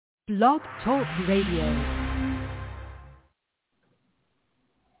Blog Talk Radio.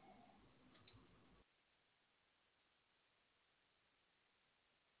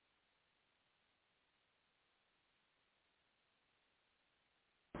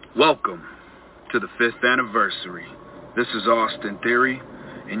 Welcome to the 5th anniversary. This is Austin Theory,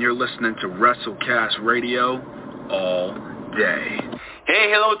 and you're listening to WrestleCast Radio all day.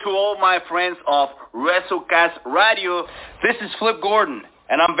 Hey, hello to all my friends of WrestleCast Radio. This is Flip Gordon,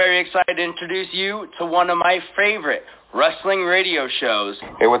 and I'm very excited to introduce you to one of my favorite wrestling radio shows.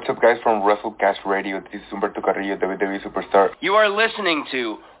 Hey, what's up, guys, from WrestleCast Radio. This is Humberto Carrillo, WWE Superstar. You are listening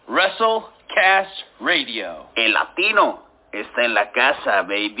to WrestleCast Radio. El Latino está en la casa,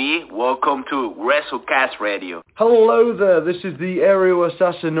 baby. Welcome to WrestleCast Radio. Hello there, this is the aerial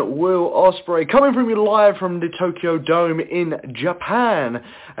assassin Will Ospreay, coming from you live from the Tokyo Dome in Japan,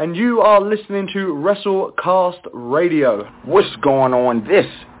 and you are listening to WrestleCast Radio. What's going on? This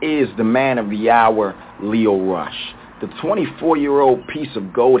is the man of the hour, Leo Rush, the 24-year-old piece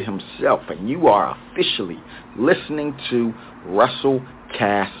of gold himself, and you are officially listening to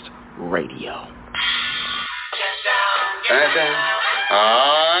WrestleCast Radio.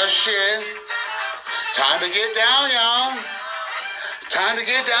 Oh, shit. Time to get down, y'all. Time to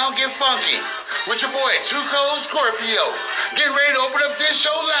get down, get funky. With your boy, Tuco Scorpio. Getting ready to open up this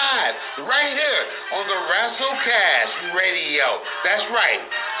show live right here on the WrestleCast Radio. That's right.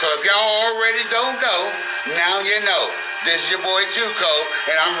 So if y'all already don't know, now you know. This is your boy, Tuco,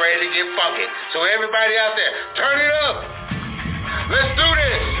 and I'm ready to get funky. So everybody out there, turn it up. Let's do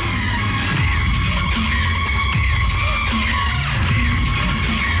this.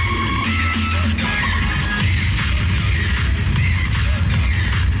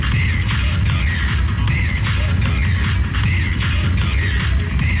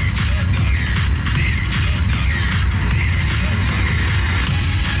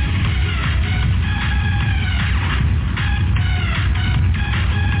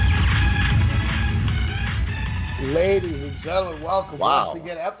 Ladies and gentlemen, welcome once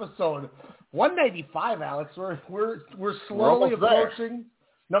again, episode 195. Alex, we're slowly approaching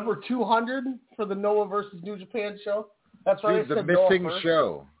number 200 for the Noah versus New Japan show. That's right. Dude, the missing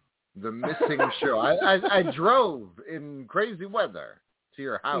show. The missing show. I drove in crazy weather to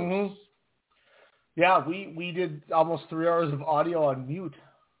your house. Mm-hmm. Yeah, we did almost 3 hours of audio on mute.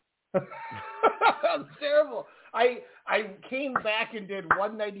 That's terrible. I came back and did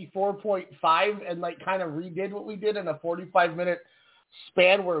 194.5 and kind of redid what we did in a 45-minute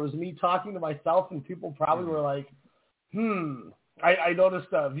span where it was me talking to myself, and people probably were like, I noticed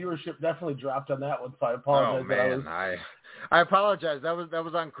viewership definitely dropped on that one, so I apologize. Oh, man, I apologize. That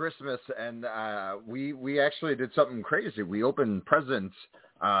was on Christmas, and we actually did something crazy. We opened presents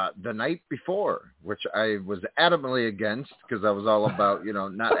the night before, which I was adamantly against because I was all about,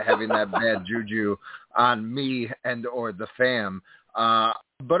 not having that bad juju on me and or the fam.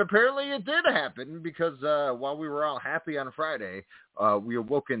 But apparently it did happen because while we were all happy on Friday, we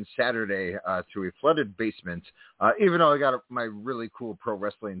awoke in Saturday to a flooded basement, even though I got my really cool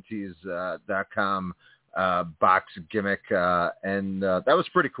ProWrestlingTees.com box gimmick, and that was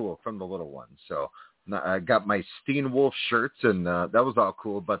pretty cool from the little one. So I got my Steen Wolf shirts, and that was all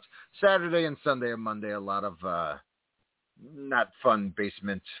cool. But Saturday and Sunday and Monday, a lot of not fun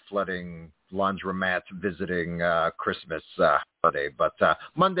basement flooding, laundromat visiting, Christmas holiday. But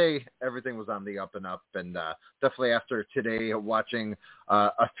Monday, everything was on the up and up. And definitely after today, watching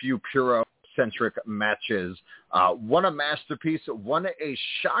a few Puro-centric matches, one a masterpiece, one a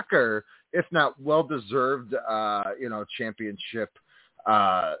shocker, if not well-deserved, championship,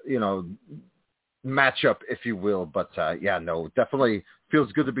 matchup, if you will, but definitely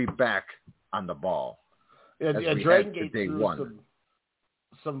feels good to be back on the ball. Yeah, Dragon Gate threw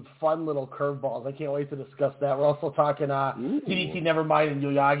some fun little curveballs. I can't wait to discuss that. We're also talking DDT Nevermind and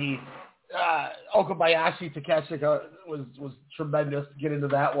Yoyagi. Okabayashi Takeshita was tremendous. Get into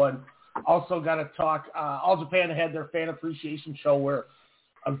that one. Also got to talk. All Japan had their fan appreciation show where,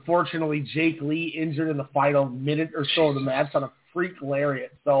 unfortunately, Jake Lee injured in the final minute or so of the match on a freak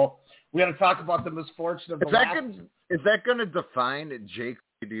lariat. So we got to talk about the misfortune of the last. Is that going to define Jake,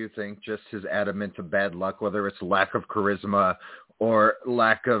 do you think, just his adamant to bad luck, whether it's lack of charisma or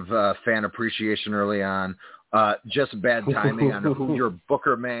lack of fan appreciation early on, just bad timing on who your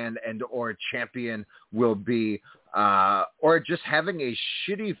booker man and or champion will be, or just having a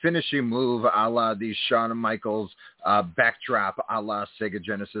shitty finishing move a la the Shawn Michaels backdrop a la Sega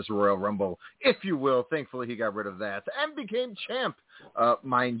Genesis Royal Rumble, if you will. Thankfully, he got rid of that and became champ,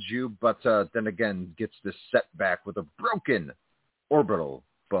 mind you, but then again gets this setback with a broken orbital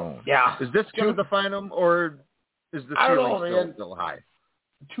bone. Yeah. Is this going to define him, or is the ceiling still high?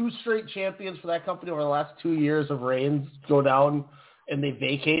 2 straight champions for that company over the last 2 years of reigns go down and they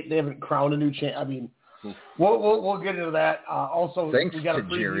vacate. They haven't crowned a new champ. I mean, we'll get into that. Also, thanks we got a to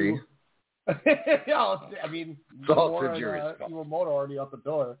preview. Jerry. Yeah, I mean, Iwamura already out the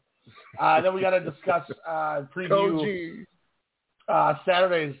door. Then we got to discuss preview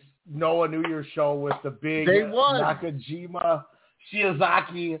Saturday's Noah New Year's show with the big Nakajima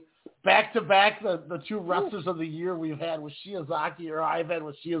Shiozaki. Back-to-back, the 2 wrestlers of the year we've had with Shiozaki, or I've had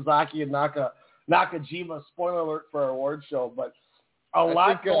with Shiozaki and Nakajima. Spoiler alert for our award show, but a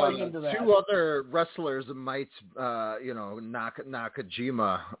lot going into that. 2 other wrestlers might, knock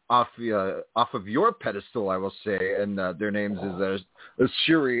Nakajima off of your pedestal, I will say, and their names is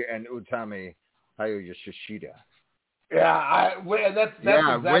Shuri and Utami Hayashishida. Yeah, that's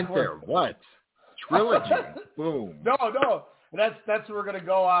exactly went there. What? Trilogy. Boom. No. That's where we're gonna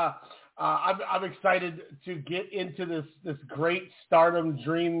go. I'm excited to get into this great Stardom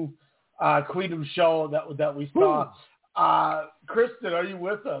Dream Queendom show that we saw. Kristen, are you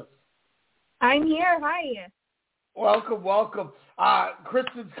with us? I'm here. Hi. Welcome.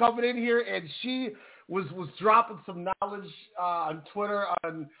 Kristen's coming in here, and she was dropping some knowledge on Twitter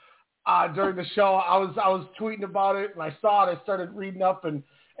during the show. I was tweeting about it, and I saw it. I started reading up and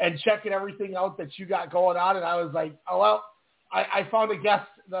checking everything out that you got going on, and I was like, oh well. I found a guest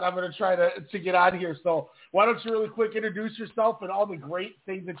that I'm going to try to get on here. So why don't you really quick introduce yourself and all the great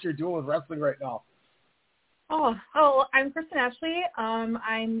things that you're doing with wrestling right now? Oh, I'm Kristen Ashley. I'm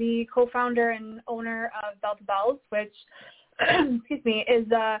the co-founder and owner of Bell to Bells, which, excuse me,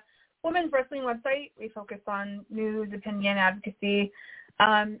 is a women's wrestling website. We focus on news, opinion, advocacy.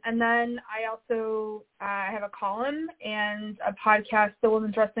 And then I also have a column and a podcast, the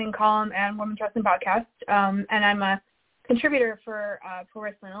Women's Wrestling Column and Women's Wrestling Podcast. And I'm a contributor for Pro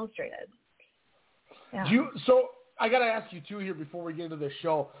Wrestling Illustrated. Yeah. So I got to ask you, too, here before we get into this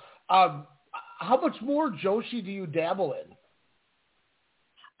show, how much more Joshi do you dabble in?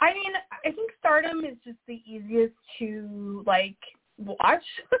 I mean, I think Stardom is just the easiest to, watch,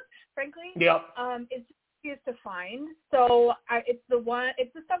 frankly. Yep. It's easiest to find. So it's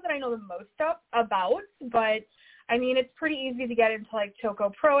the stuff that I know the most about, but, I mean, it's pretty easy to get into,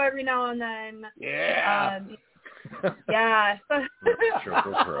 Choco Pro every now and then. Yeah. Yeah.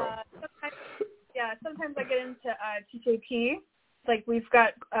 Choco Pro. Sometimes I get into TJP. We've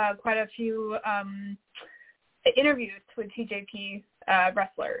got quite a few interviews with TJP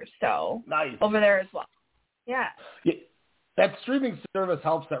wrestlers, so nice. Over there as well. Yeah. That streaming service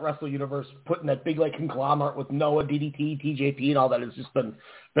helps that Wrestle Universe putting that big conglomerate with Noah, DDT, TJP, and all that has just been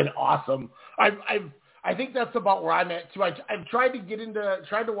awesome. I think that's about where I'm at too. I've tried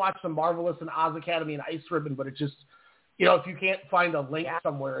to watch some Marvelous and Oz Academy and Ice Ribbon, but it just, if you can't find a link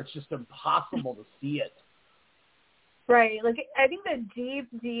somewhere, it's just impossible to see it. Right. I think the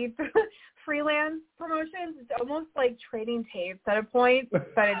deep freelance promotions, it's almost like trading tapes at a point, but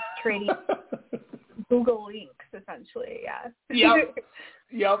it's trading Google links essentially. Yeah.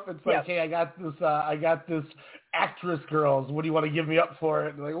 Yep. It's hey, I got this actress girls. What do you want to give me up for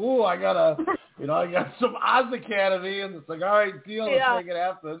it? And I got some Oz Academy, and it's all right, deal. Let's make it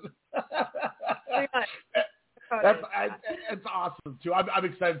happen. That's awesome too. I'm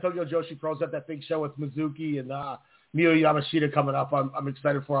excited. Tokyo Joshi Pro's got that big show with Mizuki and Miyu Yamashita coming up. I'm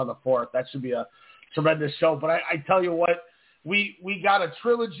excited for on the 4th. That should be a tremendous show. But I tell you what, we got a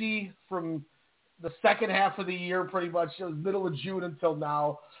trilogy from the second half of the year, pretty much. It was middle of June until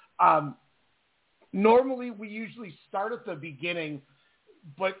now. Normally, we usually start at the beginning,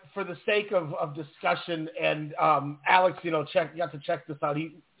 but for the sake of discussion, and Alex, got to check this out.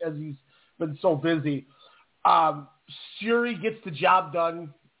 As he's been so busy. Shuri gets the job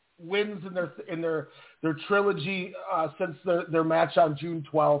done, wins in their trilogy since their match on June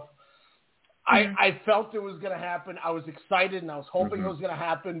 12th. I felt it was going to happen. I was excited and I was hoping it was going to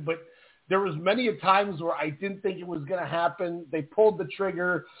happen, but there was many a times where I didn't think it was going to happen. They pulled the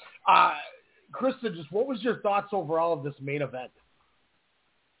trigger. Krista, just what was your thoughts overall of this main event?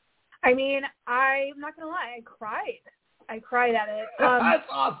 I mean, I'm not going to lie. I cried at it. That's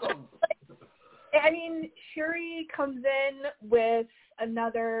awesome. I mean, Shuri comes in with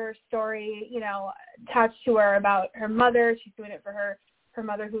another story, attached to her about her mother. She's doing it for her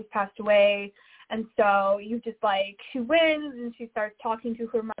mother who's passed away. And so you just she wins and she starts talking to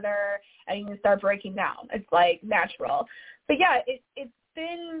her mother and you start breaking down. It's natural. But yeah, it's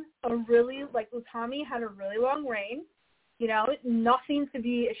been a really, Utami had a really long reign, nothing to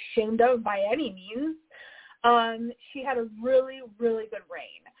be ashamed of by any means. She had a really, really good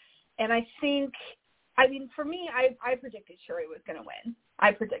reign. And I think, for me, I predicted Shuri was going to win.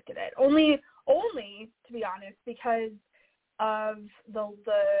 I predicted it. Only, to be honest, because of the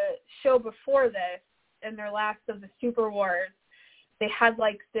show before this, in their last of the Super Wars, they had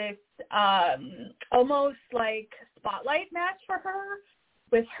like this almost like spotlight match for her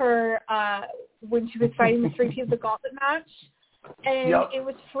with her when she was fighting the 3 People the Gauntlet match. And it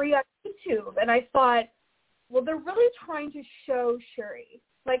was free on YouTube. And I thought, well, they're really trying to show Shuri.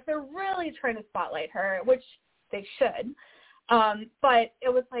 Like, they're really trying to spotlight her, which they should. But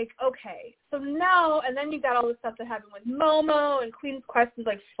it was like, okay, so now, and then you got all the stuff that happened with Momo, and Queen's Quest is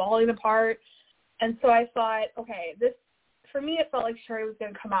like falling apart. And so I thought, okay, this, for me, it felt like Shuri was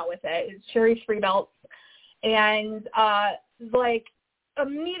going to come out with it. It's Shuri's 3 belts. And, like,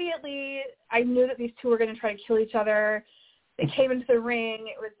 immediately I knew that these two were going to try to kill each other. They came into the ring.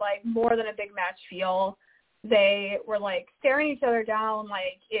 It was, like, more than a big match feel. They were, like, staring each other down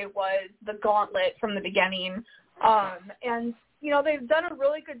like it was the gauntlet from the beginning. And, you know, they've done a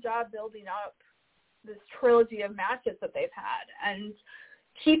really good job building up this trilogy of matches that they've had and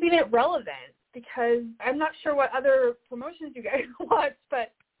keeping it relevant, because I'm not sure what other promotions you guys watch,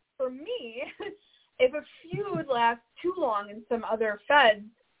 but for me, if a feud lasts too long in some other feds,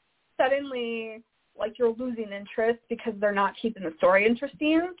 suddenly, like, you're losing interest because they're not keeping the story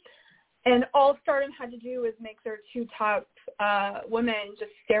interesting. And all Stardom had to do was make their 2 top women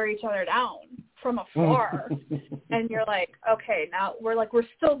just stare each other down from afar. And you're like, okay, now we're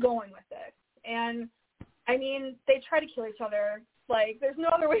still going with this. And, I mean, they try to kill each other. Like, there's no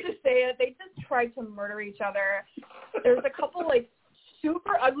other way to say it. They just tried to murder each other. There's a couple, like,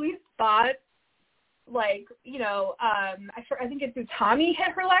 super ugly spots. Like, you know, I think it's Utami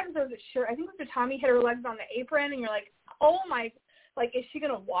hit her legs. Or was it sure? I think it was Utami hit her legs on the apron. And you're like, oh, my, like, is she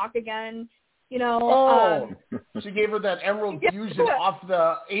going to walk again? You know? She gave her that Emerald Fusion off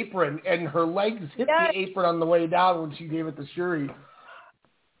the apron, and her legs hit the apron on the way down when she gave it to Shuri.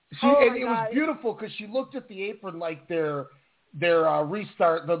 It was beautiful because she looked at the apron like their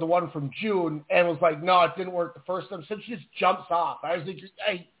restart, the one from June, and was like, no, it didn't work the first time. So she just jumps off. I was like,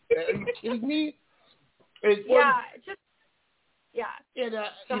 hey, are you kidding me? And, you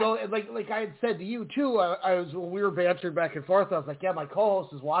know, like I had said to you too, I was, when we were bantering back and forth, I was like, yeah, my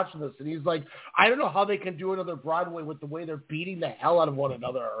co-host is watching this, and he's like, I don't know how they can do another Broadway with the way they're beating the hell out of one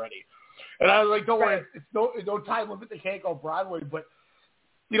another already. And I was like, don't worry, it's no time limit. They can't go Broadway. But,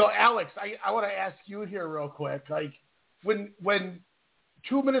 you know, Alex, I want to ask you here real quick, like, when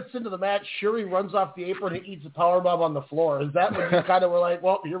 2 minutes into the match, Shuri runs off the apron and eats a powerbomb on the floor, is that when you kind of were like,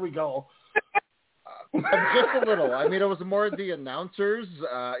 well, here we go? Just a little. I mean, it was more the announcers,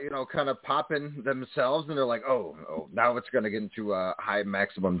 you know, kind of popping themselves, and they're like, oh, now it's going to get into a high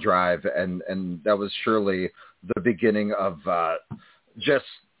maximum drive, and that was surely the beginning of just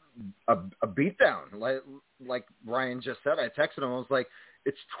a beatdown. Like Ryan just said, I texted him, I was like,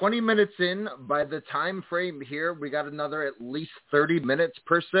 it's 20 minutes in. By the time frame here, we got another at least 30 minutes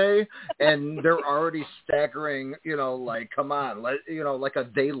per se, and they're already staggering, you know, like, come on, you know, like a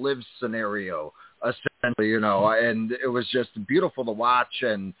They Live scenario, essentially, you know, and it was just beautiful to watch,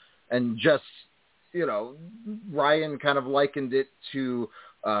 and just, you know, Ryan kind of likened it to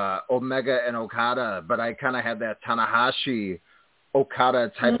Omega and Okada, but I kind of had that Tanahashi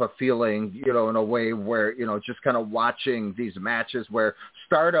Okada type of feeling, you know, in a way where, you know, just kind of watching these matches where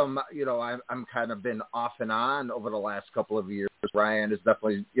Stardom, you know, I'm kind of been off and on over the last couple of years. Ryan is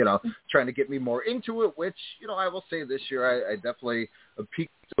definitely, you know, trying to get me more into it, which, you know, I will say this year I definitely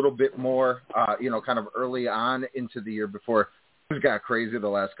peaked a little bit more, you know, kind of early on into the year before it got crazy the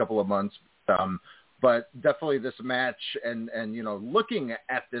last couple of months. But definitely this match and, you know, looking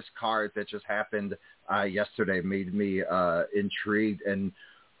at this card that just happened yesterday made me intrigued and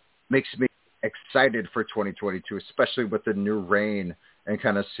makes me excited for 2022, especially with the new reign, and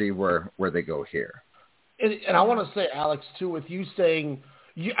kind of see where they go here. And I want to say, Alex, too, with you saying,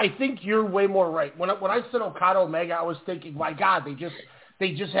 I think you're way more right. When I said Okada Omega, I was thinking, my God,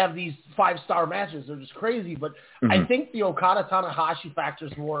 they just have these 5-star matches. They're just crazy. But I think the Okada Tanahashi factor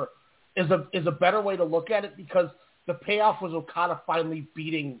is a better way to look at it, because the payoff was Okada finally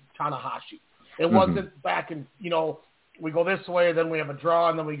beating Tanahashi. It wasn't back in, you know, we go this way, then we have a draw,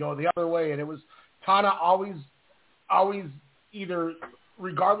 and then we go the other way. And it was Tana always either,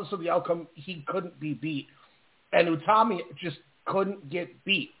 regardless of the outcome, he couldn't be beat. And Utami just couldn't get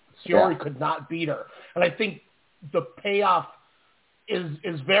beat. Shiori could not beat her. And I think the payoff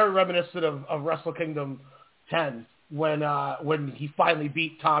is very reminiscent of Wrestle Kingdom 10 when he finally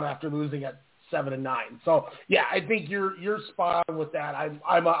beat Tana after losing at 7 and 9. So yeah, I think you're spot on with that.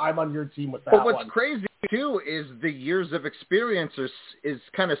 I'm on your team with that. But what's crazy too is the years of experience is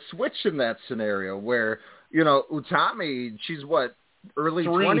kind of switched in that scenario where, you know, Utami, she's what, early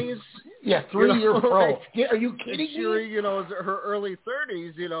 20s. Yeah, 3-year pro. Are you kidding Shuri, me? you know, her early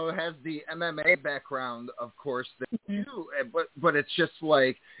 30s, you know, has the MMA background, of course, that you do. But it's just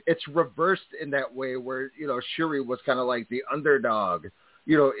like, it's reversed in that way where, you know, Shuri was kind of like the underdog,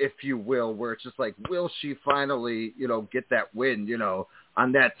 you know, if you will, where it's just like, will she finally, you know, get that win, you know,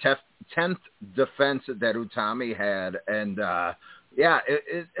 on that 10th defense that Utami had. And,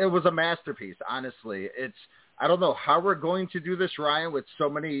 it was a masterpiece, honestly. I don't know how we're going to do this, Ryan, with so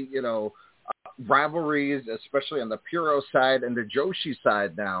many, you know, rivalries, especially on the Puro side and the Joshi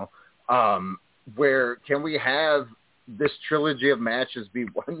side now, where can we have this trilogy of matches be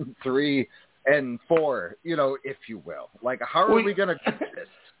 1, 3, and 4, you know, if you will? Like, how are we going to do this?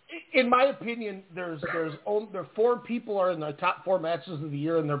 In my opinion, there are 4 people are in the top 4 matches of the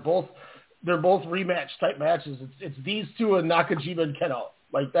year, and they're both rematch type matches. It's these 2 and Nakajima and Keno.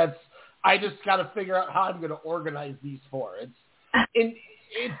 Like, I just got to figure out how I'm going to organize these 4. I mean,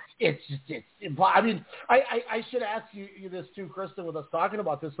 I should ask you this too, Kristen, with us talking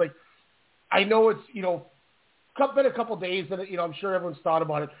about this. Like, I know it's, you know, been a couple days and, you know, I'm sure everyone's thought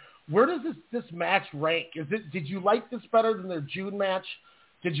about it. Where does this match rank? Did you like this better than their June match?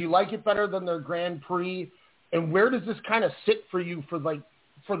 Did you like it better than their Grand Prix? And where does this kind of sit for you for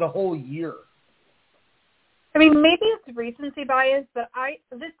the whole year? I mean, maybe it's recency bias, but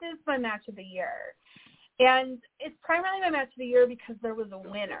this is my match of the year. And it's primarily my match of the year because there was a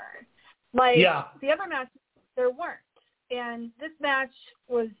winner. Like, the other matches, there weren't. And this match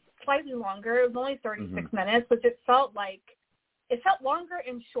was slightly longer. It was only 36 minutes, which it felt longer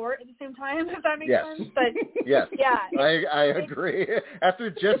and short at the same time, if that makes sense. But yes, yeah, I agree. After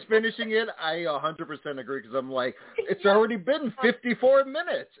just finishing it, I 100% agree, because I'm like, it's already been 54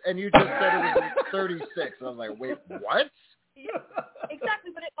 minutes, and you just said it was 36. I was like, wait, what? Yeah,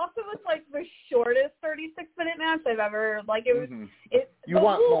 exactly, but it also was like the shortest 36-minute match I've ever, like, it was. You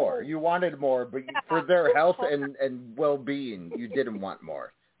want more. You wanted more, but for their health and well-being, you didn't want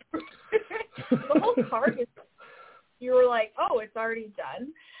more. The whole card is, you were like, oh, it's already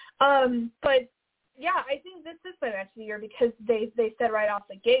done. But yeah, I think this is my match of the year because they said right off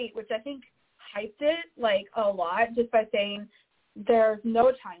the gate, which I think hyped it like a lot, just by saying there's no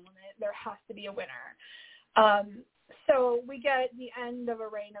time limit. There has to be a winner. So we get the end of a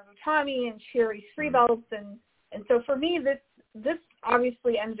reign of Utami and Shuri's 3 belts, and so for me, this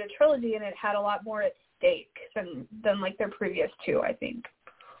obviously ended a trilogy, and it had a lot more at stake than like their previous 2, I think.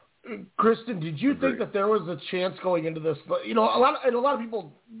 Kristen, did you think that there was a chance going into this? You know, a lot of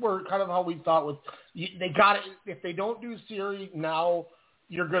people were kind of how we thought with they got it. If they don't do Siri now,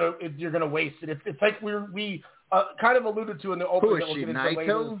 you're gonna waste it. It's like we kind of alluded to in the opening. Who is she,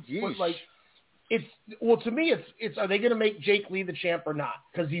 Naito? Like, to me, it's are they going to make Jake Lee the champ or not?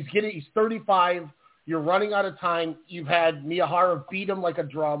 Because he's 35. You're running out of time. You've had Miyahara beat him like a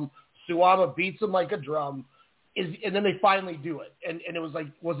drum. Suwama beats him like a drum. And then they finally do it. And it was like,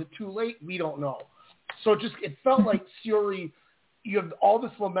 was it too late? We don't know. So it felt like Shuri, you have all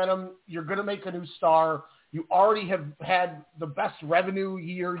this momentum. You're going to make a new star. You already have had the best revenue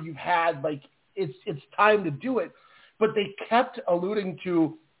year you've had. Like, it's time to do it. But they kept alluding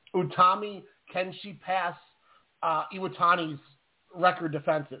to Utami, can she pass Iwatani's record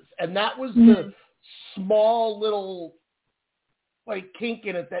defenses? And that was the small little, like, kink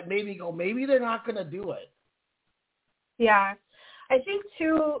in it that made me go, maybe they're not going to do it. Yeah. I think,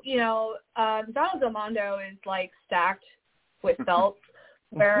 too, you know, Donald Del Mondo is, like, stacked with belts,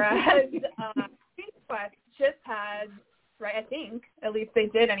 whereas Quest just had, right, I think, at least they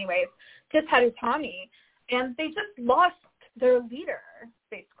did anyways, just had Utami, and they just lost their leader,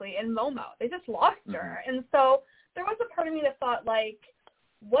 basically, in Momo. They just lost her. And so there was a part of me that thought, like,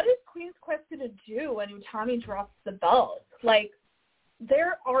 what is Queen's Quest going to do when Utami drops the belt? Like,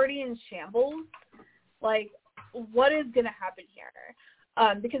 they're already in shambles. Like, what is going to happen here?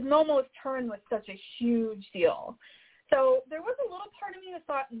 Because Momo's turn was such a huge deal. So there was a little part of me that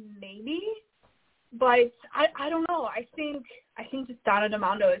thought maybe, but I don't know. I think just Donna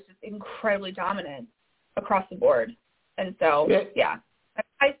Demondo is just incredibly dominant across the board. And so, yeah,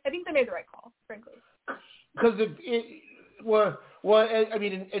 I think they made the right call, frankly. Because I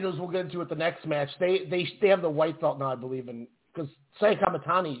mean, and as we'll get into it the next match, they have the white belt now, I believe, because Saya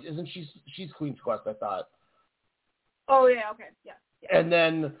Kamitani, isn't she's Queen's Quest, I thought. Oh, yeah, okay, yeah. And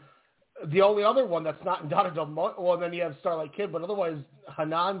then the only other one that's not in Donna Del Mondo, well, then you have Starlight Kid, but otherwise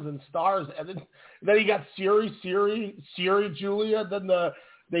Hanans and Stars, and then you got Siri, Julia, then the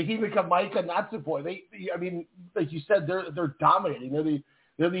Himika Maika Natsupoi. I mean, like you said, they're dominating.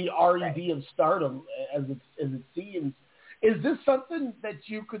 They're the RED of Stardom as it seems. Is this something that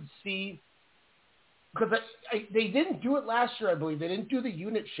you could see because they didn't do it last year, I believe. They didn't do the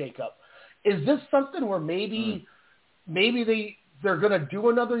unit shakeup. Is this something where maybe they're going to do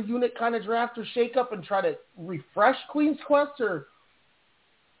another unit kind of draft or shakeup and try to refresh Queen's Quest? Or,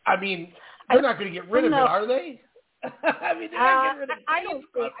 I mean, they're not going to get rid of it, are they? I mean, they're not getting rid of it. I don't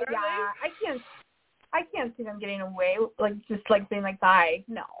think. Yeah, I can't see them getting away just being like, bye.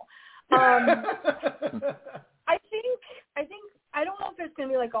 No. I don't know if there's going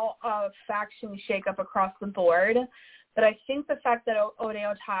to be a faction shakeup across the board, but I think the fact that Oday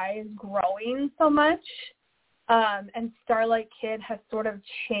Otai is growing so much, and Starlight Kid has sort of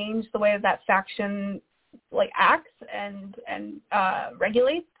changed the way that faction acts and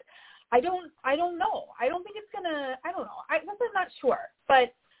regulates. I don't know. I don't think it's gonna. I don't know. I'm not sure,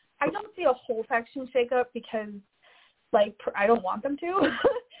 but I don't see a whole faction shakeup because I don't want them to.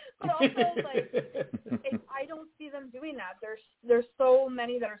 But also, I don't see them doing that. There's so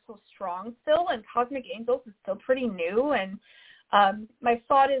many that are so strong still, and Cosmic Angels is still pretty new. And my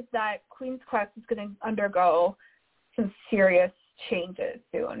thought is that Queen's Quest is going to undergo some serious changes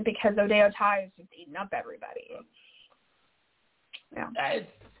soon because Oday Otai is just eating up everybody. Yeah,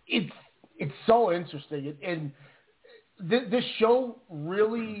 it's so interesting, and this show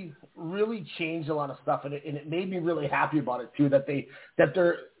really changed a lot of stuff, and it made me really happy about it too. That they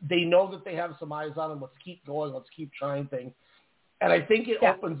know that they have some eyes on them. Let's keep going. Let's keep trying things. And I think it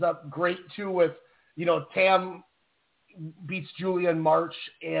opens up great too with Tam beats Julia in March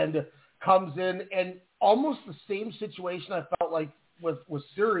and comes in, and almost the same situation I felt like with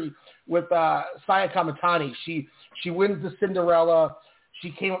Suri with Saya Kamatani. She wins the Cinderella. She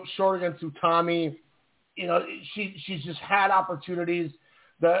came up short against Utami. She's just had opportunities.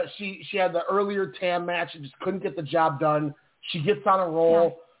 She had the earlier TAM match and just couldn't get the job done. She gets on a roll.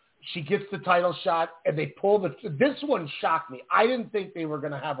 Yeah. She gets the title shot, and they pull this one shocked me. I didn't think they were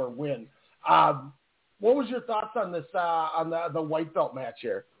going to have her win. What was your thoughts on this, on the white belt match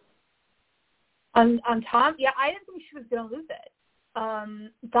here? On Tom? Yeah, I didn't think she was going to lose it.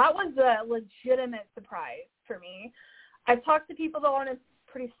 That was a legitimate surprise for me. I've talked to people that wanted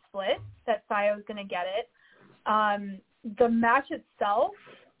pretty split that Saya was going to get it. The match itself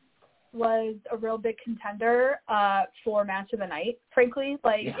was a real big contender for match of the night, frankly.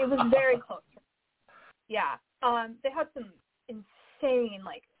 It was very close. Yeah. They had some insane,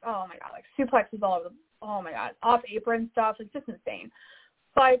 oh my God, suplexes all over oh my God, off apron stuff, just insane.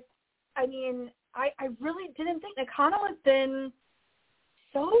 But, I mean, I really didn't think Nakano has been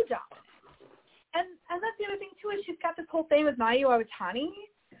so dominant. And that's the other thing, too, is she's got this whole thing with Mayu Iwatani.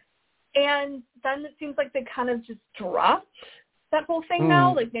 And then it seems like they kind of just dropped that whole thing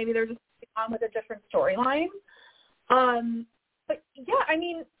now. Maybe they're just on with a different storyline. But, yeah, I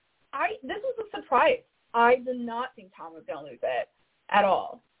mean, this was a surprise. I did not think Tom was going to lose it at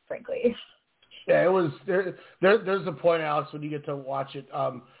all, frankly. Yeah, it was. There's a point, Alex, when you get to watch it.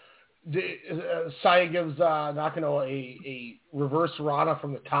 Saya gives Nakano a reverse Rana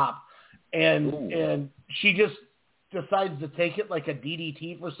from the top. And she just decides to take it like a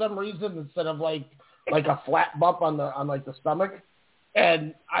DDT for some reason instead of like a flat bump on the stomach.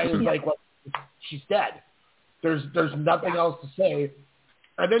 And I was like, well, she's dead. There's nothing else to say.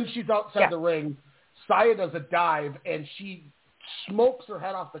 And then she's outside the ring. Saya does a dive and she smokes her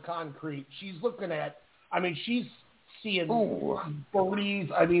head off the concrete. She's looking at, she's seeing birdies.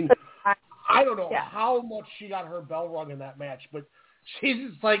 I don't know how much she got her bell rung in that match, but she's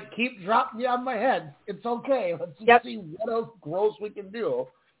just like, keep dropping me on my head. It's okay. Let's just see what else gross we can do.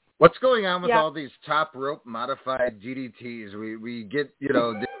 What's going on with all these top rope modified DDTs? We get,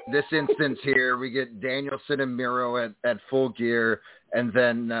 this instance here, we get Danielson and Miro at Full Gear, and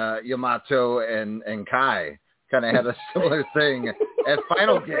then Yamato and Kai kind of had a similar thing at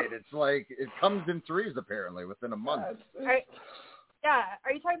Final Gate. It's like it comes in threes apparently within a month. Are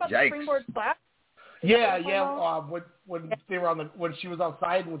you talking about the springboard slap? Yeah. When they were when she was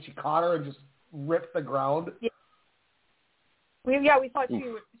outside and when she caught her and just ripped the ground. Yeah. We thought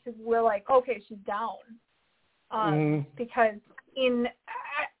we're like, okay, she's down. Because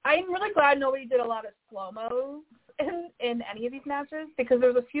I'm really glad nobody did a lot of slow-mos in any of these matches, because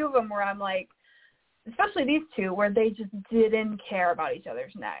there's a few of them where I'm like, especially these two, where they just didn't care about each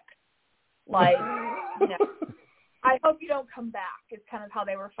other's neck. Like, I hope you don't come back is kind of how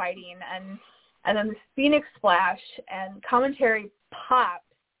they were fighting. And then the Phoenix Splash and commentary pops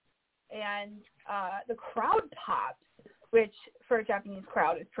and the crowd pops, which for a Japanese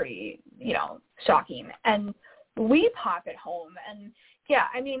crowd is pretty, shocking. And we pop at home. And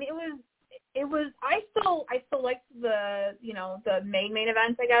it was, I still liked the main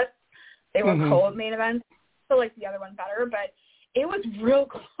events, I guess. They were co-main events. I still liked the other one better, but it was real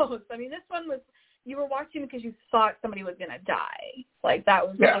close. This one was you were watching because you thought somebody was going to die. Like, that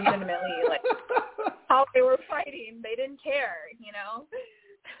was legitimately, like, how they were fighting. They didn't care, you know?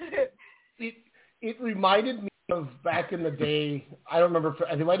 It reminded me of back in the day. I don't remember.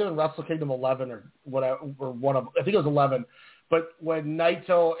 I think it might have been Wrestle Kingdom 11 or whatever, or one of. I think it was 11. But when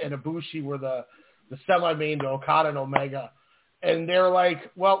Naito and Ibushi were the semi-main to Okada and Omega, and they're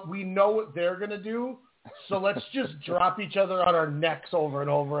like, well, we know what they're gonna do, so let's just drop each other on our necks over and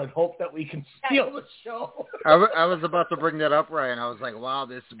over and hope that we can steal the show. I was about to bring that up, Ryan. I was like, wow,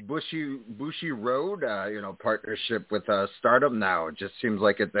 this Bushi Road, partnership with Stardom now. It just seems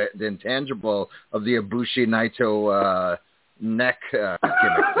like it's the intangible of the Ibushi Naito neck gimmick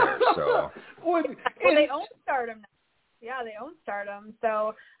there. So. Well, they own Stardom now. Yeah, they own Stardom.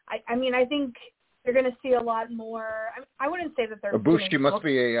 So, I mean, I think you're going to see a lot more. I wouldn't say that they're... Ibushi must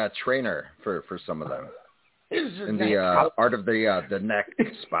be a trainer for some of them. In the art of the neck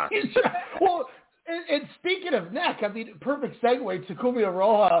spot. Well, and speaking of neck, I mean, perfect segue. Takumi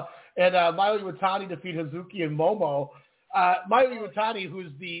Iroha and Mayu Iwatani defeat Hazuki and Momo. Mayu Iwatani,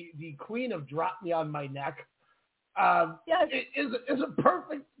 who's the queen of drop me on my neck, is a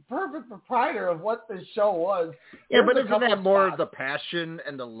perfect proprietor of what this show was. Yeah, but isn't that more of the passion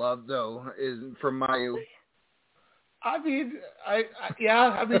and the love, though, is for Mayu? I mean,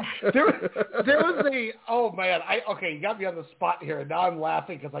 there was you got me on the spot here, and now I'm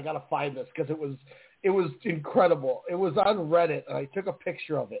laughing because I got to find this because it was incredible. It was on Reddit, and I took a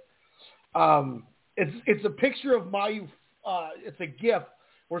picture of it. It's a picture of Mayu. It's a GIF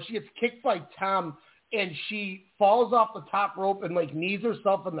where she gets kicked by Tom, and she falls off the top rope and like knees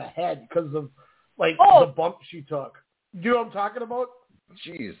herself in the head because of the bump she took. Do you know what I'm talking about?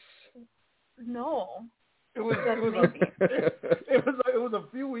 Jeez. No. It was a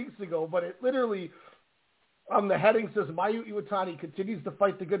few weeks ago, but it literally the heading says Mayu Iwatani continues to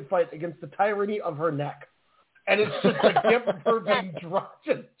fight the good fight against the tyranny of her neck, and it's just a gift of her being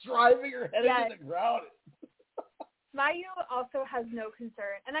just driving her head into the ground. Mayu also has no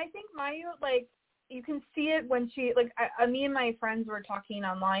concern, and I think Mayu you can see it when she me and my friends were talking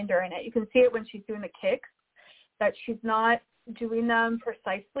online during it. You can see it when she's doing the kicks that she's not doing them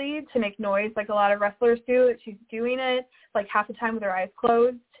precisely to make noise like a lot of wrestlers do. She's doing it like half the time with her eyes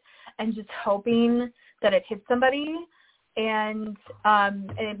closed and just hoping that it hits somebody, and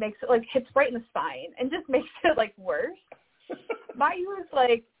it makes it hits right in the spine and just makes it worse. Mayu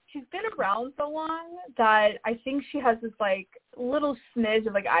is she's been around so long that I think she has this little smidge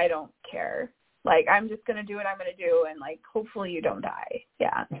of I don't care. I'm just going to do what I'm going to do, and, hopefully you don't die.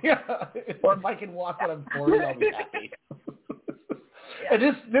 Yeah. Yeah. Or if I can walk when I'm 40, I'll be happy. Yeah. And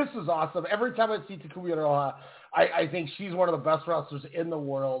this is awesome. Every time I see Takumi Iroha, I think she's one of the best wrestlers in the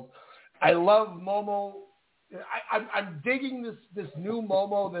world. I love Momo. I'm digging this new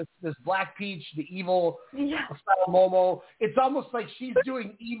Momo, this Black Peach, the evil style Momo. It's almost like she's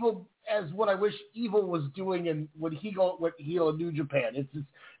doing evil as what I wish Evil was doing in when heel in New Japan. It's just,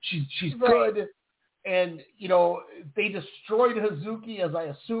 she's good, and they destroyed Hazuki as I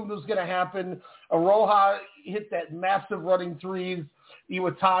assumed was going to happen. Iroha hit that massive running threes.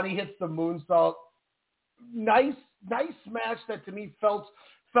 Iwatani hits the moonsault. Nice match that to me felt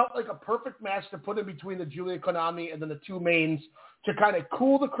like a perfect match to put in between the Julia Konami and then the two mains to kind of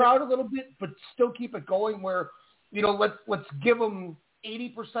cool the crowd a little bit, but still keep it going where, let's give them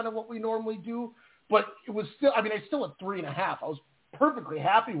 80% of what we normally do. But it was still, I still at 3.5. I was perfectly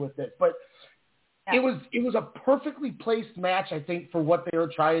happy with it, but it was a perfectly placed match, I think, for what they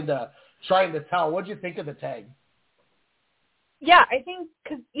were trying to tell. What'd you think of the tag? Yeah, I think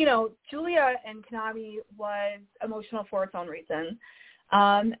because, Julia and Konami was emotional for its own reason.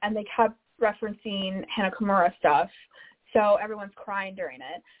 And they kept referencing Hana Kimura stuff, so everyone's crying during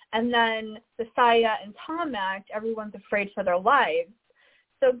it. And then the Saya and Tom match, everyone's afraid for their lives.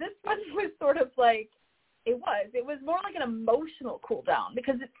 So this one was sort of it was more like an emotional cool down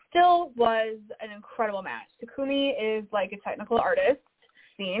because it still was an incredible match. Takumi is a technical artist,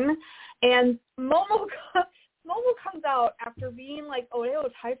 and Momo comes out after being Oedo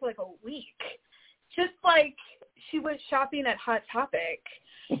Tai for a week, just she went shopping at Hot Topic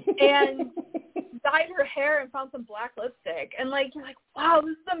and dyed her hair and found some black lipstick. And you're wow,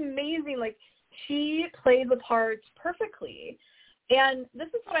 this is amazing. She played the parts perfectly. And this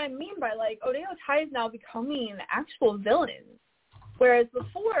is what I mean by Oedo Tai is now becoming actual villains. Whereas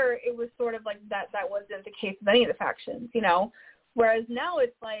before it was sort of that wasn't the case with any of the factions, Whereas now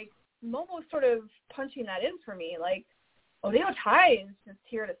it's Momo's sort of punching that in for me. Oedo Tai is just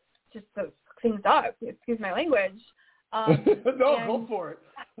here to things up. Excuse my language. Go for it.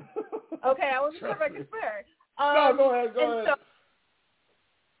 Okay, I wasn't sure if I could swear. No, go ahead. So,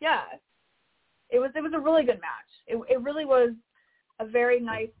 yeah. it was a really good match. It really was very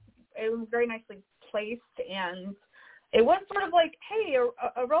nicely placed, and it was sort of like, hey,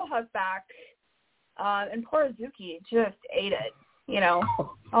 Aroha's back, and poor Azuki just ate it,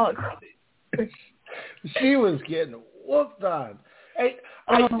 Oh, she was getting whooped on.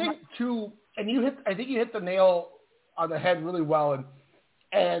 I think too, and I think you hit the nail on the head really well,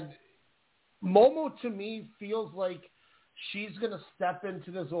 and Momo to me feels like she's gonna step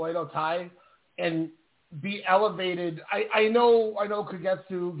into this Oedo Tai and be elevated. I know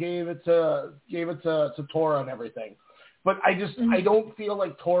Kagetsu gave it to Tora and everything, but I don't feel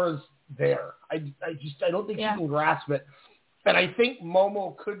like Tora's there. I don't think she can grasp it, and I think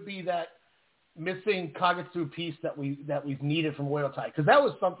Momo could be that missing Kagetsu piece that we've needed from Oedo Tai, because that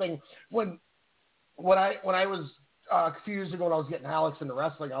was something when I was a few years ago when I was getting Alex into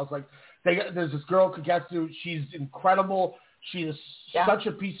wrestling, I was like, there's this girl Kagetsu, she's incredible, she is such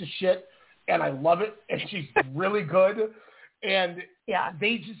a piece of shit, and I love it, and she's really good, and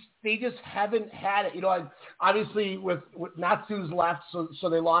they just haven't had it. Obviously with Natsu's left, so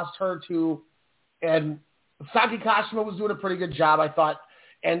they lost her too, and Saki Kashima was doing a pretty good job, I thought,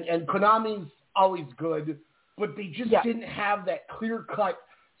 and Konami's always good, but they just didn't have that clear cut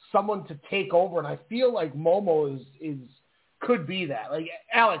someone to take over, and I feel like Momo could be that. Like,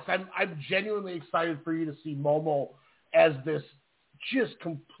 Alex, I'm genuinely excited for you to see Momo as this just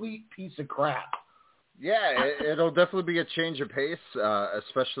complete piece of crap. Yeah, it'll definitely be a change of pace,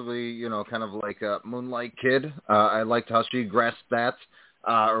 especially, kind of like a Moonlight Kid. I liked how she grasped that,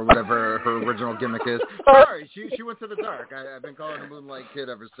 or whatever her original gimmick is. Sorry, she went to the dark. I've been calling her Moonlight Kid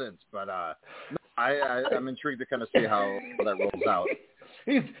ever since, but I'm intrigued to kind of see how that rolls out.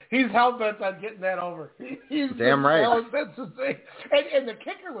 He's hell-bent on getting that over. He's damn right. That's the thing. And the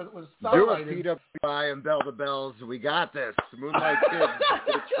kicker was do it, PWI and Bell the Bells. We got this. Moonlight Kid.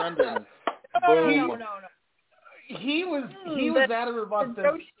 Get it trending. No. He was adamant about this.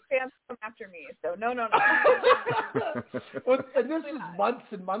 Fans come after me, so no. And this is months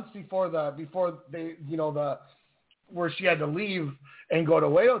and months before they where she had to leave and go to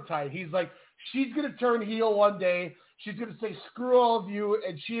Oedo Tai. He's like, she's gonna turn heel one day. She's going to say, screw all of you,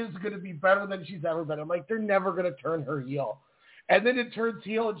 and she is going to be better than she's ever been. I'm like, they're never going to turn her heel. And then it turns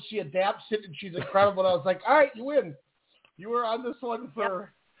heel, and she adapts it, and she's incredible. And I was like, all right, you win. You were on this one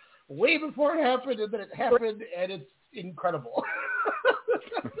for way before it happened, and then it happened, and it's incredible.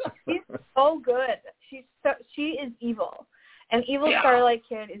 She's so good. She is evil. And evil Starlight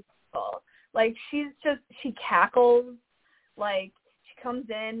Kid is evil. Like, she cackles, like, comes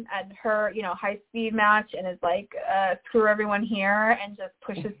in at her, high-speed match and is like, screw everyone here, and just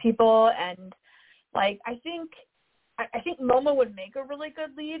pushes people. And, like, I think Momo would make a really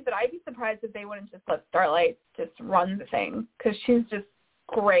good lead, but I'd be surprised if they wouldn't just let Starlight just run the thing, because she's just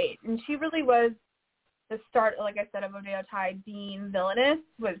great. And she really was the start, like I said, of Oedo Tai being villainous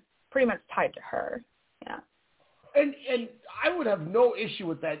was pretty much tied to her. Yeah. And I would have no issue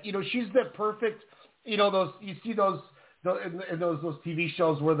with that. She's the perfect, those in those TV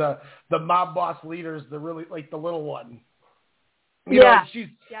shows where the mob boss leaders, the really, like, the little one. She's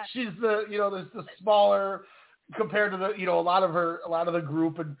the the smaller compared to the a lot of the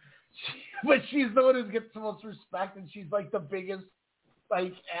group, but she's the one who gets the most respect, and she's like the biggest,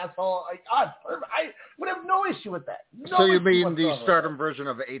 like, asshole. Like, I would have no issue with that. So you mean the Stardom version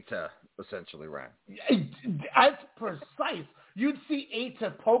of Eita, essentially, right? That's precise. You'd see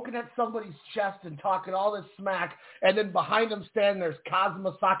Eita poking at somebody's chest and talking all this smack, and then behind him there's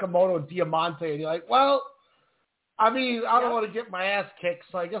Kazuma Sakamoto and Diamante, and you're like, well, I mean, I don't want to get my ass kicked,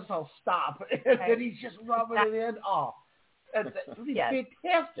 so I guess I'll stop. And then he's just rubbing it in. Oh, that would be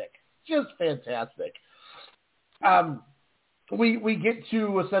fantastic. Just fantastic. We get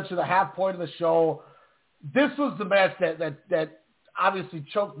to essentially the half point of the show. This was the match that obviously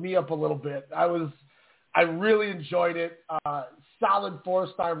choked me up a little bit. I really enjoyed it. Solid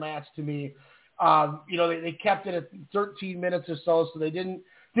 4-star match to me. They kept it at 13 minutes or so they didn't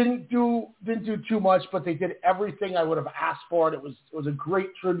do too much, but they did everything I would have asked for. And it was a great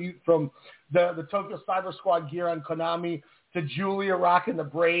tribute from the Tokyo Cyber Squad gear on Konami to Julia rocking the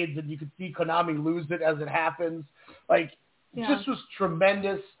braids, and you could see Konami lose it as it happens. Like, this was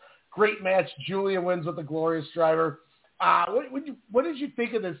tremendous. Great match. Julia wins with the Glorious Driver. What did you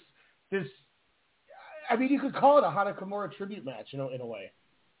think of this? I mean, you could call it a Hana Kimura tribute match, in a way.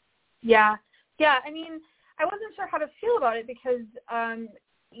 Yeah. I mean, I wasn't sure how to feel about it because,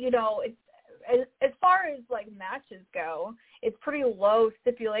 it's, as far as, like, matches go, it's pretty low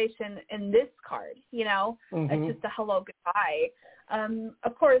stipulation in this card, It's just a hello, goodbye.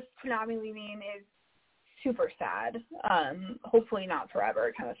 Of course, Konami leaving is super sad. Hopefully not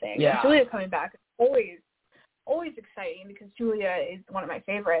forever kind of thing. Yeah. And Julia coming back is always exciting because Julia is one of my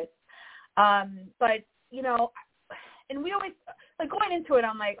favorites. But, you know, and we always, like, going into it,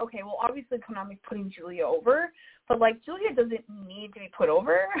 I'm like, okay, well, obviously Konami's putting Julia over, but, like, Julia doesn't need to be put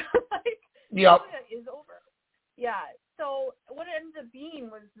over. Like, yep. Julia is over. Yeah. So what it ended up being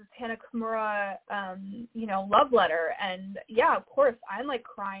was this Hana Kimura, you know, love letter. And, yeah, of course, I'm, like,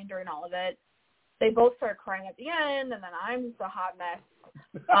 crying during all of it. They both start crying at the end, and then I'm just a hot mess.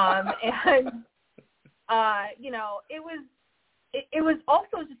 You know, it was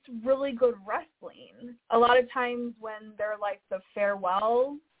also just really good wrestling. A lot of times when they're like the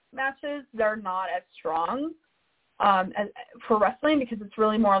farewell matches, they're not as strong for wrestling because it's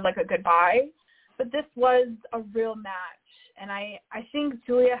really more like a goodbye. But this was a real match, and I think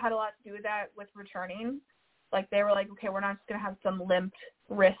Julia had a lot to do with that, with returning. Like, they were like, okay, we're not just going to have some limp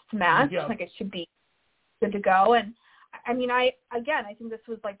wrist match. Yeah. Like, it should be good to go. And I mean, I think this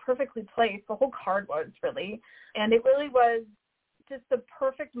was like perfectly placed. The whole card was really, and it really was just the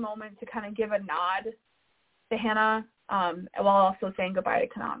perfect moment to kind of give a nod to Hana, while also saying goodbye to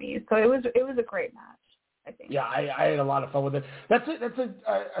Konami. So it was a great match, I think. Yeah, I had a lot of fun with it. That's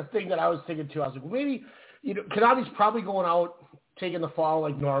a thing that I was thinking too. I was like, well, maybe, you know, Konami's probably going out taking the fall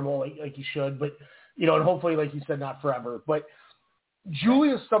like normal, like you should, but, you know, and hopefully, like you said, not forever. But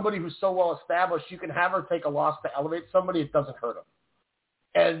Julia's somebody who's so well established, you can have her take a loss to elevate somebody. It doesn't hurt them.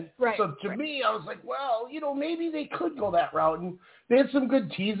 And so to me, I was like, well, you know, maybe they could go that route. And they had some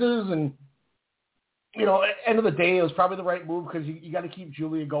good teases. And, you know, at the end of the day, it was probably the right move because you got to keep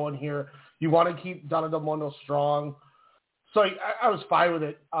Julia going here. You want to keep Donna Del Mondo strong. So I was fine with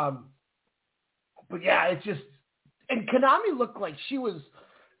it. But, yeah, it just – and Konami looked like she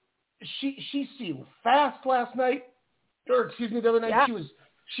seemed fast last night. Or, excuse me, the other night. Yeah.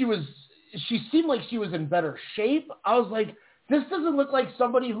 She seemed like she was in better shape. I was like, this doesn't look like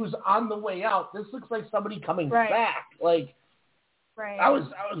somebody who's on the way out. This looks like somebody coming back. Like, I was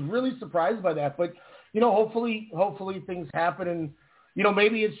really surprised by that. But, you know, hopefully things happen. And, you know,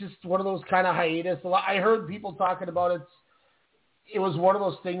 maybe it's just one of those kind of hiatus. I heard people talking about it was one of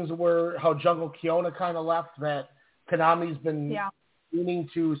those things where how Jungle Kiona kind of left, that Konami's been meaning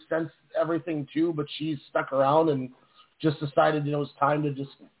to sense everything too, but she's stuck around and just decided, you know, it's time to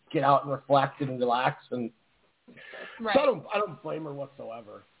just get out and reflect and relax. And so I don't blame her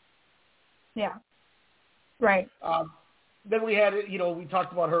whatsoever. Yeah. Right. Then we had, you know, we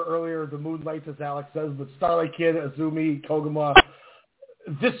talked about her earlier, the Moonlights, as Alex says, but Starlight Kid, Azumi, Koguma,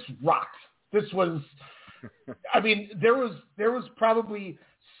 this rocked. This was, I mean, there was probably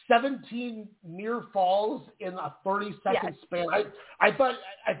 17 near falls in a 30-second span. I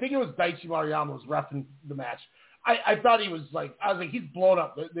think it was Daichi Maruyama was reffing the match. I thought he was like, I was like, he's blown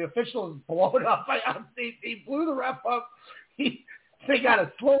up. The official is blown up. They blew the ref up. They got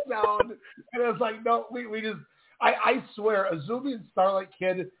to slow down. And I was like, no, we just, I swear, Azumi and Starlight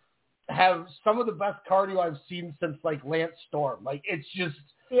Kid have some of the best cardio I've seen since like Lance Storm. Like, it's just,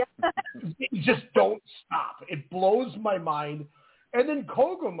 you just don't stop. It blows my mind. And then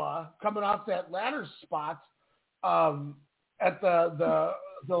Koguma coming off that ladder spot at the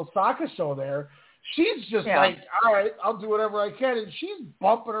Osaka show there. She's just like, all right, I'll do whatever I can, and she's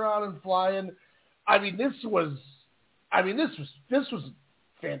bumping around and flying. I mean, this was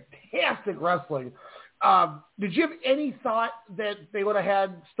fantastic wrestling. Did you have any thought that they would have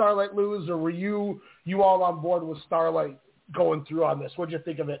had Starlight lose, or were you all on board with Starlight going through on this? What did you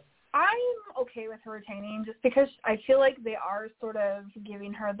think of it? I'm okay with her retaining, just because I feel like they are sort of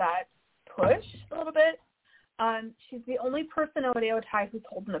giving her that push a little bit. She's the only person in Oedo Tai who's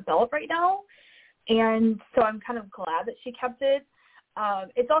holding the belt right now. And so I'm kind of glad that she kept it.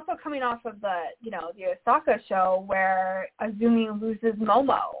 It's also coming off of the Osaka show where Azumi loses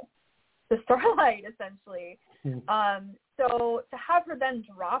Momo, the Starlight, essentially. So to have her then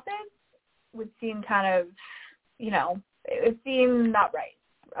drop it would seem kind of, it seemed not right.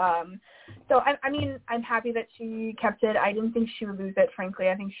 So I mean, I'm happy that she kept it. I didn't think she would lose it, frankly.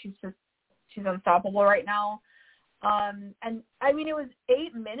 I think she's unstoppable right now. And I mean, it was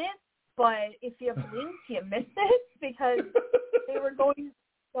 8 minutes. But if you blinked, you missed it because they were going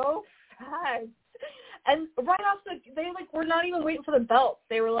so fast. And right off they were not even waiting for the belt.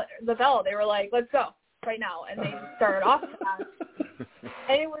 They were like, let's go right now. And they just started off fast.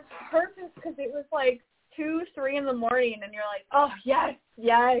 And it was perfect because it was like 2-3 in the morning, and you're like, oh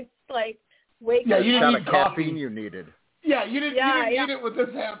yes, like wake up. Yeah, you got a caffeine you needed. Yeah, you didn't need it when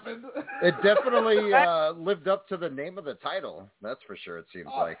this happened. It definitely lived up to the name of the title. That's for sure, it seems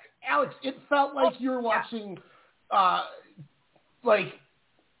like. Alex, it felt like you were watching, like,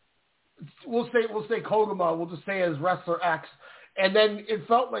 we'll say Koguma. We'll just say as Wrestler X. And then it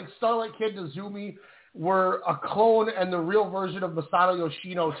felt like Starlight Kid and Azumi were a clone and the real version of Masato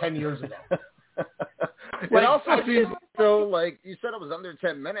Yoshino 10 years ago. It also seems so like you said it was under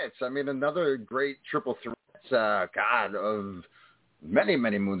 10 minutes. I mean, another great triple threat, of many,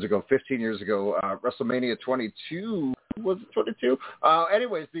 many moons ago, 15 years ago, WrestleMania 22. Was it 22?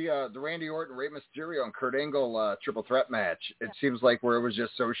 Anyways, the Randy Orton, Rey Mysterio, and Kurt Angle triple threat match. It seems like where it was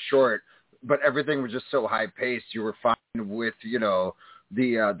just so short, but everything was just so high paced. You were fine with the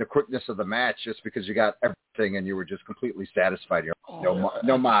quickness of the match just because you got everything and you were just completely satisfied. You're like,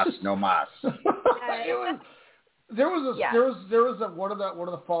 no mas. There was one of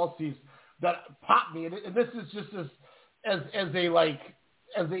the falsies that popped me, and this is just as a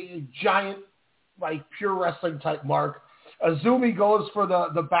giant like pure wrestling type mark. Azumi goes for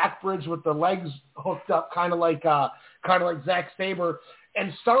the back bridge with the legs hooked up, kind of like Zack Sabre,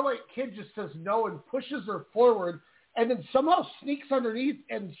 and Starlight Kid just says no and pushes her forward, and then somehow sneaks underneath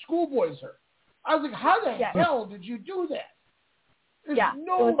and schoolboys her. I was like, how the hell did you do that? There's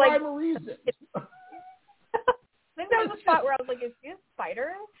no rhyme or reason. I think there was a spot where I was like, is she a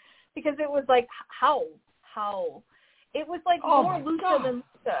spider? Because it was like, how? It was like more lucha than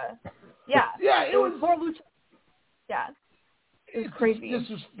lucha. Yeah. Yeah, it was more lucha. Yeah. It was crazy. This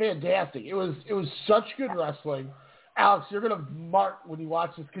was fantastic. It was such good wrestling. Alex, you're gonna mark when you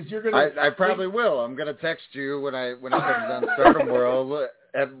watch this because you're gonna. I probably will. I'm gonna text you when it comes on Stardom World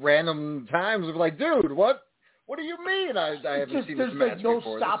at random times. I'm like, dude, what do you mean? I haven't seen this match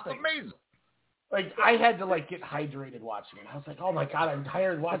before. Stopping. This is amazing. Like I had to get hydrated watching it. I was like, oh my god, I'm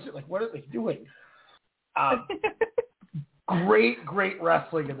tired watching it. Like, what are they doing? Great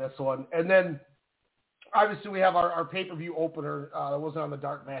wrestling in this one, and then obviously we have our pay-per-view opener that wasn't on the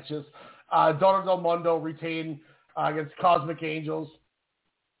dark matches. Donna Del Mondo retained against Cosmic Angels.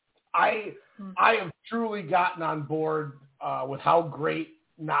 I have truly gotten on board with how great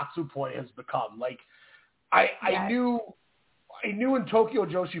Natsupoi has become. Like I knew in Tokyo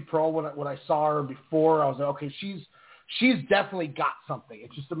Joshi Pro when I saw her before, I was like, okay, she's definitely got something.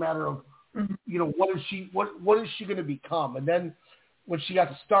 It's just a matter of what is she going to become? And then when she got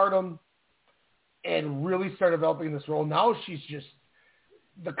to Stardom and really started developing this role, now she's just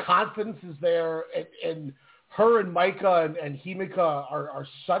the confidence is there, and her and Maika and Himika are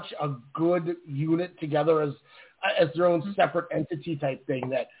such a good unit together as their own separate entity type thing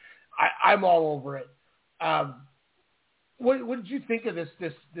that I'm all over it. What did you think of this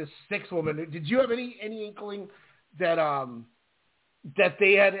six woman? Did you have any inkling that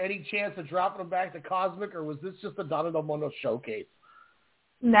they had any chance of dropping them back to Cosmic, or was this just a Donna Del Mondo showcase?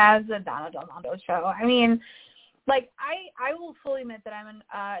 That's a Donna Del Mondo show. I mean, like I will fully admit that I'm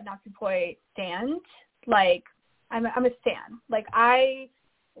a Natsupoi stan. Like I'm a stan. Like I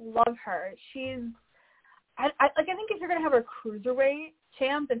love her. I think if you're gonna have a cruiserweight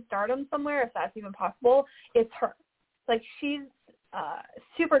champ in Stardom somewhere, if that's even possible, it's her. Like she's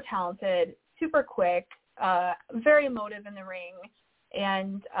super talented, super quick, very emotive in the ring,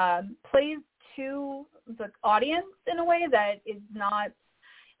 and plays to the audience in a way that is not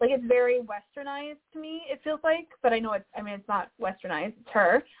like it's very westernized to me. It feels like, but I know it's not westernized. It's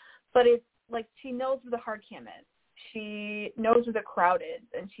her, but it's like she knows where the hard cam is. She knows where the crowd is,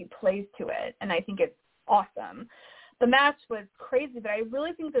 and she plays to it. And I think it's awesome. The match was crazy, but I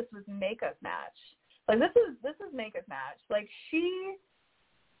really think this was Meika's match. Like this is Meika's match. Like she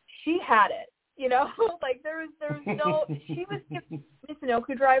had it. Like there was no. She was giving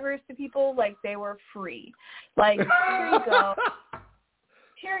Michinoku drivers to people like they were free. Like here you go.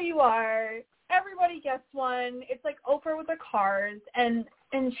 Here you are. Everybody gets one. It's like Oprah with the cars, and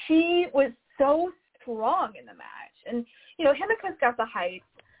she was so strong in the match. And Himika's got the height.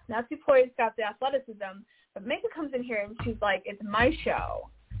 Natsupoi's got the athleticism. But Meika comes in here and she's like, "It's my show,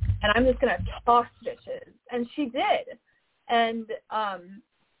 and I'm just gonna toss bitches," and she did. And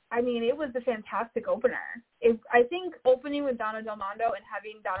it was a fantastic opener. I think opening with Donna Del Mondo and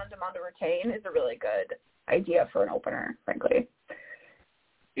having Donna Del Mondo retain is a really good idea for an opener, frankly.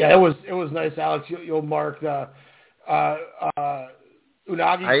 Yeah, it was nice, Alex. You'll mark Unagi. I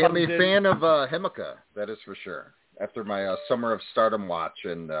am a fan of Himika, that is for sure. After my Summer of Stardom watch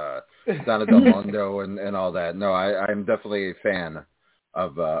and Donna Del Mondo and all that, no, I'm definitely a fan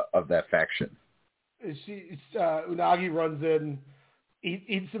of that faction. Unagi runs in,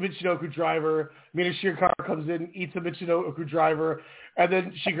 eats a Michinoku driver. Mina Shirakawa comes in, eats a Michinoku driver, and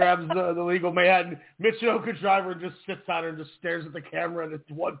then she grabs the legal man, Michinoku driver, and just sits on her and just stares at the camera, and it's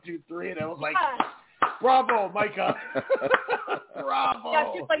 1, 2, 3, and I was like, bravo, Maika. Bravo.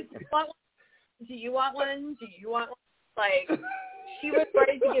 Yeah, she's like, do you want one? Do you want one? Like, she was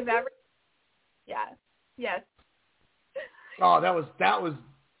ready to give everything, Yes. Oh, that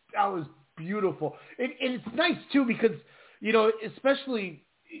was beautiful. It's nice too because especially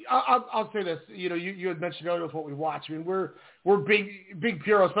I'll say this. You had mentioned earlier with what we watch. I mean, we're big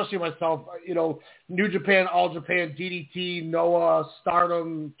Puro, especially myself. New Japan, All Japan, DDT, Noah,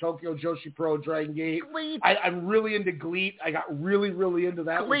 Stardom, Tokyo Joshi Pro, Dragon Gate. I'm really into GLEAT. I got really into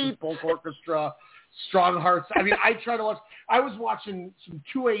that with Folk Orchestra, Strong Hearts. I mean, I try to watch. I was watching some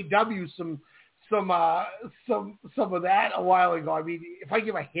 2AW, some of that a while ago. I mean, if I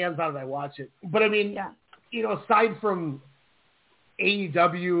get my hands on it, I watch it. But I mean, aside from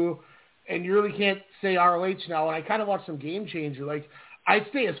AEW, and you really can't say ROH now, and I kind of watch some Game Changer. Like, I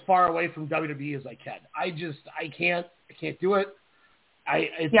stay as far away from WWE as I can. I can't do it.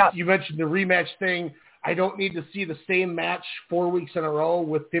 You mentioned the rematch thing. I don't need to see the same match 4 weeks in a row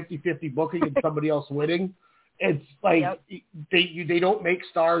with 50-50 booking and somebody else winning. It's like they don't make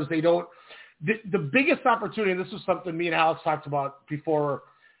stars. They don't. The biggest opportunity, and this was something me and Alex talked about before,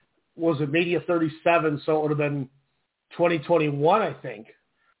 was it Mania 37, so it would have been 2021, I think.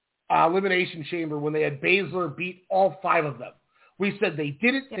 Elimination Chamber, when they had Baszler beat all 5 of them. We said they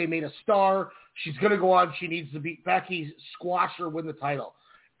did it. They made a star. She's going to go on. She needs to beat Becky, squash her, win the title.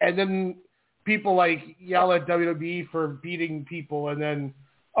 And then people yell at WWE for beating people, and then,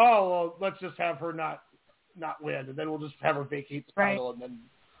 let's just have her not win, and then we'll just have her vacate the title, and then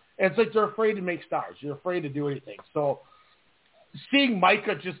it's like they're afraid to make stars. You're afraid to do anything. So seeing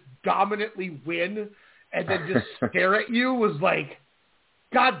Micah just dominantly win and then just stare at you was like,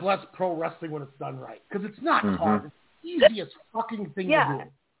 God bless pro wrestling when it's done right. Because it's not hard. It's the easiest fucking thing to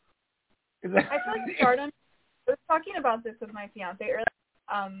do. I feel like Stardom, I was talking about this with my fiance earlier.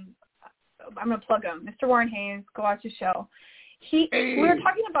 I'm going to plug him. Mr. Warren Hayes, go watch his show. We were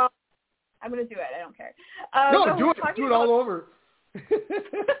talking about, I'm going to do it. I don't care. No, do it. Do it all over.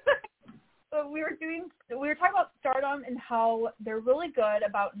 So we were talking about Stardom and how they're really good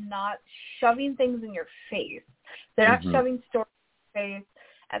about not shoving things in your face. They're not shoving stories in your face.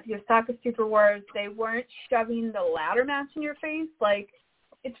 At the Osaka Super Wars, they weren't shoving the ladder match in your face. Like,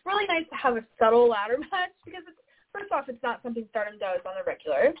 it's really nice to have a subtle ladder match because, first off, it's not something Stardom does on the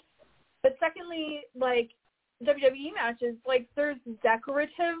regular. But secondly, WWE matches, there's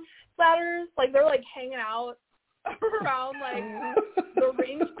decorative ladders. They're, hanging out around, the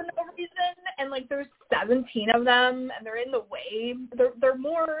ring for no reason. And, there's 17 of them, and they're in the way. They're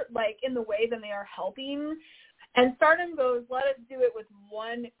more, in the way than they are helping. And Stardom goes, let us do it with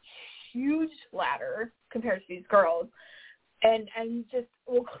one huge ladder compared to these girls. And just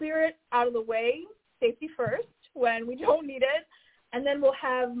we'll clear it out of the way, safety first, when we don't need it. And then we'll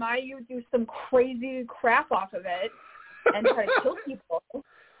have Mayu do some crazy crap off of it and try to kill people.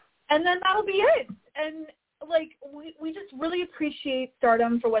 And then that'll be it. And, we just really appreciate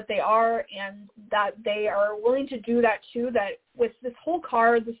Stardom for what they are and that they are willing to do that, too, that with this whole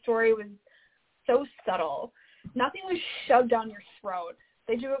card, the story was so subtle. Nothing was shoved down your throat.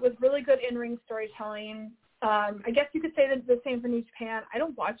 They do it with really good in-ring storytelling. I guess you could say that the same for New Japan. I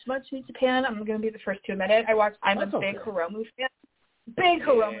don't watch much New Japan. I'm going to be the first to admit it. I'm a big Hiromu fan. Big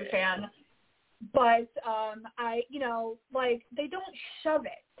Hiromu fan. But, they don't shove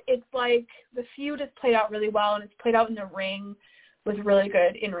it. It's the feud is played out really well, and it's played out in the ring with really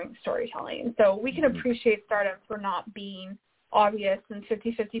good in-ring storytelling. So we can appreciate Stardom for not being obvious and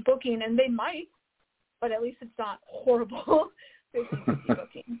 50-50 booking, and they might, but at least it's not horrible 50-50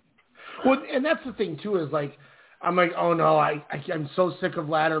 booking. Well, and that's the thing, too, is, I'm oh, no, I'm so sick of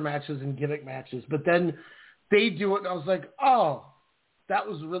ladder matches and gimmick matches. But then they do it, and I was like, oh, that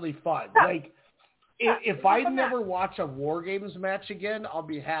was really fun. If I never watch a War Games match again, I'll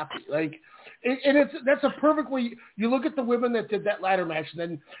be happy. That's a perfect way. You look at the women that did that ladder match and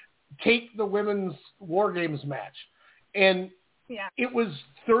then take the women's War Games match. And it was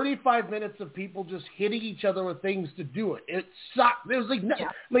 35 minutes of people just hitting each other with things to do it. It sucked. There's there's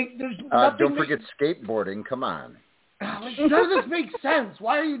nothing. Don't forget skateboarding. Come on. Does this make sense?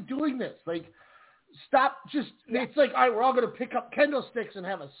 Why are you doing this? Stop. It's all right, we're all going to pick up kendo sticks and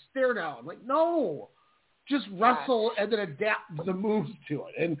have a stare down. No. Just wrestle and then adapt the moves to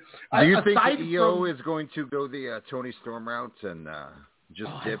it. And do you think EO is going to go the Tony Storm route and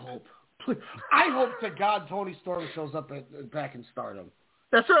just dip? I hope to God Tony Storm shows up back in Stardom.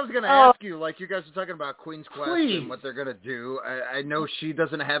 That's what I was going to ask you. You guys are talking about Queen's Quest and what they're going to do. I know she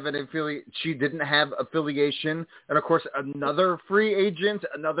doesn't have an she didn't have affiliation. And, of course, another free agent,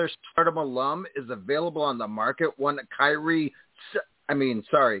 another Stardom alum is available on the market. One, Kairi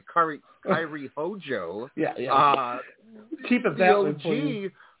Hojo. Yeah. Keep it that way,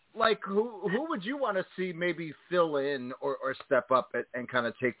 please. like who would you want to see maybe fill in or step up and kind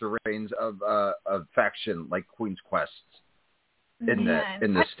of take the reins of a faction like Queen's Quest in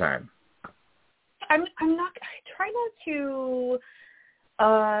this time? I try not to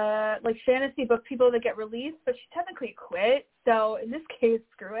like fantasy book people that get released, but she technically quit. So in this case,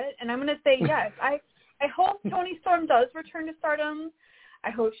 screw it. And I'm going to say yes. I hope Toni Storm does return to Stardom. I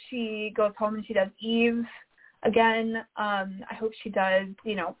hope she goes home and she does Eve again. I hope she does,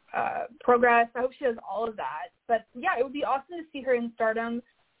 Progress. I hope she does all of that. But yeah, it would be awesome to see her in Stardom.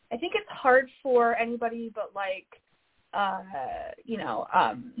 I think it's hard for anybody but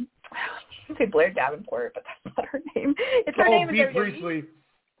I say Blair Davenport, but that's not her name. It's her name. Bea Priestley.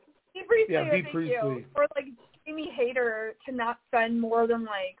 Bea Priestley. Yeah, Bea Thank Priestley. you. Or Jamie Hayter to not spend more than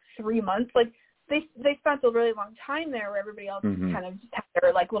 3 months. They spent a really long time there where everybody else kind of just had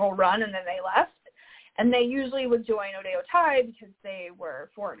their little run and then they left. And they usually would join Oday Otai because they were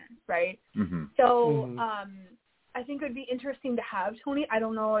foreigners, right? Mm-hmm. So I think it would be interesting to have Toni. I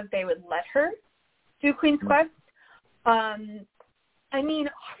don't know if they would let her do Queen's Quest. I mean,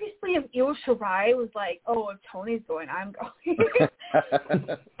 obviously, if Io Shirai was if Toni's going, I'm going,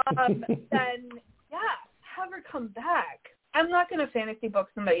 then, yeah, have her come back. I'm not going to fantasy book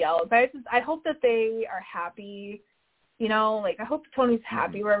somebody else. I hope that they are happy, I hope Toni's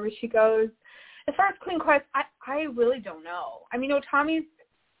happy wherever she goes. As far as Queen Quest, I really don't know. I mean, Otami's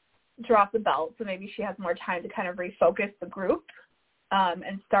dropped the belt, so maybe she has more time to kind of refocus the group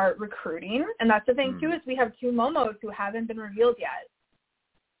and start recruiting. And that's the thing, too, is we have 2 Momos who haven't been revealed yet.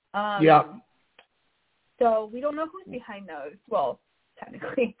 So we don't know who's behind those. Well,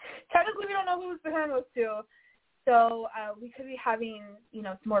 technically we don't know who's behind those 2. So we could be having,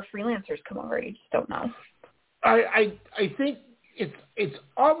 some more freelancers come over. You just don't know. I think it's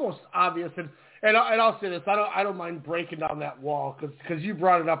almost obvious, and I'll say this: I don't mind breaking down that wall because you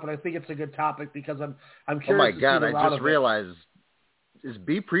brought it up, and I think it's a good topic because I'm curious. Oh my God! I just realized, is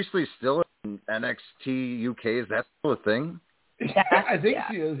Bea Priestley still in NXT UK? Is that still a thing? Yeah, I think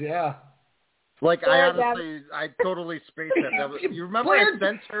she is. Yeah. I totally spaced that. You remember I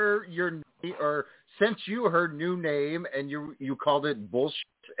sent her sent you her new name, and you called it bullshit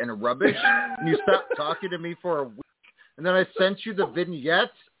and rubbish, and you stopped talking to me for a week, and then I sent you the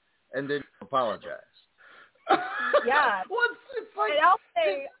vignette, and then you apologized. Yeah.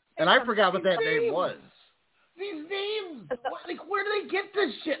 And I forgot what that name was. These names, where do they get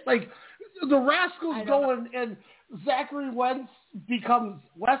this shit? The Rascals go and Zachary Wentz becomes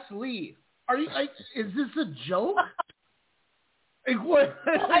Wes Lee. Are you is this a joke? What?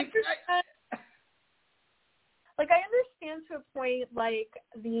 I understand to a point,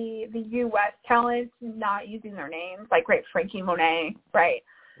 the U.S. talent not using their names, Frankie Monet, right?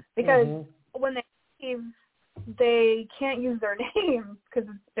 Because when they leave, they can't use their names because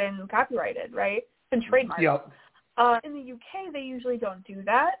it's been copyrighted, right? It's been trademarked. Yep. In the UK, they usually don't do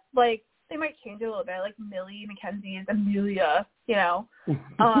that. They might change it a little bit, Millie McKenzie is Amelia,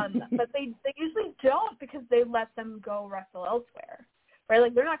 but they usually don't because they let them go wrestle elsewhere.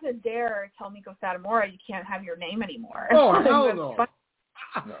 Right? They're not going to dare tell Miko Satomura you can't have your name anymore. Oh, hell no.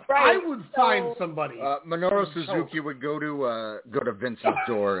 Right. I would find somebody. Minoru Suzuki would go to Vince's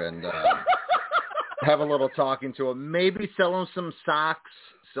door and have a little talking to him. Maybe sell him some socks,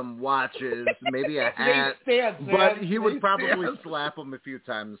 some watches, maybe a hat. But he would probably slap him a few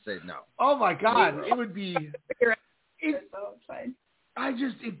times and say no. Oh, my God. It would be...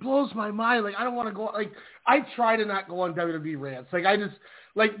 It blows my mind. I don't want to go. I try to not go on WWE rants.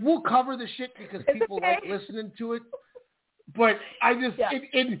 We'll cover the shit because people like listening to it. But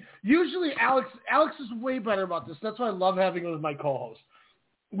and usually Alex is way better about this. That's why I love having him as my co-host.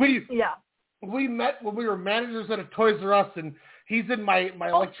 We met when we were managers at a Toys R Us, and he's in my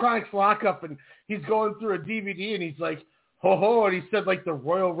electronics lockup, and he's going through a DVD, and he's like, ho ho, and he said the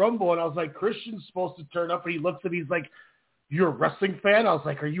Royal Rumble, and I was like, Christian's supposed to turn up, and he looks at me, he's like, you're a wrestling fan? I was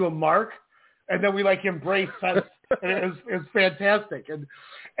like, are you a mark? And then we embraced that, and it was fantastic, and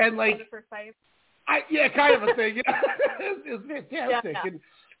kind of a thing. It was fantastic,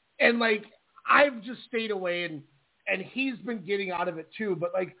 and I've just stayed away, and he's been getting out of it too.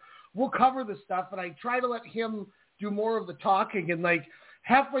 But we'll cover the stuff, and I try to let him do more of the talking, and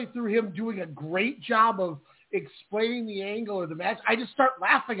halfway through him doing a great job of explaining the angle or the match, I just start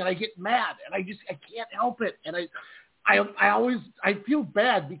laughing and I get mad, and I can't help it, and I feel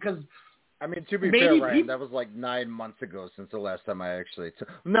bad because to be fair, Ryan, that was 9 months ago since the last time I actually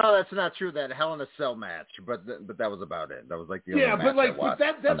No, that's not true. That Hell in a Cell match, but that was about it. That was the only match I watched.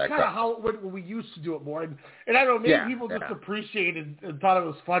 That's kind of how when we used to do it more. And I don't know, maybe people just appreciated and thought it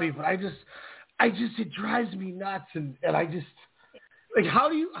was funny, but I just it drives me nuts, and Like, how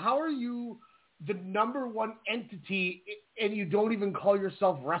are you the number one entity and you don't even call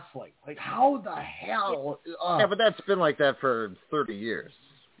yourself wrestling? Like, how the hell? Yeah, but that's been like that for 30 years.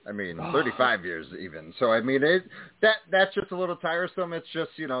 I mean, 35 years even. So, I mean, that's just a little tiresome. It's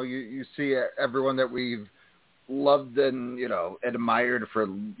just, you see everyone that we've loved and, admired for,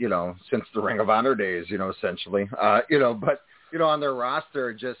 since the Ring of Honor days, essentially. But, on their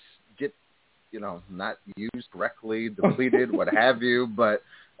roster, just get, not used correctly, depleted, what have you. But,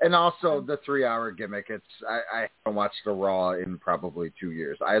 and also the 3-hour gimmick. I haven't watched the Raw in probably 2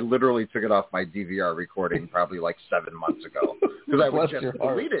 years. I literally took it off my DVR recording probably like 7 months ago because I would just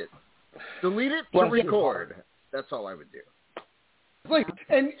delete it. Delete it to record. That's all I would do. Like,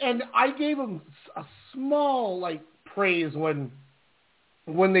 and I gave them a small praise when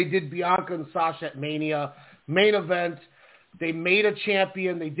they did Bianca and Sasha at Mania main event. They made a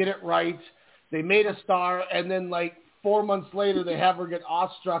champion. They did it right. They made a star, and then 4 months later, they have her get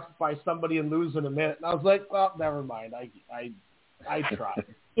awestruck by somebody and lose in a minute. And I was like, well, never mind. I tried.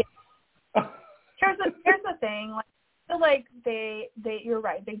 Yeah. Here's the thing. I feel like they you're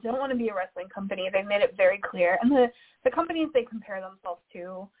right. They don't want to be a wrestling company. They made it very clear. And the companies they compare themselves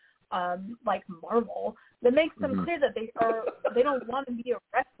to, like Marvel, that makes them clear that they don't want to be a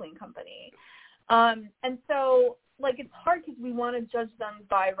wrestling company. And so it's hard because we want to judge them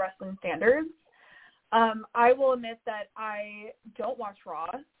by wrestling standards. I will admit that I don't watch Raw.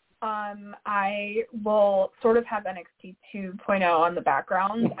 I will sort of have NXT 2.0 on the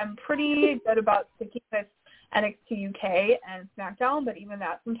background. I'm pretty good about sticking with NXT UK and SmackDown, but even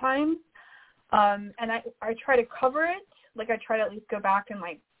that sometimes. And I try to cover it. I try to at least go back and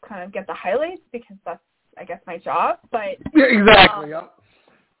kind of get the highlights because that's, I guess, my job. But yeah, exactly.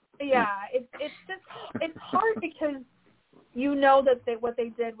 Yeah, it's hard because that what they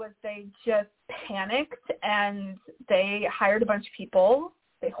did was they just panicked and they hired a bunch of people.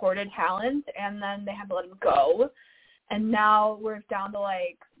 They hoarded talent and then they had to let them go. And now we're down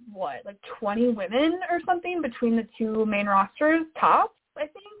to 20 women or something between the two main rosters, tops, I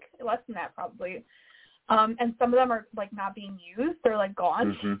think. Less than that probably. And some of them are not being used. They're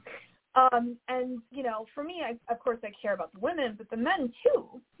gone. Mm-hmm. And, for me, of course I care about the women, but the men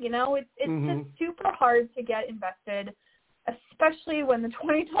too. It's just super hard to get invested, especially when the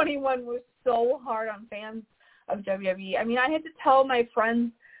 2021 was so hard on fans of WWE. I mean, I had to tell my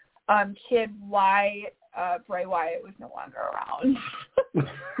friend's kid why Bray Wyatt was no longer around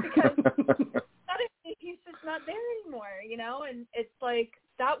because he's just not there anymore, and it's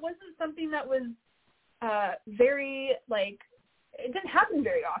that wasn't something that was very it didn't happen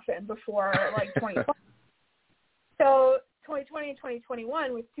very often before 2020. So 2020 and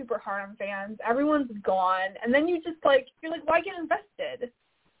 2021 was super hard on fans. Everyone's gone, and then you just you're why get invested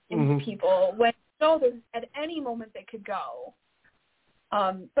in people when there's at any moment they could go.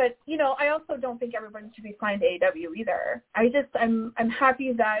 But I also don't think everyone should be signed to AEW either. I'm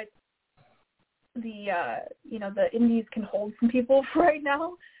happy that the indies can hold some people for right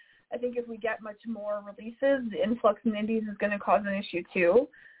now. I think if we get much more releases, the influx in indies is going to cause an issue too.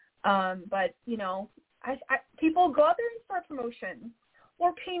 But people go out there and start promotions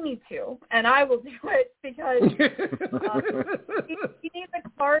or pay me to, and I will do it because you need the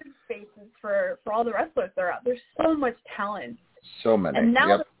card spaces for all the wrestlers that are out. There's so much talent. So many. And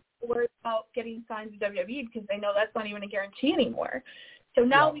now they're worried about getting signed to WWE because they know that's not even a guarantee anymore. So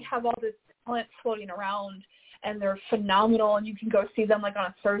now we have all this talent floating around, and they're phenomenal, and you can go see them on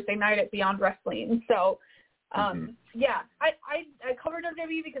a Thursday night at Beyond Wrestling. So, I cover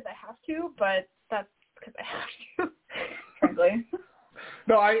WWE because I have to, but that's because I have to, frankly.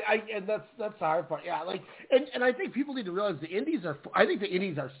 No, and that's the hard part. Yeah, and I think people need to realize the indies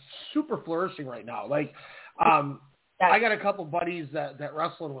are super flourishing right now. I got a couple buddies that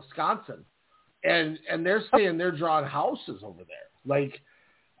wrestle in Wisconsin, and they're saying they're drawing houses over there.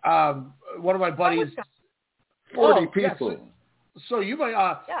 One of my buddies, 40 people. Yeah, so you might,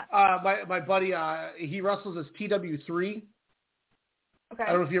 my buddy, he wrestles as TW3. Okay. I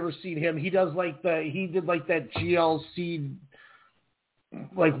don't know if you ever seen him. He does he did that GLC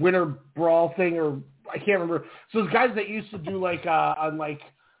winter brawl thing, or I can't remember. So those guys that used to do on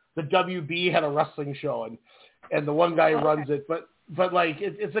the WB had a wrestling show, and the one guy runs it, but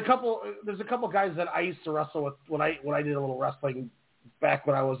it's a couple. There's a couple guys that I used to wrestle with when I did a little wrestling back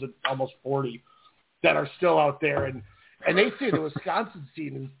when I was almost 40 that are still out there, and they say the Wisconsin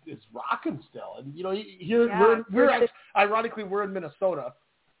scene is rocking still. And we're ironically we're in Minnesota,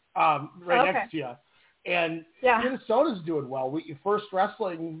 next to you, and Minnesota's doing well. First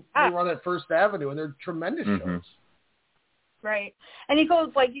Wrestling, they run at First Avenue, and they're tremendous shows. Right. And you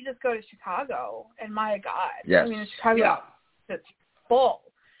just go to Chicago, and my God. Yes. I mean, Chicago, full.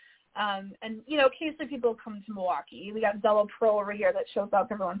 And, you know, occasionally people come to Milwaukee. We got Zella Pro over here that shows up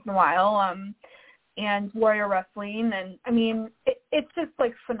every once in a while, and Warrior Wrestling. And, I mean, it's just,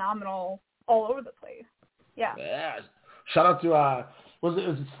 like, phenomenal all over the place. Yeah. Yeah. Shout out to,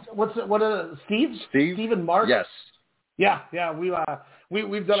 Steve and Mark? Yes. Yeah, we've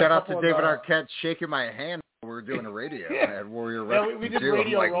done Shout a out to couple David of, Arquette shaking my hand while we were doing a radio at Warrior Wrestling. Yeah, we did too.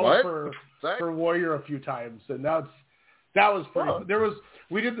 radio like, roll what? for Warrior a few times, and that was pretty.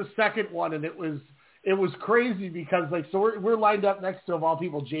 We did the second one, and it was crazy because, like, so we're lined up next to, of all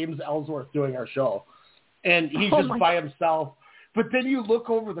people, James Ellsworth doing our show, and he's just by himself. But then you look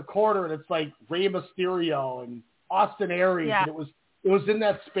over the corner, and it's like Rey Mysterio and Austin Aries, and it was in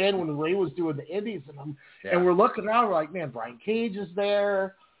that span when Ray was doing the Indies, and we're looking around, we're like, man, Brian Cage is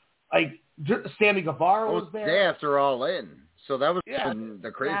there, like Sammy Guevara was there. Day after All In, so that was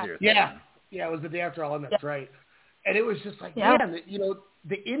the crazier thing. Yeah, it was the day after All In. That's right. And it was just like, man, you know,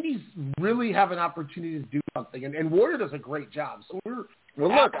 the Indies really have an opportunity to do something, and Warrior does a great job. So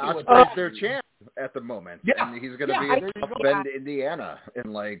look, Ospreay's their champ at the moment, and he's going to be in South Bend, Indiana,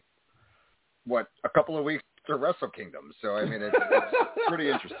 in like a couple of weeks to Wrestle Kingdom. So I mean, it's pretty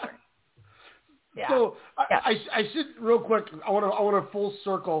interesting. Yeah. So I should real quick. I want to full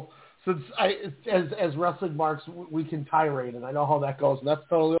circle, since as wrestling marks we can tirade, and I know how that goes, and that's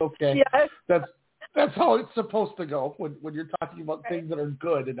totally okay. Yes. That's how it's supposed to go when you're talking about things that are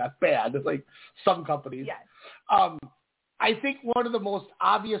good and not bad, like some companies. Yes. I think one of the most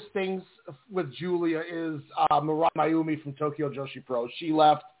obvious things with Julia is Mirai Mayumi from Tokyo Joshi Pro. She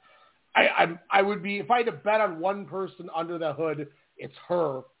left. I would be, if I had to bet on one person under the hood, it's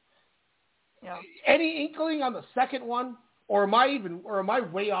her. Yeah. Any inkling on the second one, or am I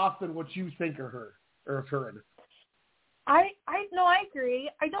way off than what you think of her or of her? I agree.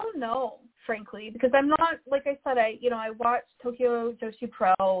 I don't know, frankly, because I'm not, like I said, I watched Tokyo Joshi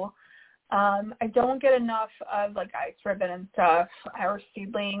Pro. I don't get enough of like Ice Ribbon and stuff, or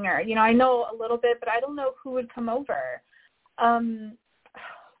Seedling, or, you know, I know a little bit, but I don't know who would come over.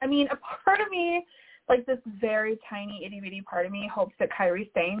 I mean, a part of me, like this very tiny itty bitty part of me, hopes that Kairi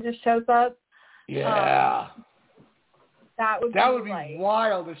Sane just shows up. Yeah. That would be like,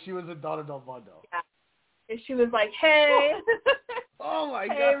 wild if she was in Donna Del Mundo. Yeah. If she was like, hey. Oh my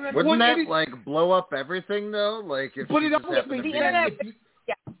God. Wouldn't that like blow up everything though? Like if but she it just almost happened to makes sense.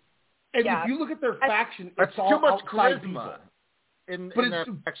 And if you look at their faction, that's it's all too much outside charisma people. in that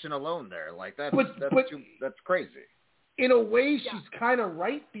faction alone there. Like that's crazy. In a way, she's kind of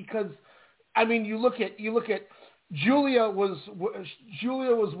right, because, I mean, you look at Julia was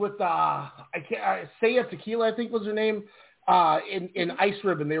with Saya Tequila, I think was her name, in Ice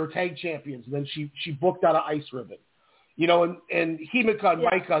Ribbon. They were tag champions, and then she booked out of Ice Ribbon, you know, and Himika and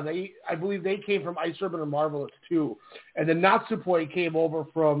Maika, I believe they came from Ice Ribbon or Marvelous too, and then Natsupoi came over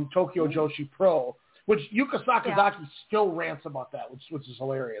from Tokyo Joshi Pro, which Yuka Sakazaki still rants about that, which is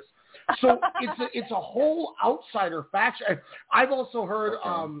hilarious. So it's a whole outsider faction. I've also heard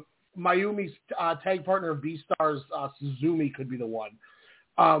Mayumi's tag partner of B-Stars, Suzumi, could be the one,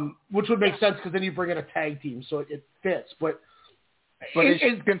 which would make sense because then you bring in a tag team, so it fits. But is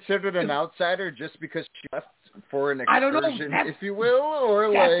she considered an outsider just because she left for an excursion, if you will,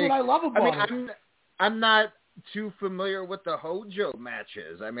 or that's what I love about it. I'm not too familiar with the Hojo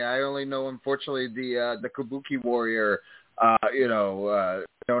matches. I mean, I only know, unfortunately, the Kabuki Warrior,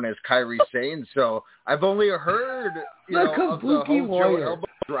 known as Kairi Sane. So I've only heard of the Hojo elbow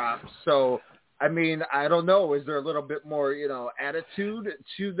drop. So I mean, I don't know. Is there a little bit more attitude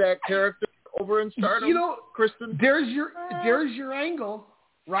to that character over in Stardom? You know, Kristen, there's your angle,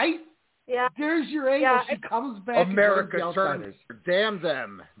 right? Yeah. There's your angle. Yeah. She comes back. America and turns. Damn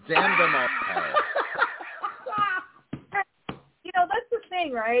them all. You know, that's the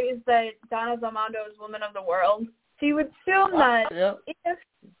thing, right? Is that Donna Del Mondo is Woman of the World. So you would assume that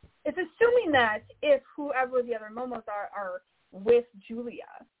it's assuming that if whoever the other Momos are with Julia,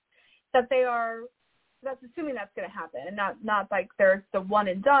 that they are. That's assuming that's going to happen, and not like they're the one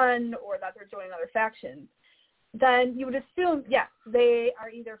and done, or that they're joining other factions. Then you would assume, yes, they are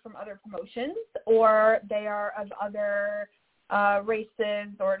either from other promotions or they are of other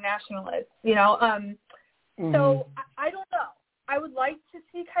races or nationalists. You know, so I don't know. I would like to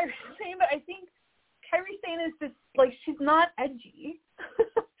see Kairi Sane, but I think Kairi Sane is just, like, she's not edgy.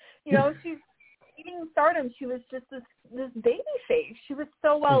 You know, she's eating Stardom. She was just this baby face. She was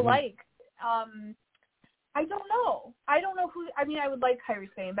so well liked. I don't know. I don't know who. I mean, I would like Kairi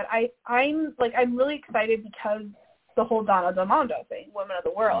Sane, but I'm really excited because the whole Donna Del Mondo thing, Women of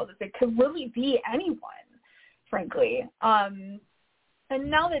the World, is it could really be anyone, frankly. And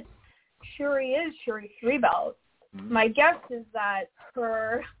now that Shuri is Shuri 3 belt, my guess is that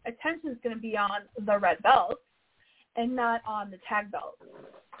her attention is going to be on the red belt and not on the tag belt.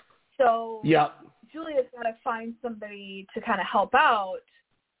 So Julia's got to find somebody to kind of help out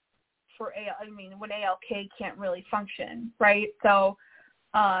for when ALK can't really function, right? So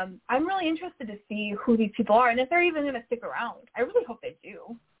I'm really interested to see who these people are and if they're even going to stick around. I really hope they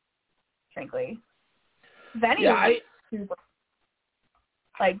do, frankly. Venny give me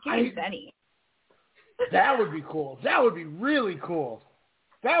Venny. That would be cool. That would be really cool.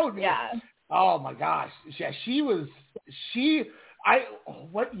 That would be. Yeah. Oh my gosh.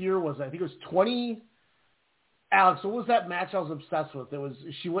 What year was it? I think it was 20. Alex, what was that match I was obsessed with? It was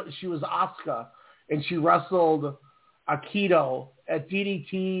she was Asuka and she wrestled Aikido at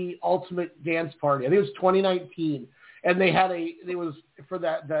DDT Ultimate Dance Party. I think it was 2019, and they had it was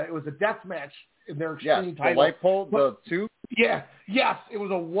a death match in their extreme title. The light pole, the tube. Yeah, yes, it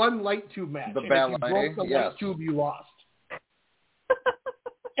was a one light tube match. The ballet, if you broke the light tube, you lost.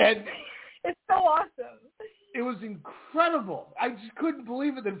 And it's so awesome. It was incredible. I just couldn't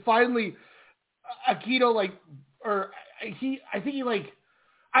believe it. Then finally, Aikido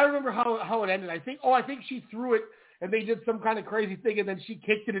I remember how it ended. I think she threw it and they did some kind of crazy thing and then she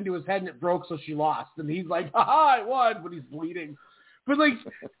kicked it into his head and it broke, so she lost. And he's like, "Ha, I won," but he's bleeding. But I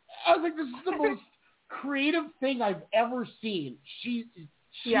was like, this is the most creative thing I've ever seen. She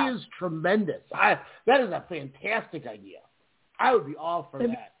is tremendous. That is a fantastic idea. I would be all for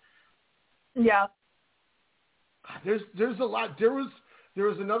that. Yeah. There's a lot. There was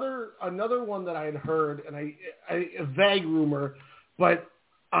another one that I had heard, and a vague rumor, but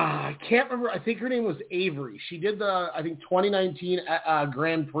I can't remember. I think her name was Avery. She did the 2019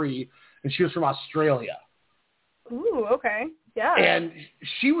 Grand Prix, and she was from Australia. Ooh, okay. Yeah. And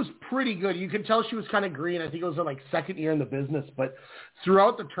she was pretty good. You could tell she was kind of green. I think it was her second year in the business, but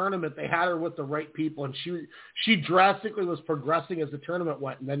throughout the tournament, they had her with the right people, and she drastically was progressing as the tournament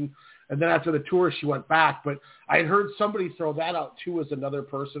went. And then after the tour, she went back. But I had heard somebody throw that out too as another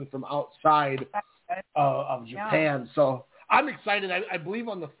person from outside of Japan. Yeah. So I'm excited. I believe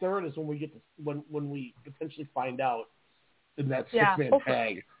on the 3rd is when we get when we potentially find out in that 6-man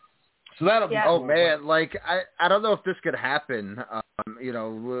tag. So that'll be cool. Man, I don't know if this could happen.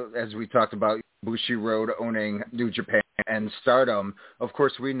 As we talked about Bushiroad owning New Japan and Stardom. Of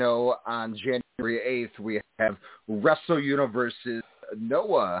course, we know on January 8th we have Wrestle Universe's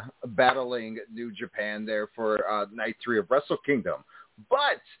Noah battling New Japan there for night 3 of Wrestle Kingdom.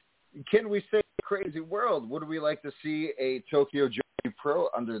 But can we say crazy world? Would we like to see a Tokyo Joshi Pro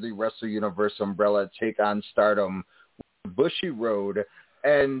under the Wrestle Universe umbrella take on Stardom, Bushiroad,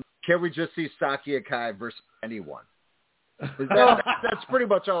 and can we just see Saki Akai versus anyone? That's pretty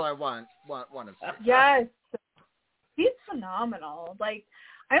much all I want to see. Yes. He's phenomenal.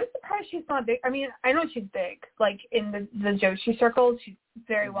 I'm surprised she's not big. I mean, I know she's big, in the Joshi circles. She's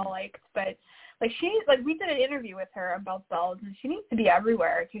very well liked, but we did an interview with her about bells, and she needs to be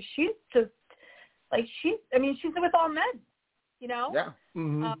everywhere because she's just she's with all men, Yeah.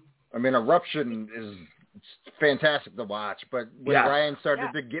 Mm-hmm. Eruption is fantastic to watch, but when Ryan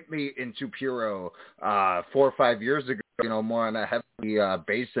started to get me into Puro 4 or 5 years ago, more on a heavy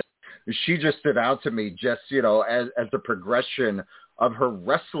basis, she just stood out to me as the progression of her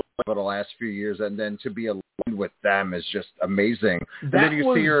wrestling over the last few years, and then to be aligned with them is just amazing. And then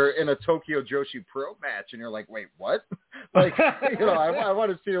you see her in a Tokyo Joshi Pro match, and you're like, wait, what? I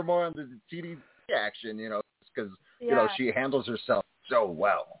want to see her more on the TDT action, because she handles herself so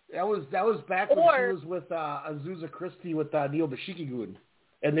well. That was back when she was with Azusa Christie with Neil Bishikigun,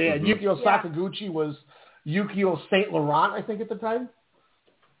 and they had Yukio Sakaguchi was Yukio Saint Laurent, I think, at the time.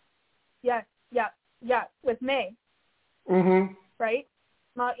 Yeah, with May. Mm-hmm. Right?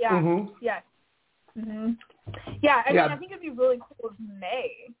 Yeah. Mm-hmm. Yes. Mm-hmm. Yeah, I think it'd be really cool if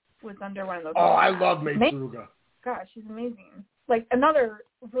May was under one of those. Oh, I love May Tsuruga. Gosh, she's amazing. Another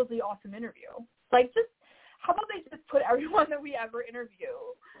really awesome interview. How about they just put everyone that we ever interview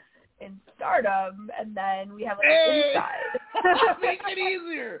in Stardom, and then we have an inside. Make it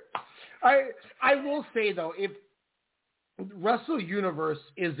easier. I will say though, if Wrestle Universe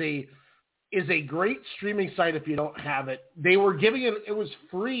is a great streaming site, if you don't have it, they were giving it was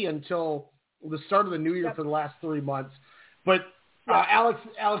free until the start of the new year for the last 3 months. But Alex,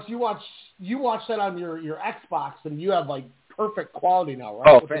 you watch that on your Xbox, and you have perfect quality now,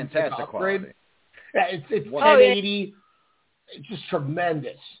 right? Oh, fantastic quality. Yeah, it's 1080. It's just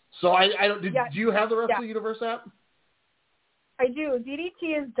tremendous. So I don't. Do you have the Wrestle Universe app? I do.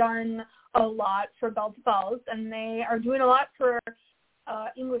 DDT has done a lot for Bell to Bells, and they are doing a lot for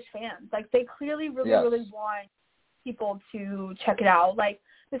English fans. They clearly really want people to check it out. Like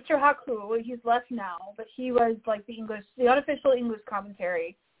Mr. Haku, he's left now, but he was like the unofficial English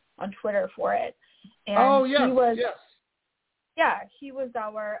commentary on Twitter for it. And he was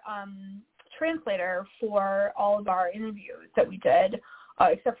our translator for all of our interviews that we did,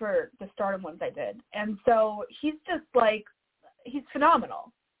 except for the Stardom ones I did. And so he's just like, he's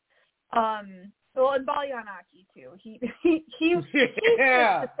phenomenal. Well, and Balyanaki too. He's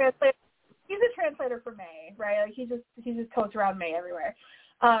a translator. He's a translator for May, right? Like he just totes around May everywhere.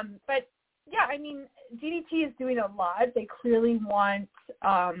 But yeah, I mean, DDT is doing a lot. They clearly want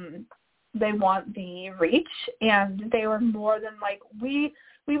the reach, and they were more than like we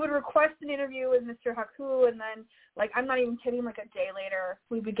would request an interview with Mr. Haku, and then like I'm not even kidding, like a day later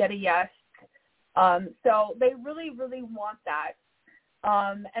we would get a yes. So they really, really want that.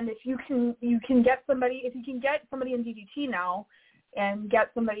 And if you can get somebody in DDT now and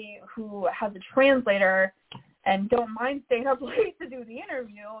get somebody who has a translator and don't mind staying up late to do the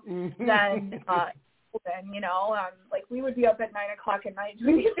interview, then like we would be up at 9:00 at night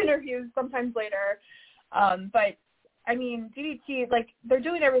doing these interviews, sometimes later. But I mean, DDT, like they're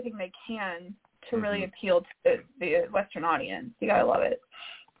doing everything they can to really appeal to the Western audience. You gotta love it.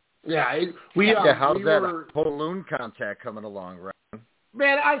 Yeah, how's that balloon contact coming along, right?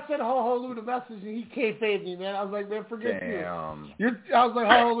 Man, I said Ho Lu to message and he kayfabed me, man. I was like, man, forget you. I was like,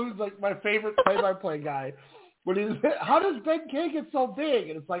 Ho Lu's like my favorite play-by-play guy. But how does Ben K get so big?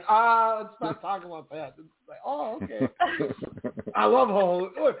 And it's like, let's not talk about that. It's like, oh, okay. I love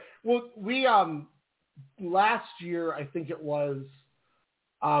Ho Lu. Well, we last year, I think it was,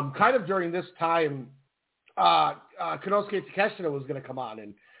 kind of during this time, Konosuke Takeshita was going to come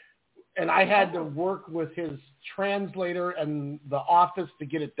on, and I had to work with his translator and the office to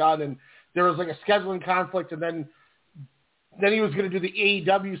get it done, and there was like a scheduling conflict, and then he was going to do the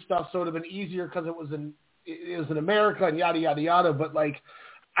AEW stuff, so it would have been easier because it was in America and yada yada yada. But like,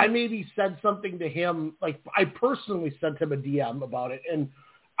 I maybe said something to him, like I personally sent him a DM about it, and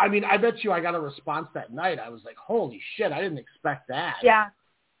I mean, I bet you I got a response that night. I was like, holy shit, I didn't expect that. Yeah.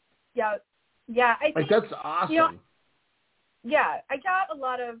 I think, like that's awesome. I got a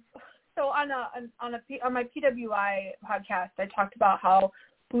lot of. So on my PWI podcast, I talked about how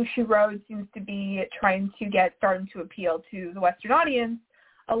Bushiroad seems to be starting to appeal to the Western audience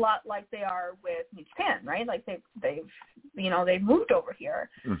a lot, like they are with New Japan, right? Like they've moved over here,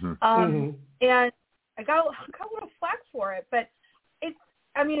 and I got a little flack for it, but it's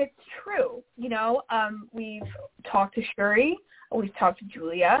true. We've talked to Shuri, we've talked to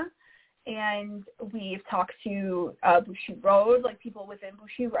Julia. And we've talked to Bushiroad, like people within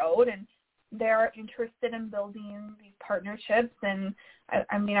Bushiroad, and they're interested in building these partnerships. And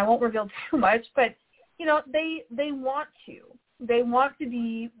I mean, I won't reveal too much, but they want to. They want to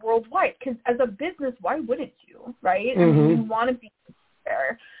be worldwide because as a business, why wouldn't you, right? I mean, you want to be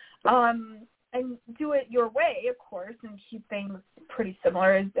there, and do it your way, of course, and keep things pretty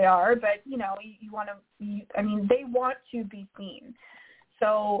similar as they are. But you want to. They want to be seen.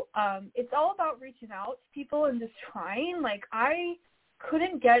 So it's all about reaching out to people and just trying. Like, I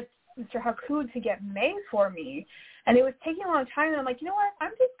couldn't get Mr. Haku to get May for me, and it was taking a long time. And I'm like, you know what? I'm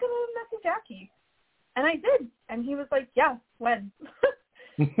just going to message Jackie. And I did. And he was like, yeah, when?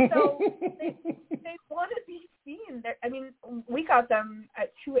 So they want to be seen. We got them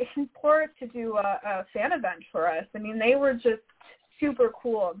at 284 to do a fan event for us. I mean, they were just super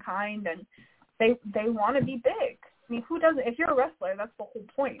cool and kind, and they want to be big. I mean, who doesn't? If you're a wrestler, that's the whole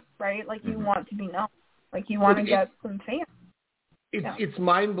point, right? Like, you want to be known. Like, you want to get some fans. It's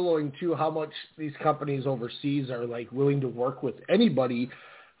mind-blowing, too, how much these companies overseas are, like, willing to work with anybody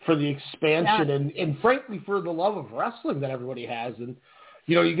for the expansion and frankly, for the love of wrestling that everybody has. And,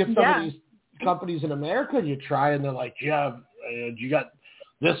 you get some of these companies in America, and you try, and they're like, yeah, you got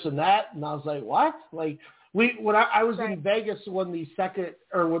this and that. And I was like, what? Like, when I was in Vegas when the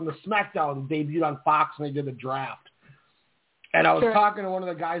SmackDown debuted on Fox and they did a draft. And I was talking to one of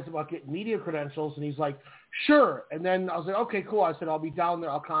the guys about getting media credentials, and he's like, sure. And then I was like, okay, cool. I said, I'll be down there.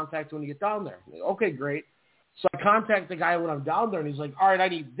 I'll contact you when you get down there. Like, okay, great. So I contact the guy when I'm down there, and he's like, all right, I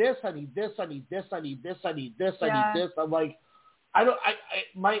need this, I need this, I need this, I need this, I need this, I need this. I'm like,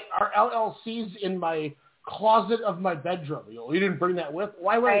 our LLC's in my closet of my bedroom. You didn't bring that with?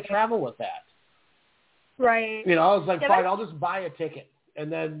 Why would I travel with that? Right. I was like, fine, I'll just buy a ticket.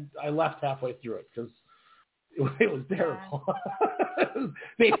 And then I left halfway through it because it was terrible.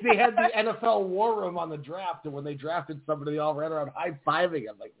 They had the NFL war room on the draft, and when they drafted somebody, they all ran around high-fiving.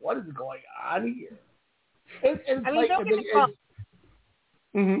 I'm like, what is going on here? Don't get me wrong.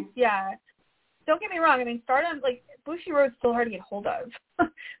 Yeah. Don't get me wrong. I mean, Stardom, like, Bushiroad's still hard to get hold of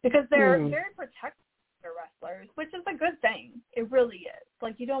because they're very protective of their wrestlers, which is a good thing. It really is.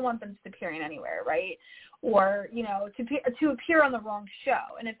 Like, you don't want them disappearing anywhere, right? Or, you know, to appear on the wrong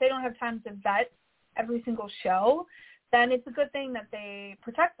show. And if they don't have time to vet every single show, then it's a good thing that they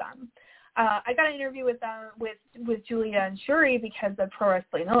protect them. I got an interview with Julia and Shuri because of Pro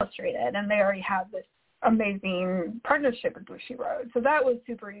Wrestling Illustrated, and they already have this amazing partnership with Bushi Road. So that was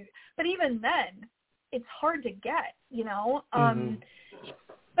super easy. But even then, it's hard to get, you know.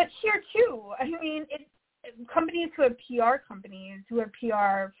 But here too, I mean, companies who have PR companies, who have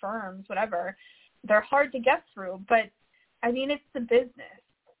PR firms, whatever, they're hard to get through. But I mean, it's the business.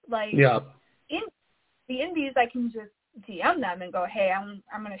 Like, in the indies, I can just DM them and go, hey, I'm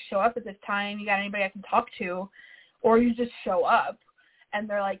going to show up at this time. You got anybody I can talk to? Or you just show up. And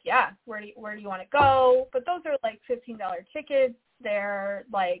they're like, yeah, where do you want to go? But those are like $15 tickets. They're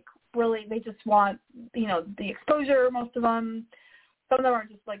like, really, they just want, you know, the exposure, most of them. Some of them are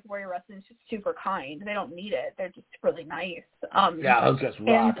just like Warrior Wrestling's just super kind. They don't need it. They're just really nice. Those guys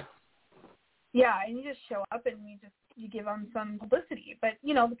rock. Yeah, and you just show up and you give them some publicity. But,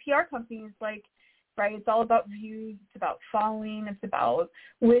 you know, the PR companies, like, right, it's all about views. It's about following. It's about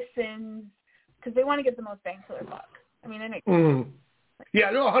listens, because they want to get the most bang for their buck. I mean, it makes sense.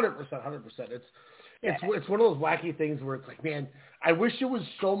 Yeah, no, 100%. It's one of those wacky things where it's like, man, I wish it was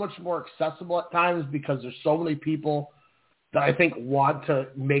so much more accessible at times, because there's so many people that I think want to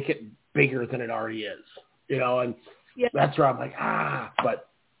make it bigger than it already is, you know, and that's where I'm like, but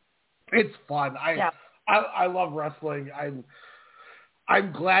it's fun. I love wrestling.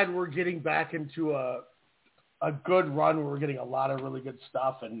 I'm glad we're getting back into a good run where we're getting a lot of really good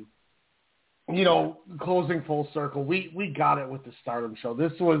stuff. And, you know, closing full circle, we got it with the Stardom show.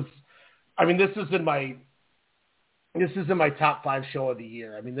 This is in my top 5 show of the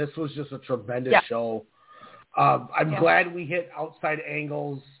year. I mean, this was just a tremendous show. I'm glad we hit outside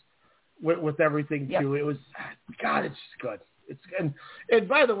angles with everything too. It was, God, it's just good. And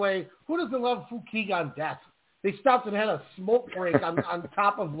by the way, who doesn't love Fukigan Death? They stopped and had a smoke break on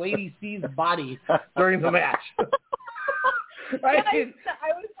top of Lady C's body during the match. I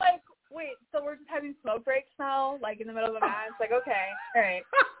was like, wait, so we're just having smoke breaks now, like in the middle of the match? Like, okay, all right.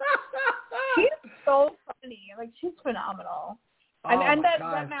 She's so funny. Like, she's phenomenal. And that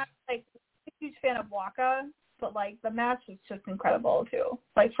match, like, I'm a huge fan of Waka, but, like, the match was just incredible, too.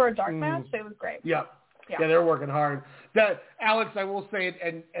 Like, for a dark match, it was great. Yeah, they're working hard. Alex, I will say,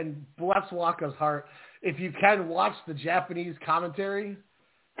 and bless Waka's heart, if you can watch the Japanese commentary,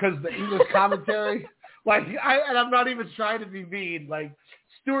 because the English commentary, like, I'm not even trying to be mean, like,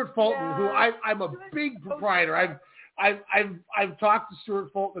 Stuart Fulton, who I'm a big proprietor. I've talked to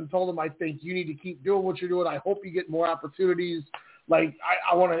Stuart Fulton and told him I think you need to keep doing what you're doing. I hope you get more opportunities. Like,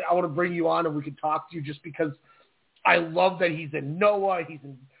 I want to bring you on and we can talk to you, just because I love that he's in Noah,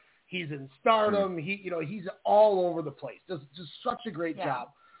 he's in Stardom, he's all over the place. Does just such a great job.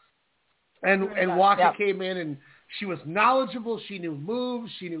 And Waka came in and she was knowledgeable. She knew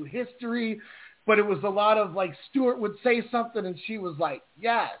moves. She knew history. But it was a lot of, like, Stuart would say something and she was like,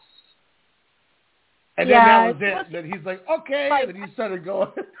 yes. And then that was it. And then he's like, okay. And then he started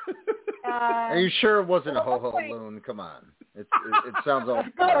going. Are you sure it wasn't Ho-Ho Loon? Come on. It sounds all...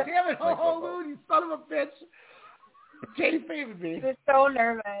 God damn it, Ho-Ho Loon, you son of a bitch. Katie favored me. She was so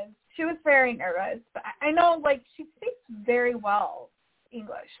nervous. She was very nervous. But I know, like, she speaks very well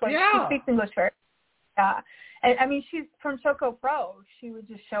English. Like, she speaks English very and I mean, she's from Choco Pro. She would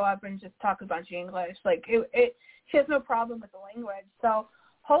just show up and just talk a bunch of English. Like, she has no problem with the language. So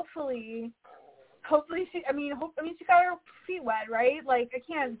hopefully she got her feet wet, right? Like, I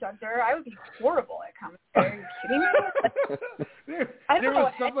can't judge her. I would be horrible at commentary. Are you kidding me? There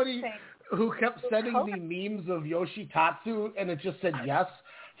was somebody who kept sending me memes of Yoshitatsu, and it just said yes,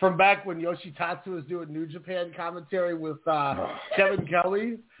 from back when Yoshitatsu was doing New Japan commentary with Kevin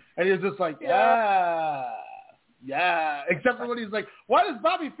Kelly. And he was just like, yeah. Except for when he's like, why does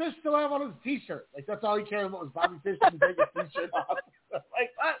Bobby Fish still have on his T-shirt? Like, that's all he cared about was Bobby Fish didn't take his T-shirt off.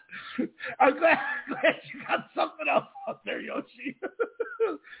 Like, what? I'm glad you got something else out there, Yoshi.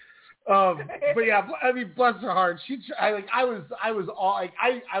 But yeah, I mean, bless her heart.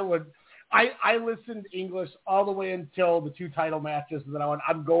 I listened English all the way until the 2 title matches, and then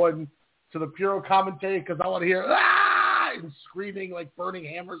I'm going to the pure commentary because I want to hear and screaming like burning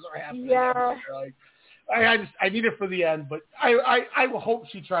hammers are happening. Yeah. Like, I need it for the end, but I hope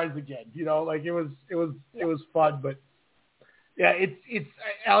she tries again. You know, like it was fun, but yeah, it's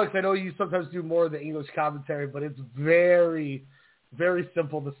Alex. I know you sometimes do more of the English commentary, but it's very, very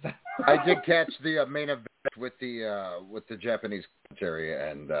simple to start. I did catch the main event with the Japanese commentary,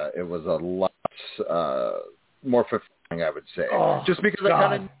 and it was a lot more I would say, just because I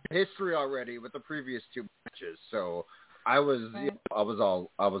kind of knew history already with the previous two matches, so I was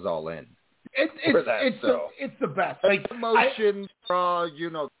all in. It's the best. Like emotion, raw,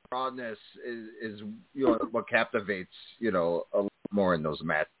 rawness is what captivates a little more in those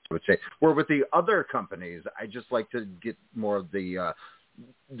matches, I would say. Where with the other companies, I just like to get more of the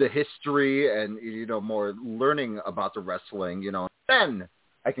history and more learning about the wrestling, then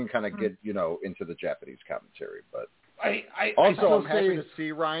I can kind of get into the Japanese commentary. But I'm happy to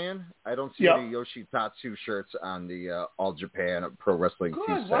see, Ryan. I don't see any Yoshitatsu shirts on the All Japan Pro Wrestling Team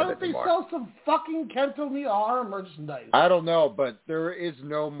set Why don't they sell some fucking Kento Miyahara merchandise? I don't know, but there is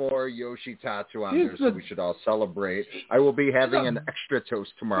no more Yoshitatsu on there, so we should all celebrate. I will be having an extra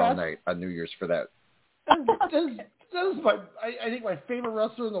toast tomorrow night on New Year's for that. That is I think my favorite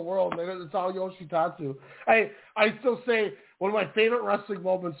wrestler in the world. It's all Yoshitatsu. I still say one of my favorite wrestling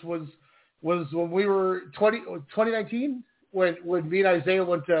moments was when we were 2019 when me and Isaiah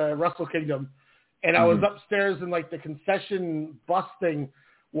went to Wrestle Kingdom, and I was upstairs in like the concession bus thing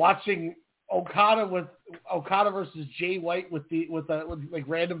watching Okada versus Jay White with like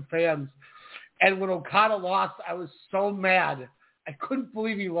random fans, and when Okada lost, I was so mad. I couldn't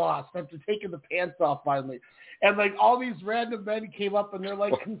believe he lost after taking the pants off finally. And like all these random men came up and they're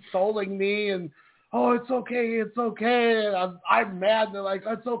like consoling me and, oh, it's okay. And I'm mad. And they're like,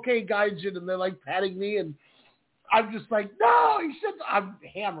 it's okay, Gaijin. And they're like patting me. And I'm just like, no, you shouldn't. I'm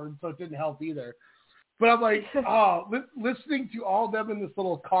hammered, so it didn't help either. But I'm like, listening to all of them in this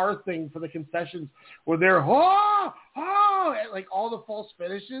little car thing for the concessions where they're, and like all the false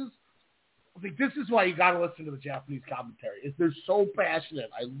finishes. I think this is why you got to listen to the Japanese commentary. They're so passionate.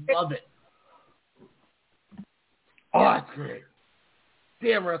 I love it. Oh, that's great.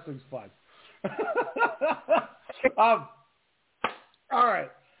 Damn, wrestling's fun. All right.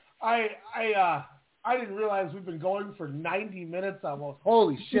 I didn't realize we've been going for 90 minutes almost.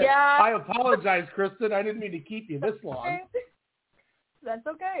 Holy shit. Yeah. I apologize, Kristen. I didn't mean to keep you this long. That's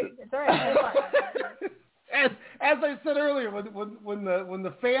okay. It's all right. As I said earlier, when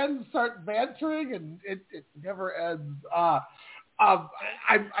the fans start bantering and it never ends.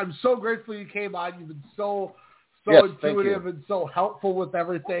 I'm so grateful you came on. You've been so intuitive and so helpful with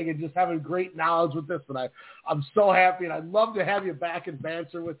everything, and just having great knowledge with this. And I'm so happy, and I'd love to have you back and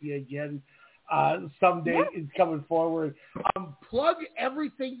banter with you again someday. Is coming forward. Plug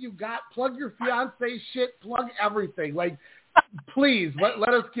everything you got. Plug your fiance shit. Plug everything. Like, please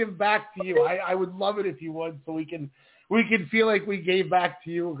let us give back to you. I would love it if you would, so we can feel like we gave back to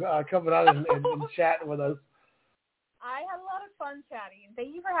you coming out and chatting with us. I had a lot of fun chatting.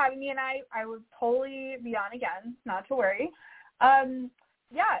 Thank you for having me, and I would totally be on again, not to worry.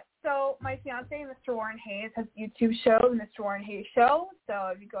 So my fiance, Mr. Warren Hayes, has a YouTube show, the Mr. Warren Hayes Show. So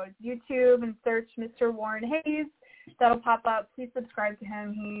if you go to YouTube and search Mr. Warren Hayes, that'll pop up. Please subscribe to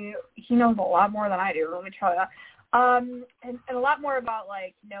him. He knows a lot more than I do, let me tell you. And a lot more about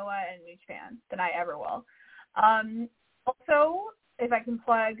like Noah and New Japan than I ever will. Also, if I can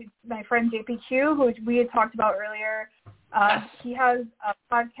plug my friend JPQ, who we had talked about earlier, he has a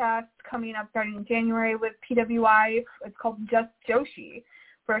podcast coming up starting in January with PWI. It's called Just Joshi,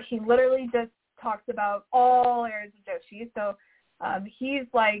 where he literally just talks about all areas of Joshi. So he's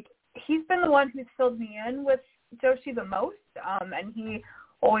been the one who's filled me in with Joshi the most, and he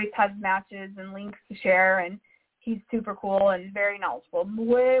always has matches and links to share, and he's super cool and very knowledgeable,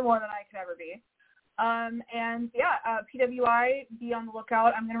 way more than I could ever be. PWI, be on the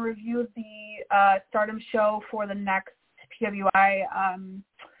lookout. I'm going to review the Stardom show for the next PWI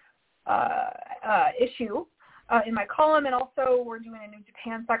issue in my column, and also we're doing a New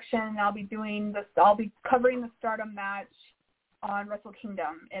Japan section, and I'll be covering the Stardom match on Wrestle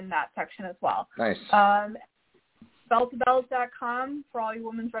Kingdom in that section as well. Nice. Belltobells.com for all your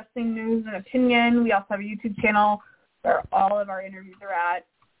women's wrestling news and opinion. We also have a YouTube channel where all of our interviews are at.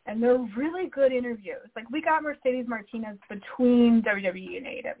 And they're really good interviews. Like, we got Mercedes Martinez between WWE and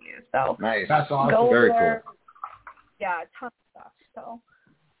AEW. So nice. That's awesome. Go Very there. cool. Yeah, tons of stuff. So.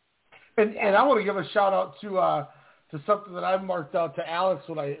 And I want to give a shout out to something that I marked out to Alex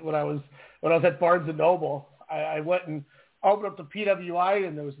when I was at Barnes and Noble. I went and opened up the PWI,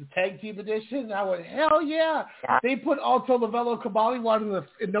 and there was the tag team edition. And I went, hell yeah! They put Alto Novello Cabali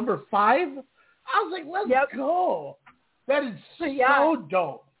in number 5. I was like, let's go. That is so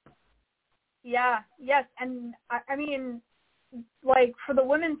dope. Yeah, yes, and I mean, like, for the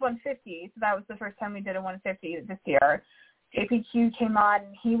women's 150, so that was the first time we did a 150 this year, JPQ came on,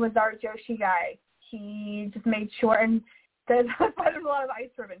 and he was our Joshi guy. He just made sure, and there's a lot of ice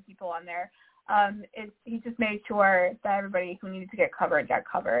ribbon people on there. He just made sure that everybody who needed to get covered got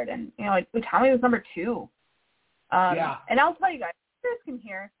covered, and, like, Utami was number 2. And I'll tell you guys, Chris can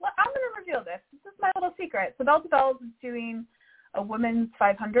hear. Well, I'm going to reveal this. This is my little secret. So Bell to Bells is doing a women's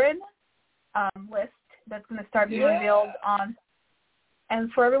 500 list that's going to start being revealed on.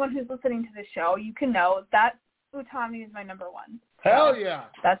 And for everyone who's listening to the show, you can know that Utami is my number one. Hell yeah!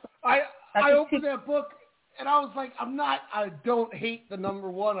 I opened secret. that book and I was like, I don't hate the number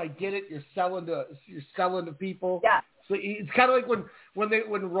one. I get it. You're selling to people. Yeah. So it's kind of like when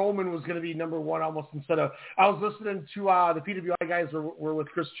Roman was going to be number one almost instead of. I was listening to the PWI guys were with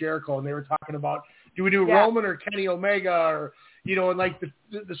Chris Jericho and they were talking about do we do Roman or Kenny Omega or and like the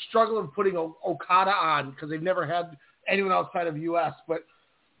struggle of putting Okada on because they've never had anyone outside of US. But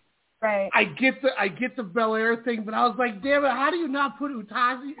right, I get the Belair thing, but I was like, damn it, how do you not put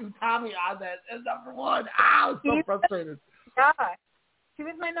Utami on that as number one? I was so frustrated. Yeah, she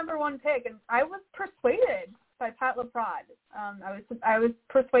was my number one pick, and I was persuaded by Pat LaPrade. I was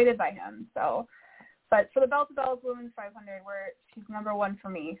persuaded by him. So, but for the Bell to Bells Women's 500, she's number one for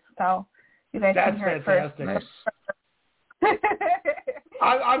me. So you guys can hear it first. Nice.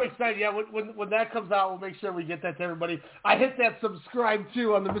 I'm excited. Yeah, when that comes out, we'll make sure we get that to everybody. I hit that subscribe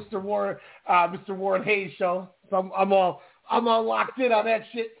too on the Mr. Warren Hayes show. So I'm all locked in on that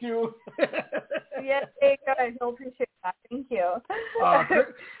shit too. Yes, hey guys, I appreciate that. Thank you.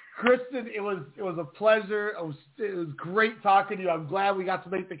 Kristen, it was a pleasure. It was great talking to you. I'm glad we got to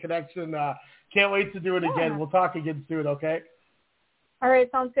make the connection. Can't wait to do it again. We'll talk again soon. Okay. All right,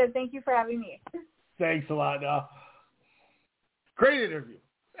 sounds good. Thank you for having me. Thanks a lot. Great interview.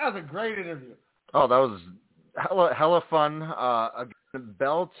 That was a great interview. Oh, that was hella fun. Again,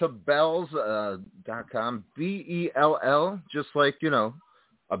 belltobells.com, BELL, just like, a bell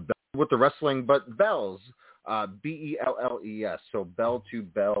with the wrestling, but bells, BELLES. So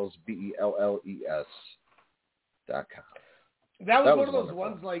belltobells, BELLES.com. That was one of those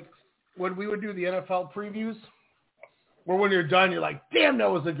ones like when we would do the NFL previews, where when you're done, you're like, damn, that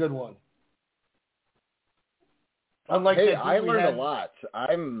was a good one. Unlike hey, I learned a lot.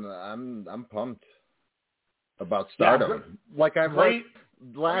 I'm pumped about Stardom. Like I've learned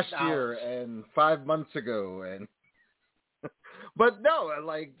last year and 5 months ago, and but no,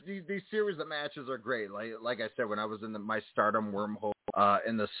 like these series of matches are great. Like I said, when I was in my Stardom wormhole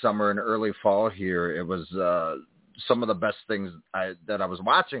in the summer and early fall here, it was some of the best things that I was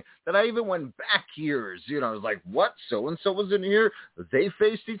watching. That I even went back years. I was like, what? So and so was in here. They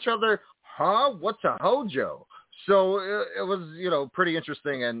faced each other. Huh? What's a Hojo? So it was, pretty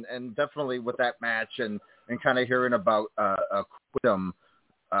interesting, and definitely with that match and kind of hearing about Quidam,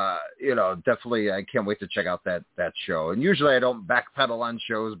 definitely I can't wait to check out that show. And usually I don't backpedal on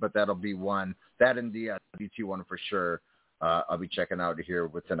shows, but that'll be one. That and the DT one for sure. I'll be checking out here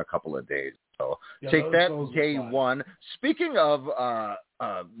within a couple of days. So take that day one. Speaking of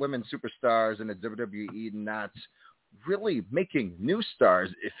women superstars in the WWE, not really making new stars,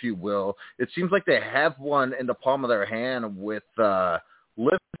 if you will. It seems like they have one in the palm of their hand with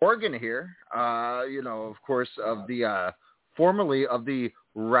Liv Morgan here, of course, of the formerly of the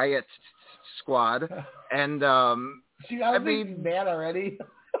Riot Squad. And I mean, mad already.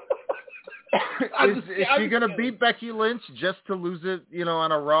 Is she going to beat Becky Lynch just to lose it,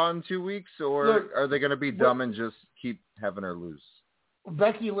 on a Raw in 2 weeks? Or are they going to be dumb and just keep having her lose?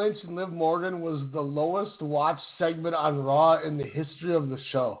 Becky Lynch and Liv Morgan was the lowest watched segment on Raw in the history of the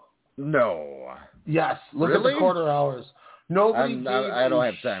show. No. Yes. Look at the quarter hours. Nobody I don't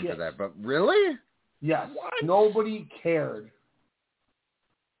have time for that, but really? Yes. What? Nobody cared.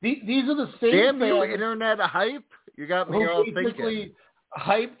 These are the same Damn fans. you, internet hype. You got me all thinking. Basically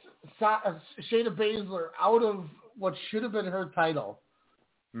hyped Shayna Baszler out of what should have been her title.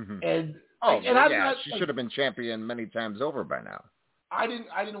 Mm-hmm. And she should have been champion many times over by now. I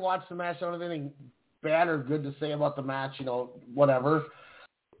didn't watch the match. I don't have anything bad or good to say about the match, whatever.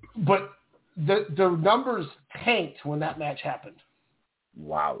 But the numbers tanked when that match happened.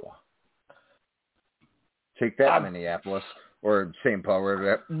 Wow. Take that, Minneapolis or St. Paul.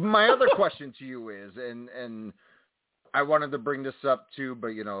 My other question to you is, and I wanted to bring this up too,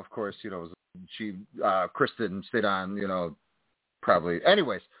 but of course, Kristen stayed on, probably.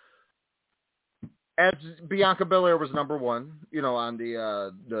 Anyways. As Bianca Belair was number one, on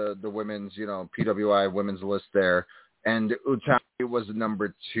the women's, PWI women's list there, and Utami was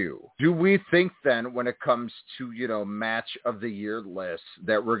number two. Do we think then, when it comes to, match of the year lists,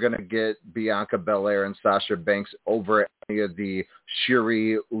 that we're going to get Bianca Belair and Sasha Banks over any of the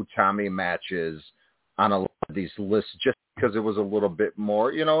Shuri Utami matches on a lot of these lists, just because it was a little bit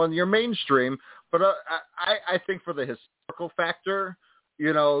more, in your mainstream? But I think for the historical factor,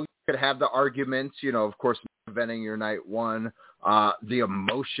 you could have the arguments, of course, preventing your night one, the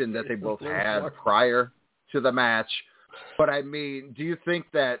emotion that they both had prior to the match. But I mean, do you think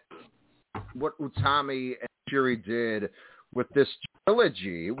that what Utami and Shuri did with this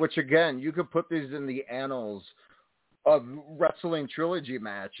trilogy, which again, you could put these in the annals of wrestling trilogy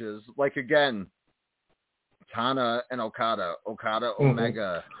matches, like again, Tana and Okada,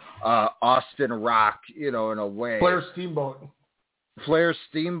 Omega, Austin Rock, in a way. Flair Steamboat.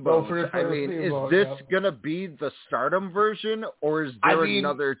 I mean, is this going to be the Stardom version, or is there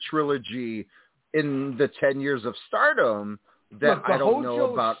another trilogy in the 10 years of Stardom that I don't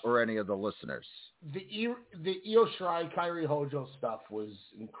know about, or any of the listeners? The Io Shirai, Kairi Hojo stuff was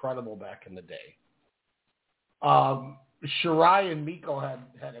incredible back in the day. Shirai and Miko had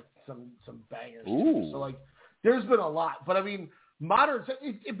some bangers. Too. So like, there's been a lot, but I mean, modern.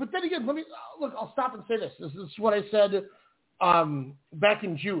 But then again, look. I'll stop and say this. This is what I said back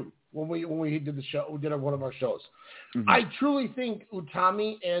in June when we did the show. We did one of our shows. Mm-hmm. I truly think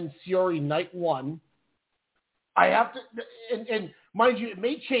Utami and Shiori night one. I have to, and mind you, it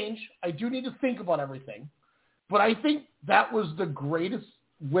may change. I do need to think about everything, but I think that was the greatest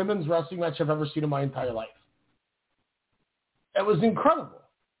women's wrestling match I've ever seen in my entire life. It was incredible.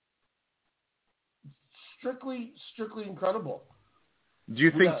 Strictly incredible. Do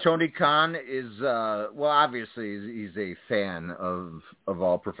you think Tony Khan is, obviously he's a fan of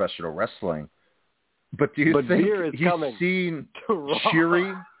all professional wrestling, but do you think he's seen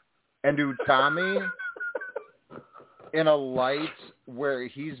Shuri and Utami in a light where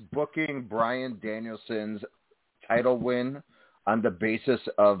he's booking Bryan Danielson's title win on the basis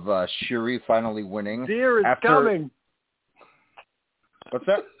of Shuri finally winning? Deer is coming. What's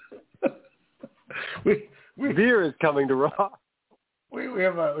that? Veer is coming to Raw. We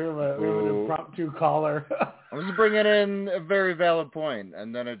have an impromptu caller. I was bringing in a very valid point,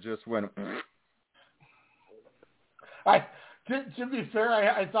 and then it just went. To be fair,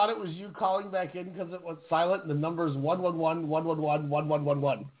 I thought it was you calling back in because it was silent, and the number's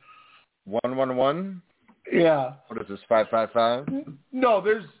 111-111-1111. 111? Yeah. What is this, 555? No,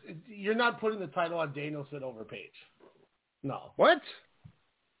 you're not putting the title on Danielson over Page. No. What?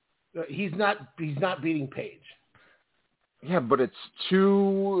 He's not beating Page. Yeah, but it's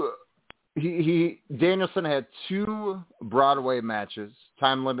two. Danielson had 2 Broadway matches,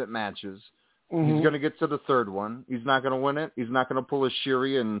 time limit matches. Mm-hmm. He's going to get to the third one. He's not going to win it. He's not going to pull a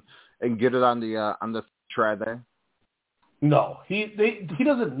Shuri and get it on the try there. No, he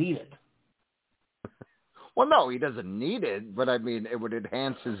doesn't need it. Well, no, he doesn't need it, but I mean, it would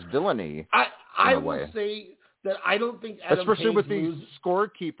enhance his villainy. I will say that I don't think Adam especially Page with the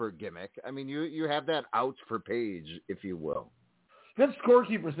scorekeeper gimmick. I mean, you have that out for Page, if you will. That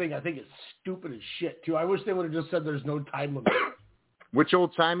scorekeeper thing, I think, is stupid as shit too. I wish they would have just said there's no time limit. Which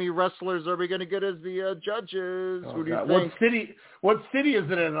old-timey wrestlers are we going to get as the judges? Oh, who do you think? What city is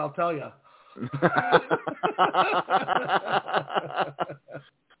it in? I'll tell you.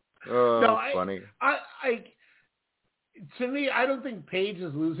 Funny. To me, I don't think Paige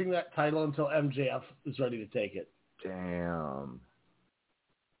is losing that title until MJF is ready to take it. Damn.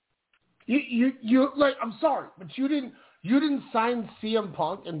 You like? I'm sorry, but you didn't sign CM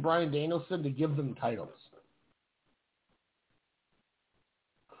Punk and Bryan Danielson to give them titles.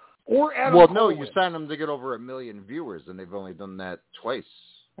 Or Adam Cole. No, you signed them to get over 1 million viewers, and they've only done that twice.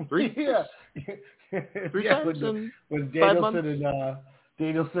 3 yeah. 3 times when Danielson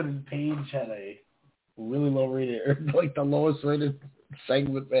and Page had a really low rated, or like the lowest rated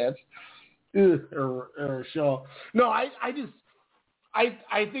segment match or show. No, I think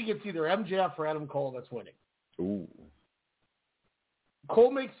it's either MJF or Adam Cole that's winning. Ooh.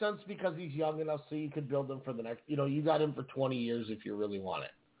 Cole makes sense because he's young enough, so you could build him for the next. You got him for 20 years if you really want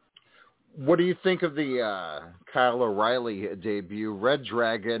it. What do you think of the Kyle O'Reilly debut? Red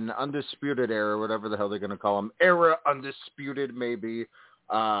Dragon, Undisputed Era, whatever the hell they're going to call him. Era Undisputed, maybe.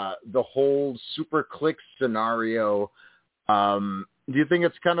 The whole Super Click scenario. Do you think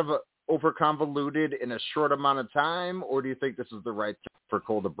it's kind of over-convoluted in a short amount of time, or do you think this is the right time for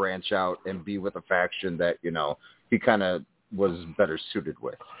Cole to branch out and be with a faction that, he kind of was better suited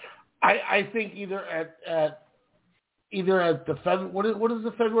with? I think either at the what is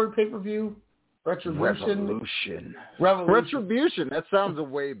the February pay-per-view? Retribution. That sounds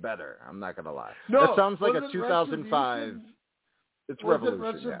way better. I'm not gonna lie. No, that sounds like a 2005. It's Revolution.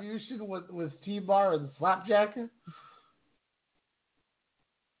 Was it Retribution with T-Bar and Slapjack?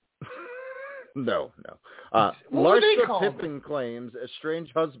 No. Larsha Pippen claims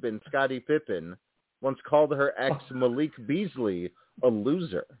estranged husband Scottie Pippen once called her ex Malik Beasley a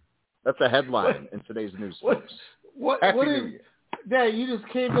loser. That's a headline in today's news, folks. Yeah, you just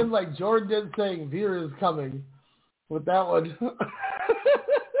came in like Jordan did saying Veer is coming with that one.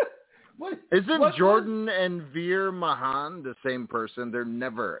 Isn't Jordan and Veer Mahan the same person? They're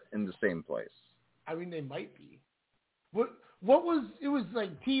never in the same place. I mean, they might be. What was it? Was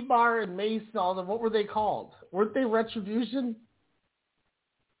like T-Bar and Mace and all them. What were they called? Weren't they Retribution?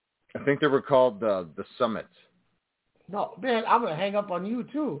 I think they were called the Summit. No, man, I'm gonna hang up on you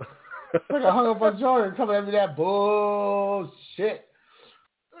too. Like I hung up on Jordan coming at me that bullshit.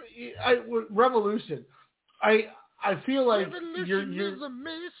 Revolution. I feel like you're is a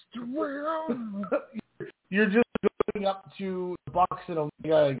mist world. You're just going up to Bucks and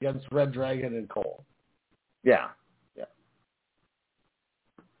Omega against Red Dragon and Cole. Yeah.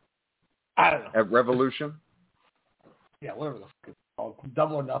 I don't know. At Revolution? Yeah, whatever the fuck it's called.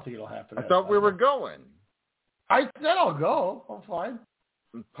 Double or Nothing, it'll happen. I thought we were going. I said I'll go. I'm fine.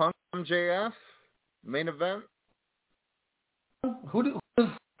 Punk MJF? Main event? Who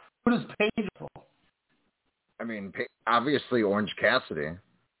does Paige for? I mean, obviously Orange Cassidy.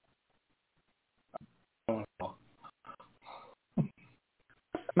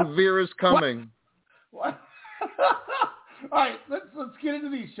 Veer is coming. What? All right, let's get into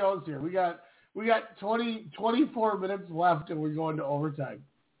these shows here. We got 24 minutes left, and we're going to overtime.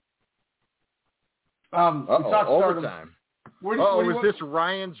 Overtime. Was this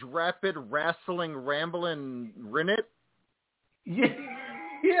Ryan's Rapid Wrestling Ramblin' Rinnet? Yeah,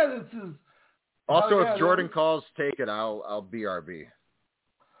 this is. Also, if Jordan calls, take it. I'll BRB.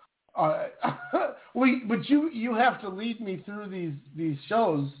 But you have to lead me through these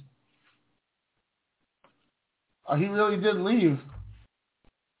shows. He really did leave.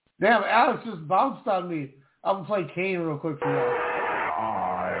 Damn, Alex just bounced on me. I'm going to play Kane real quick for you.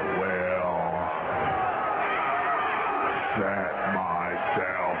 I will set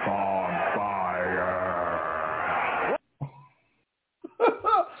myself on fire.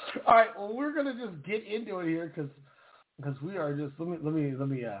 All right, well, we're going to just get into it here because we are just, let me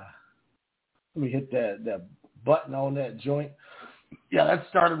hit that button on that joint. Yeah, that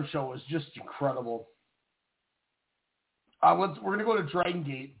Stardom show was just incredible. We're going to go to Dragon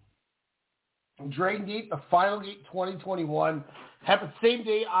Gate. Dragon Gate, the Final Gate 2021, happened same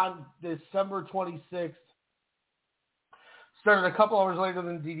day on December 26th. Started a couple hours later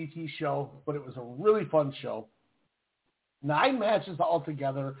than the DDT show, but it was a really fun show. 9 matches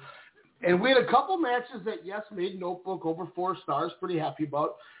altogether. And we had a couple matches that, yes, made Notebook over 4 stars. Pretty happy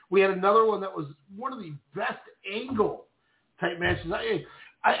about. We had another one that was one of the best angle type matches.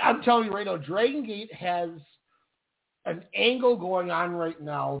 I'm telling you right now, Dragon Gate has an angle going on right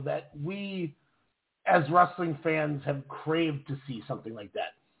now that we, as wrestling fans, have craved to see something like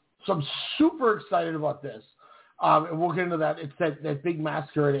that. So I'm super excited about this. And we'll get into that. It's that big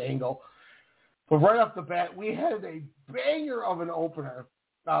masquerade angle. But right off the bat, we had a banger of an opener.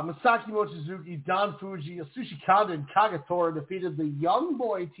 Masaki Mochizuki, Don Fuji, Yasushi Kanda, and Kagatora defeated the Young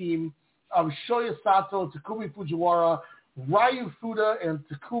Boy team of Shoya Sato, Takumi Fujiwara, Ryu Fuda, and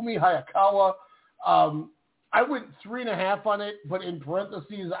Takumi Hayakawa. I went 3.5 on it, but in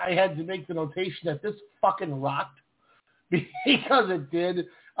parentheses, I had to make the notation that this fucking rocked because it did.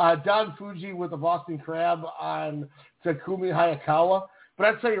 Don Fuji with the Boston Crab on Takumi Hayakawa. But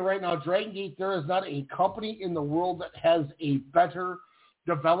I'll tell you right now, Dragon Gate, there is not a company in the world that has a better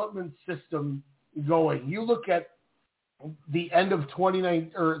development system going. You look at the end of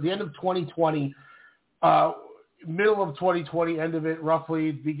 2020, middle of 2020, end of it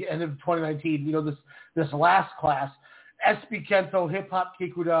roughly, the end of 2019. You know, this last class, SB Kento, Hip Hop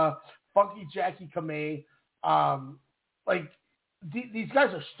Kikuta, Funky Jackie Kamei, these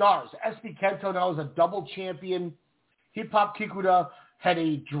guys are stars. SB Kento now is a double champion. Hip Hop Kikuta had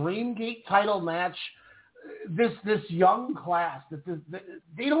a Dream Gate title match. This young class,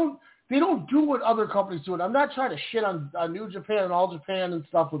 they don't do what other companies do. And I'm not trying to shit on New Japan and All Japan and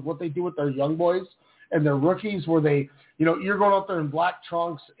stuff with what they do with their young boys and their rookies, where they, you're going out there in black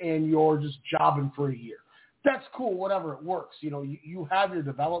trunks and you're just jobbing for a year. That's cool, whatever, it works. You have your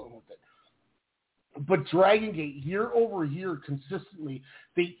development with it. But Dragon Gate, year over year, consistently,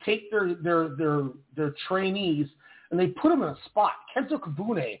 they take their trainees and they put them in a spot. Kento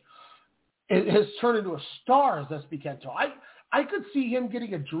Kabune has turned into a star as SB Kento. I could see him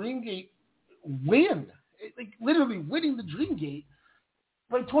getting a Dream Gate win, like literally winning the Dream Gate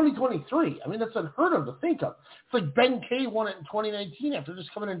by 2023. I mean, that's unheard of to think of. It's like Ben K won it in 2019 after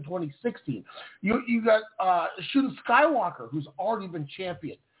just coming in 2016. You got Shun Skywalker, who's already been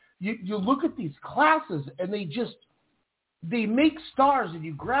champion. You look at these classes and they make stars and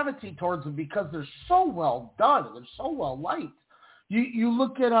you gravitate towards them because they're so well done and they're so well liked. You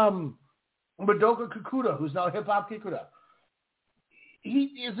look at Madoka Kikuta, who's now Hip Hop Kikuta.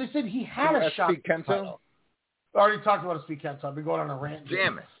 He, as I said, he had a shot. Kento? I already talked about SB Kento. I've been going on a rant.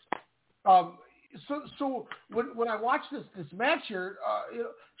 Damn it. So when I watch this match here,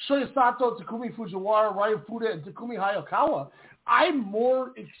 Shoya Sato, Takumi Fujiwara, Ryo Fuda, and Takumi Hayakawa, I'm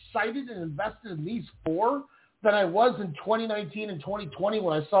more excited and invested in these four than I was in 2019 and 2020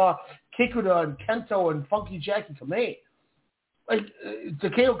 when I saw Kikuta and Kento and Funky Jackie Kamei. Like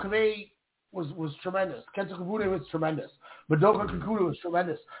Takeo Kamei was tremendous. Kento Kabune was tremendous. Madoka Kikuta was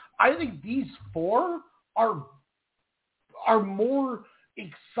tremendous. I think these four are more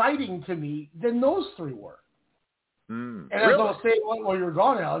exciting to me than those three were. And as I was saying while you were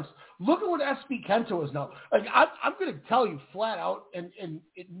gone, Alex, look at what SB Kento is now. Like I'm going to tell you flat out, and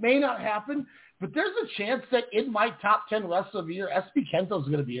it may not happen, but there's a chance that in my top 10 wrestler of the year, SB Kento is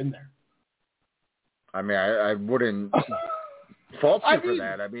going to be in there. I mean, I wouldn't fault you for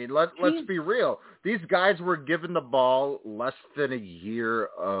that. I mean, let's be real. These guys were given the ball less than a year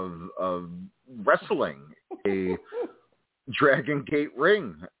of wrestling, a Dragon Gate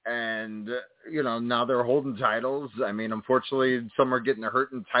ring, and now they're holding titles. I mean, unfortunately, some are getting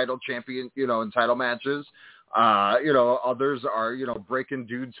hurt in title in title matches. Others are breaking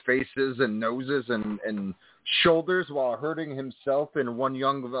dudes' faces and noses and shoulders while hurting himself, and one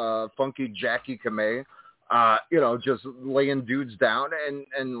young Funky Jackie Kamei, just laying dudes down.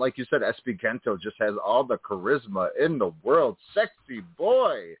 And like you said, SB Kento just has all the charisma in the world. Sexy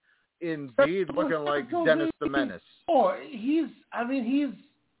boy. Indeed, looking like Dennis the Menace. Oh,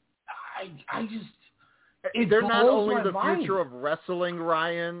 they're not only the future of wrestling,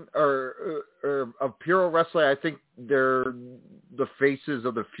 Ryan, or of pure wrestling. I think they're the faces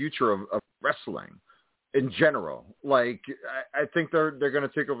of the future of wrestling in general. Like, I think they're going to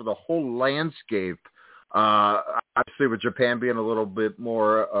take over the whole landscape. Obviously, with Japan being a little bit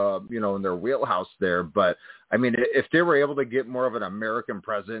more, in their wheelhouse there. But, I mean, if they were able to get more of an American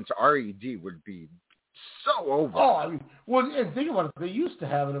presence, RED would be so over. Oh, I mean, well, and think about it. They used to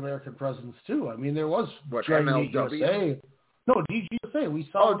have an American presence, too. I mean, there was MLW? USA. No, DGUSA. We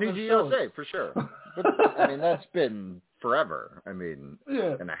saw DGUSA, for sure. But, I mean, that's been forever. I mean,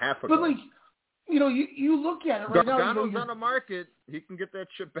 and a half ago. But, like, you look at it right now. Gargano's on the market. He can get that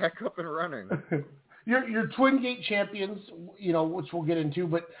shit back up and running. Your Twin Gate champions, which we'll get into,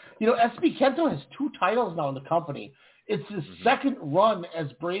 but SB Kento has 2 titles now in the company. It's his second run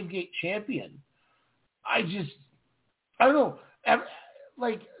as Brave Gate champion. I don't know.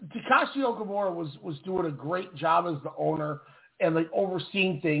 Like, Takashi Okamura was doing a great job as the owner and like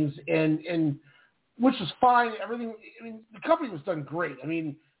overseeing things, and which was fine. Everything. I mean, the company was done great. I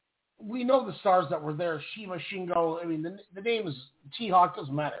mean, we know the stars that were there. Shima, Shingo. I mean, the name is T-Hawk,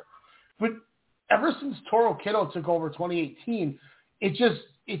 doesn't matter, but ever since Toro Kido took over 2018, it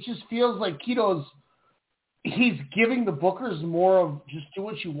just feels like he's giving the bookers more of just do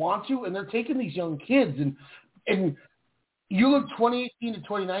what you want to, and they're taking these young kids and you look 2018 to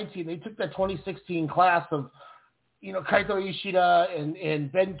 2019, they took that 2016 class of Kaito Ishida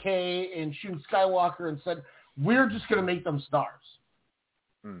and Ben K and Shun Skywalker and said, we're just going to make them stars.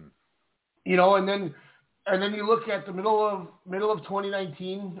 And then you look at the middle of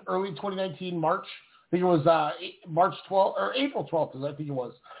 2019, early 2019, March. I think it was March 12th or April 12th, I think it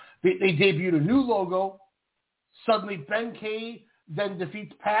was. They debuted a new logo. Suddenly, Ben K then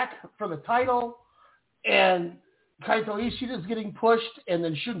defeats Pac for the title, and Kaito Ishida is getting pushed, and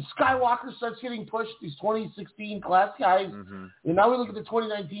then Shun Skywalker starts getting pushed. These 2016 class guys, and now we look at the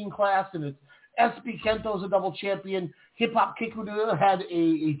 2019 class, and it's SB Kento is a double champion. Hip Hop Kikuta had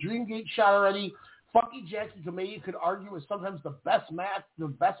a Dream Gate shot already. Funky Jackie Kamei, you could argue, is sometimes the best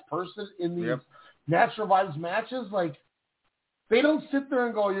person in these Natural Vibes matches. Like, they don't sit there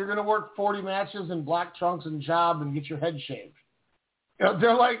and go, you're going to work 40 matches in black trunks and job and get your head shaved.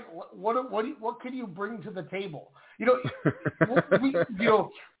 They're like, what can you bring to the table?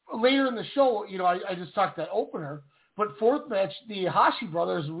 Later in the show, I just talked that opener, but fourth match, the Hashi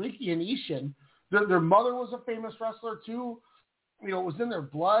brothers, Riki and Ishin, their mother was a famous wrestler too. It was in their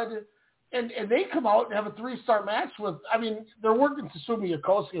blood. And they come out and have a 3-star match with, I mean, they're working Susumu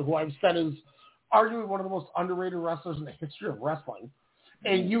Yokosuka, who I've said is arguably one of the most underrated wrestlers in the history of wrestling,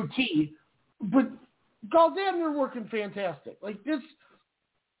 and UT. But goddamn, they're working fantastic. Like, this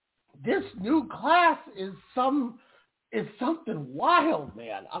new class is something wild,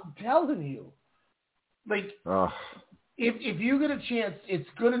 man. I'm telling you. Like, if you get a chance, it's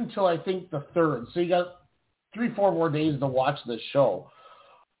good until I think the 3rd. So you got 3-4 more days to watch this show.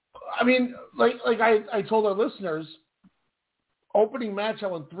 I mean, like I told our listeners, opening match I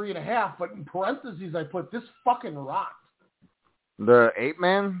went 3.5, but in parentheses I put this fucking rocked. The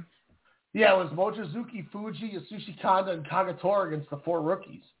 8-man? Yeah, it was Mochizuki, Fuji, Yasushi Kanda, and Kagetora against the 4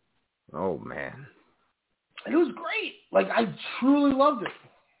 rookies. Oh man, and it was great. Like, I truly loved it.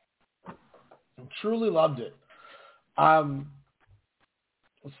 Truly loved it.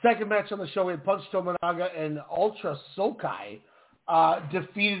 Second match on the show, we had Punch Tominaga and Ultra Sokai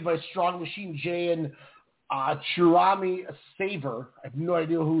defeated by Strong Machine J and Chirami Saver. I have no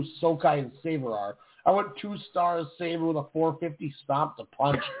idea who Sokai and Saver are. I went 2 stars, Saver with a 450 stomp to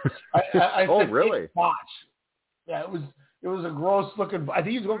Punch. I oh, said, really? Botch. Yeah, it was a gross looking. I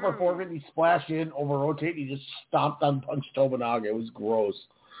think he's going for a 450 splash in, over rotate. He just stomped on Punch Tominaga. It was gross.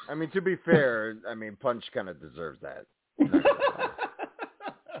 I mean, to be fair, I mean, Punch kind of deserves that.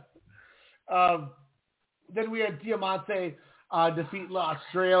 Then we had Diamante defeat La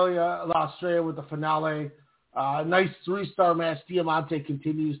Estrella with the finale. Nice 3-star match. Diamante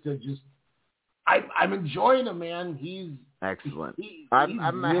continues to just. I'm enjoying him, man. He's excellent. I'm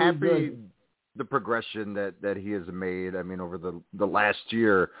really happy good. The progression that he has made. I mean, over the last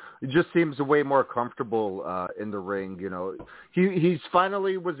year, it just seems way more comfortable in the ring. You know, he's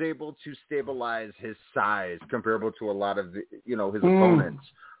finally was able to stabilize his size comparable to a lot of his opponents.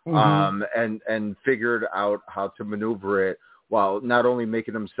 Mm-hmm. And figured out how to maneuver it while not only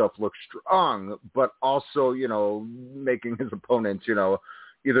making himself look strong, but also, making his opponents,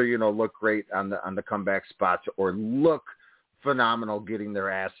 either, look great on the comeback spots or look phenomenal getting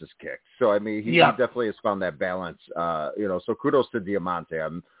their asses kicked. So, I mean, he definitely has found that balance, so kudos to Diamante.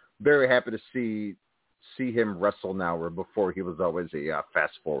 I'm very happy to see him wrestle now where before he was always a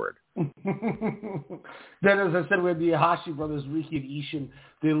fast forward. Then, as I said, we had the Hashi brothers, Riki and Ishin.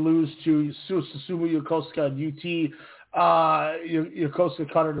 They lose to Susumu Yokosuka and UT.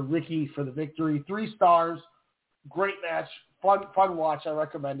 Yokosuka cut her to Riki for the victory. 3 stars. Great match. Fun watch. I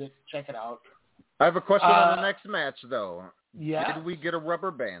recommend it. Check it out. I have a question on the next match, though. Yeah. Did we get a rubber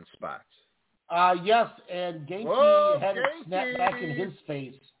band spot? Yes, and Genki had it snapped back in his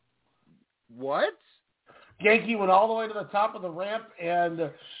face. What? Genki went all the way to the top of the ramp, and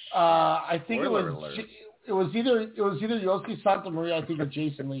I think it was either Yosuke Santa Maria, I think, or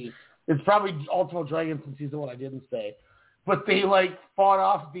Jason Lee. It's probably Ultimo Dragon since he's the one I didn't say. But they fought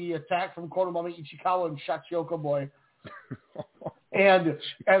off the attack from Konomami Ichikawa and Shachioka Boy, and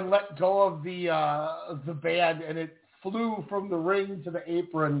let go of the band, and it flew from the ring to the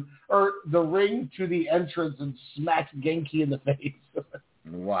apron, or the ring to the entrance, and smacked Genki in the face.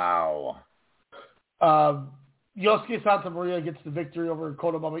 Wow. Yosuke Santa Maria gets the victory over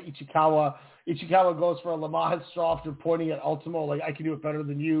Konomama Ichikawa. Ichikawa goes for a Lamaha straw after pointing at Ultimo, like, I can do it better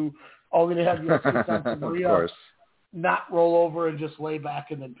than you. Only to have Yosuke Santa Maria not roll over and just lay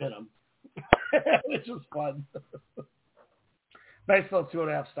back and then pin him. Which was fun. Nice little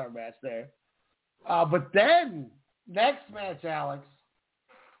 2.5-star match there. But then, next match, Alex,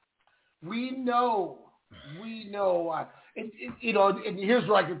 we know, and here's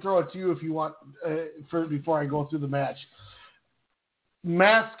where I can throw it to you if you want, before I go through the match.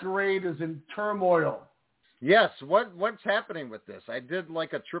 Masquerade is in turmoil. Yes, what's happening with this? I did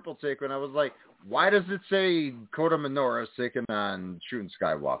a triple take when I was like, why does it say Kota Minoura taking on Shun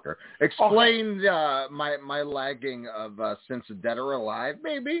Skywalker? Explain my lagging of Since the Dead are Alive,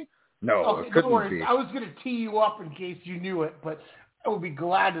 maybe? No, it couldn't be. I was going to tee you up in case you knew it, but I would be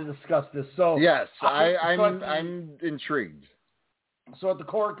glad to discuss this. So yes, I'm intrigued. So at the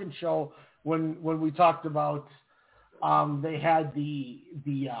Korakuen show, when we talked about, they had the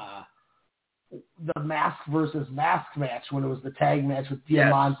mask versus mask match when it was the tag match with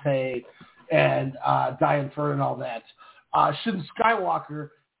Diamante and Diane Fern and all that. Shun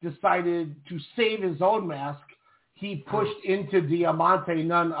Skywalker decided to save his own mask. He pushed into Diamante,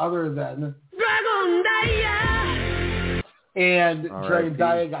 none other than Dragon Dia, and Dragon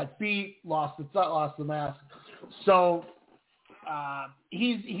Dia got beat, lost the mask. So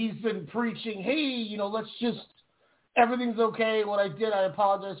he's been preaching, hey, let's just, everything's okay. What I did, I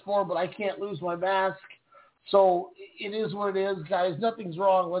apologize for, but I can't lose my mask. So it is what it is, guys. Nothing's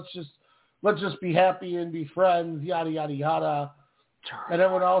wrong. Let's just be happy and be friends. Yada yada yada. And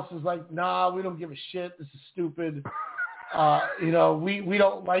everyone else is like, nah, we don't give a shit. This is stupid. We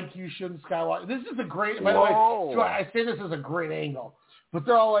don't like you, Shun Skywalker. This is a great. By the way, I say this is a great angle, but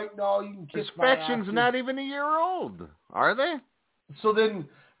they're all like, no, you can kiss my ass. This faction's not even a year old, are they? So then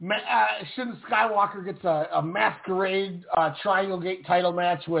Shun Skywalker gets a Masquerade Triangle Gate title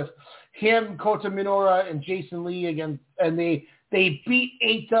match with him, Kota Minoura, and Jason Lee again, and they beat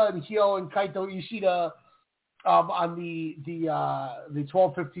Eita and Hyo and Kaito Ishida on the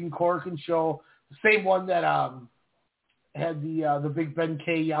 12:15 Korakuen show, the same one that had the big Ben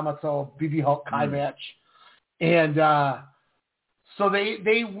K Yamato BB Hulk Kai match, and so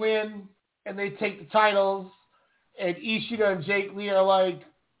they win and they take the titles, and Ishida and Jake Lee are like,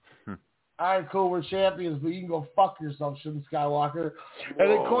 all right, cool, we're champions, but you can go fuck yourself, Shin Skywalker.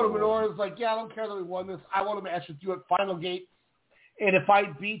 And then Kota Minoru is like, yeah, I don't care that we won this. I want a match with you at Final Gate. And if I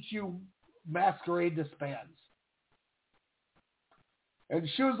beat you, Masquerade disbands. And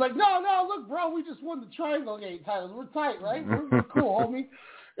she was like, no, look, bro, we just won the Triangle Gate titles. We're tight, right? We're cool, homie.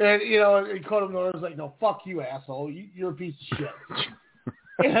 And, and Kota Minoru was like, no, fuck you, asshole. You're a piece of shit.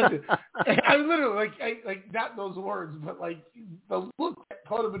 and I literally, like, not those words, but, like, the look that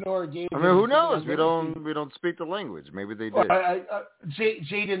Kota Minoru gave I mean, who knows? We don't speak the language. Maybe they did.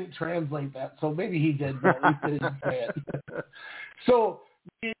 Jay didn't translate that, so maybe he did, but at least they didn't say it. So,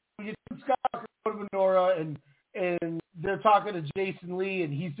 you Scott Kota Minoru, and they're talking to Jason Lee,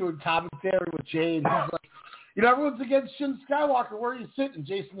 and he's doing commentary with Jay, and he's like, everyone's against Shin Skywalker. Where are you sitting?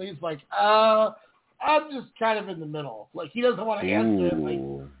 Jason Lee's like, I'm just kind of in the middle. Like, he doesn't want to answer it. Like,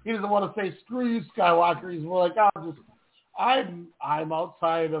 he doesn't want to say, screw you, Skywalker. He's more like, I'm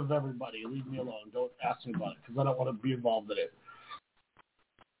outside of everybody. Leave me alone. Don't ask me about it because I don't want to be involved in it.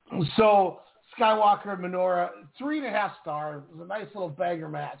 So, Skywalker and Minoru, 3.5 stars. It was a nice little banger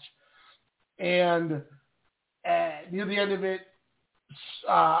match. And near the end of it,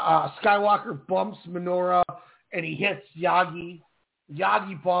 Skywalker bumps Minoru, and he hits Yagi.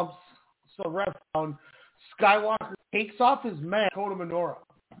 Yagi bumps, so ref down. Skywalker takes off his mask, Kota Minoru.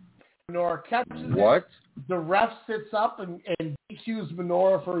 Minoru catches it. The ref sits up and DQs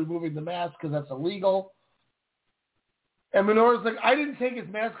Minoru for removing the mask because that's illegal. And Minoru's like, I didn't take his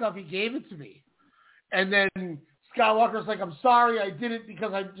mask off. He gave it to me. And then Skywalker's like, I'm sorry. I did it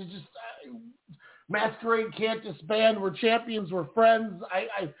because I just Masquerade can't disband. We're champions. We're friends.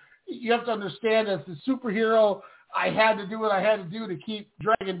 You have to understand, as the superhero, I had to do what I had to do to keep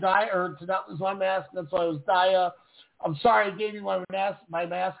Dragon Dia, or to not lose my mask. That's why I was Dia. I'm sorry I gave you my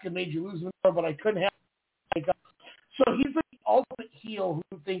mask and made you lose Minoru, but I couldn't have makeup. So he's like the ultimate heel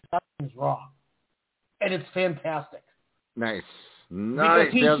who thinks nothing is wrong. And it's fantastic. Nice. I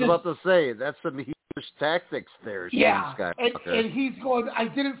was about to say, that's some heelish tactics there. Yeah, and he's going, I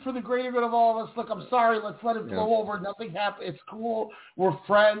did it for the greater good of all of us. Look, I'm sorry. Let's let it blow over. Nothing happened. It's cool. We're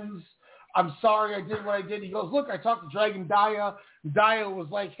friends. I'm sorry I did what I did. He goes, look, I talked to Dragon Dia. Dia was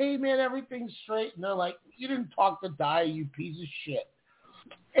like, hey, man, everything's straight. And they're like, you didn't talk to Dia, you piece of shit.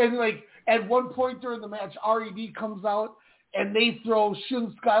 And, like, at one point during the match, RED comes out, and they throw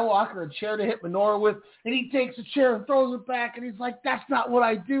Shin Skywalker a chair to hit Minoru with, and he takes a chair and throws it back, and he's like, that's not what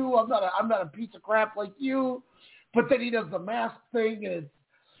I do. I'm not a piece of crap like you. But then he does the mask thing, and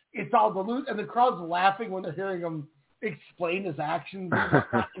it's all delusional, and the crowd's laughing when they're hearing him explain his actions and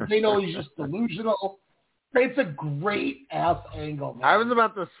whatnot. They know he's just delusional. It's a great ass angle, man. I was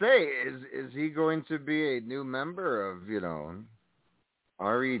about to say, is he going to be a new member of, RED?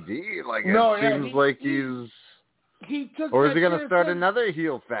 Like, no, it seems like he's... He took, or is he going to start another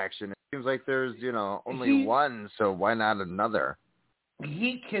heel faction? It seems like there's, only one, so why not another?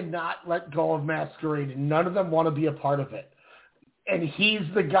 He cannot let go of Masquerade, and none of them want to be a part of it. And he's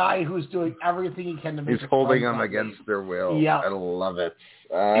the guy who's doing everything he can to make it. He's holding them against their will. Yeah. I love it.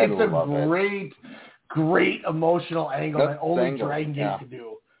 It's a great emotional angle that only Dragon Gate can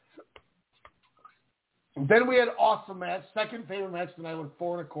do. Then we had an awesome match. Second favorite match tonight with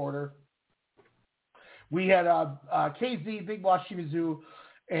 4 1/4. We had KZ, Big Boss Shimizu,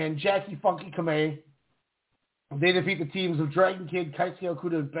 and Jackie Funky Kamei. They defeat the teams of Dragon Kid, Kaisuke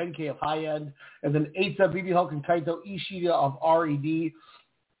Okuda, and Benkei of High End, and then Eita, BB Hulk, and Kaito Ishida of RED.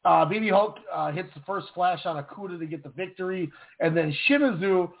 BB Hulk hits the first flash on Okuda to get the victory, and then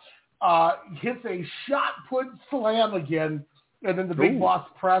Shimizu hits a shot put slam again, and then the Big Boss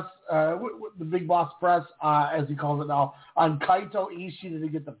press, as he calls it now, on Kaito Ishida to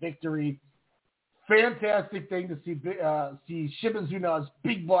get the victory. Fantastic thing to see Shimizu now as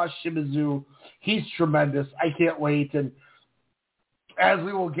Big Boss Shimizu. He's tremendous. I can't wait. And as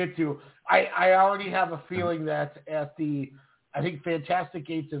we will get to, I already have a feeling that at the, I think, Fantastic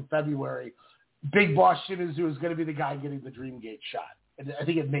Gates in February, Big Boss Shimizu is going to be the guy getting the Dream Gate shot. And I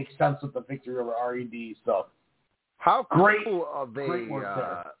think it makes sense with the victory over RED. So how great of great work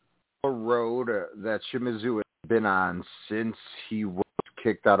there. A road that Shimizu has been on since he was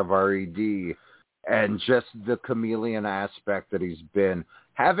kicked out of RED. And just the chameleon aspect that he's been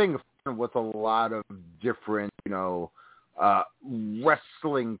having fun with a lot of different,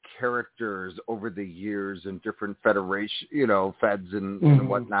 wrestling characters over the years and different federation, feds and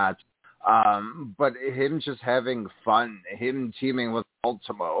whatnot. But him just having fun, him teaming with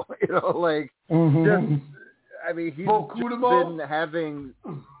Ultimo, he's just been having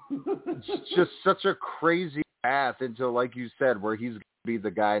just such a crazy path into, like you said, where he's be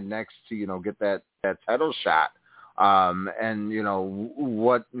the guy next to, get that title shot. And,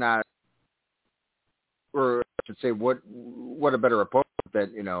 what not or I should say, what a better opponent that,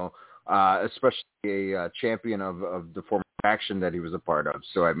 especially a champion of the former faction that he was a part of.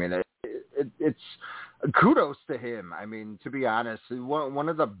 So, I mean, it's kudos to him. I mean, to be honest, one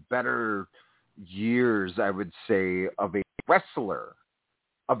of the better years, I would say, of a wrestler,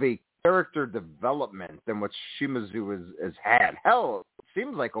 of a character development than what Shimizu has had. Hell, it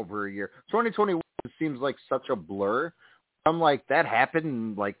seems like over a year. 2021 seems like such a blur. I'm like, that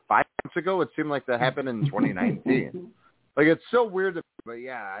happened like 5 months ago. It seemed like that happened in 2019. Like, it's so weird. But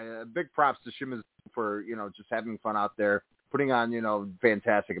yeah, big props to Shimizu for, just having fun out there, putting on,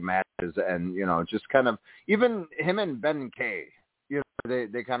 fantastic matches, and, just kind of, even him and Ben K,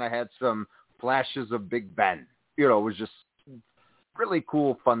 they kind of had some flashes of Big Ben. It was just really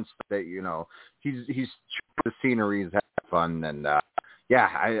cool, fun stuff that, he's the scenery, he's having fun, and I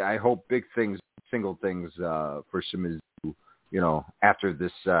hope big things, single things for Shimizu, after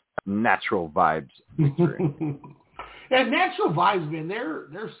this Natural Vibes victory. Yeah, Natural Vibes, man,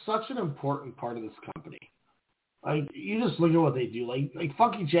 they're such an important part of this company. Like, you just look at what they do, like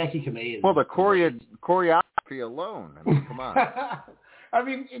Funky Jackie Kamei. Well, the choreography alone. I mean, come on. I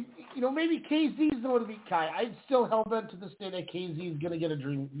mean, maybe KZ's the one to beat Kai. I'm still hell-bent to this day that KZ is going to get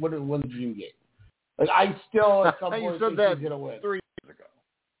win the Dream Gate. Like, I still, at some point, think he's going to win. 3 years ago.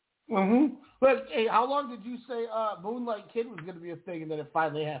 Mm-hmm. But, hey, how long did you say Moonlight Kid was going to be a thing, and then it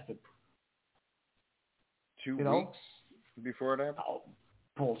finally happened? 2 weeks before it happened? Oh,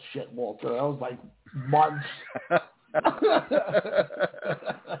 bullshit, Walter. That was like months.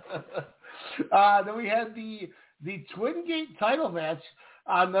 Then we had the Twin Gate title match.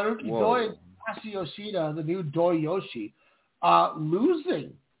 Naruki Doi and Takashi Yoshida, the new Doi Yoshi,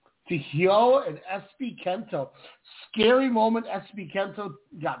 losing to Hyo and SB Kento. Scary moment. SB Kento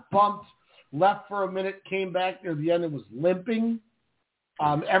got bumped, left for a minute, came back near the end and was limping.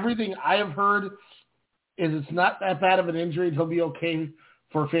 Everything I have heard is it's not that bad of an injury. He'll be okay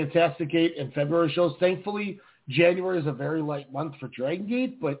for Fantastic 8 and February shows. Thankfully, January is a very light month for Dragon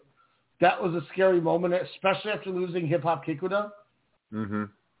Gate, but that was a scary moment, especially after losing Hip Hop Kikuta. Mm-hmm.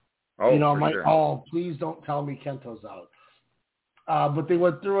 Oh, sure. Please don't tell me Kento's out. But they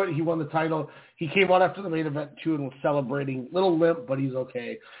went through it. He won the title. He came out after the main event, too, and was celebrating. Little limp, but he's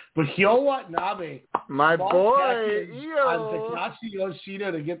okay. But Hyo Watanabe, my boy, on Takashi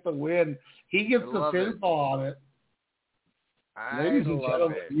Yoshida to get the win. He gets the pinfall on it. Ladies and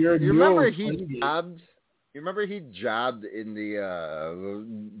gentlemen, you remember he jobbed in the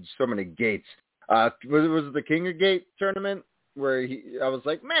so many gates. Was it the King of Gate tournament where I was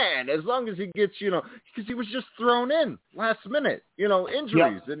like, man, as long as he gets, because he was just thrown in last minute,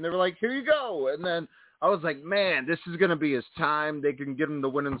 injuries, and they were like, here you go. And then I was like, man, this is going to be his time. They can get him to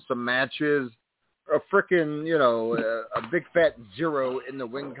win in some matches. A freaking, a big fat 0 in the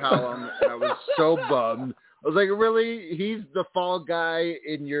win column. And I was so bummed. I was like, really? He's the fall guy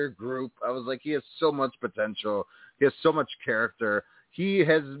in your group? I was like, he has so much potential. He has so much character. He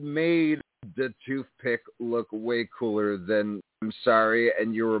has made the toothpick look way cooler than, I'm sorry,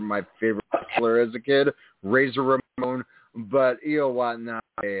 and you were my favorite wrestler as a kid, Razor Ramon. But Io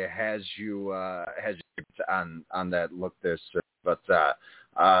Watanabe has you on that look there, sir. But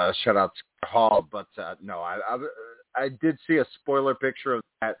shout out to Hall. But no, I did see a spoiler picture of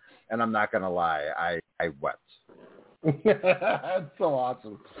that, and I'm not gonna lie, I wept. That's so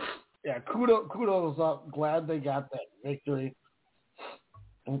awesome. Yeah, kudos up. Glad they got that victory.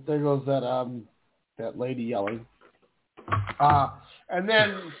 And there goes that lady yelling. And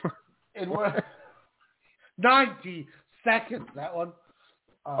then it was 90 seconds, that one.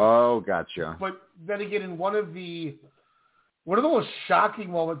 Gotcha. But then again, in one of the most shocking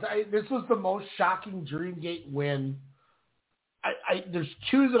moments, this was the most shocking Dream Gate win. There's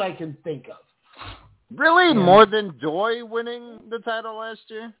 2 that I can think of. Really? More than Doi winning the title last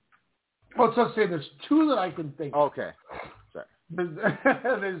year? Well, so say there's 2 that I can think of. Okay. Sorry.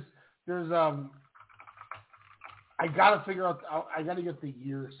 There's I gotta figure out. I gotta get the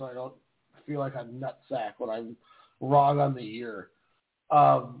year so I don't feel like a nutsack when I'm wrong on the year.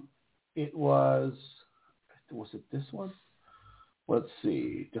 It was it this one? Let's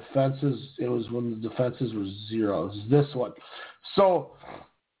see. Defenses. It was when the defenses were 0. It was this one. So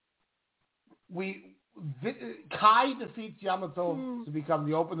Kai defeats Yamato to become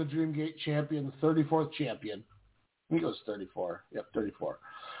the Open the Dream Gate champion, the 34th champion. I think it was 34. Yep, 34.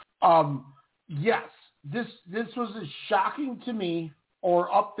 Yes, this was as shocking to me,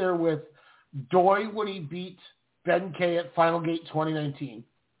 or up there with Doi when he beat Ben K at Final Gate 2019.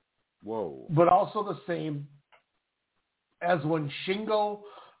 Whoa. But also the same as when Shingo.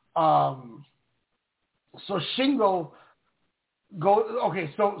 So Shingo go.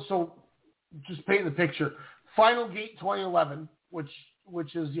 Okay, so just paint the picture. Final Gate 2011, which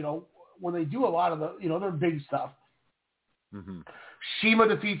is, when they do a lot of the, their big stuff. Mm-hmm. Shima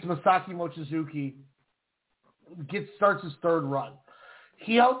defeats Masaki Mochizuki, starts his third run.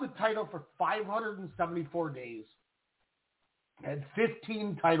 He held the title for 574 days, had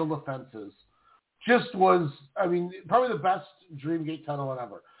 15 title defenses. Just was, probably the best Dreamgate title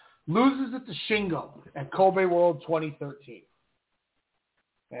ever. Loses it to Shingo at Kobe World 2013.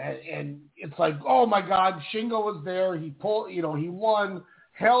 And it's like, oh my God, Shingo was there. He he won.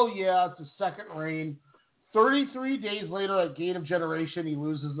 Hell yeah, it's his second reign. 33 days later at Gate of Generation, he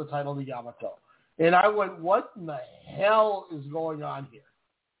loses the title to Yamato. And I went, what in the hell is going on here?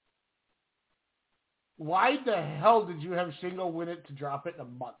 Why the hell did you have Shingo win it to drop it in a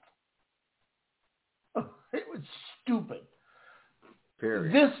month? It was stupid.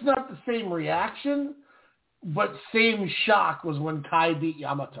 Period. This not the same reaction, but same shock was when Kai beat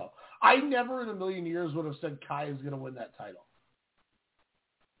Yamato. I never in a million years would have said Kai is going to win that title.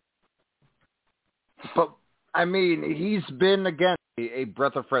 But, he's been, again, a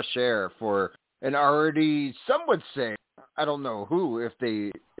breath of fresh air for an already, some would say, I don't know who, if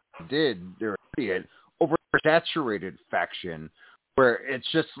they did, they're an oversaturated faction, where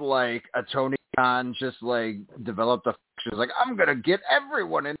it's just like a Tony Khan just like developed a faction. Like, I'm going to get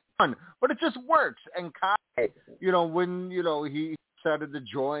everyone in one, but it just works. And Kai, when, he decided to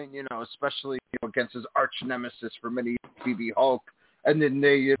join, especially against his arch nemesis for many TV Hulk, and then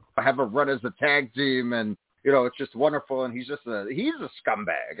they have a run as a tag team, and it's just wonderful. And he's a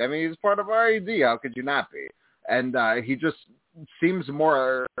scumbag. He's part of RED. How could you not be? And he just seems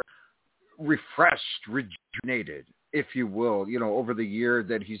more refreshed, rejuvenated, if you will, over the year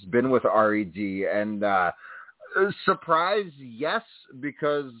that he's been with RED. And surprised, yes,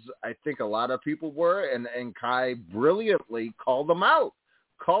 because I think a lot of people were, and Kai brilliantly called out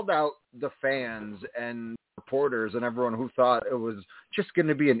the fans and reporters and everyone who thought it was just going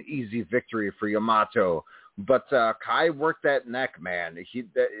to be an easy victory for Yamato. But Kai worked that neck, man.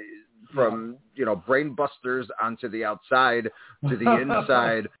 From brain busters onto the outside to the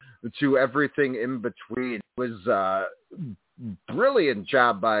inside to everything in between. It was brilliant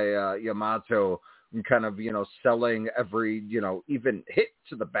job by Yamato, kind of selling every even hit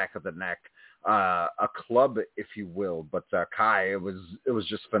to the back of the neck, a club, if you will. But Kai, it was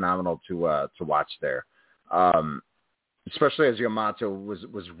just phenomenal to watch there, especially as Yamato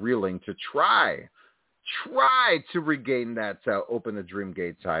was reeling to try to regain that Open the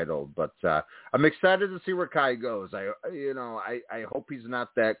Dreamgate title. But I'm excited to see where Kai goes. I hope he's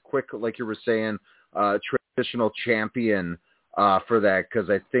not that quick, like you were saying, traditional champion for that, because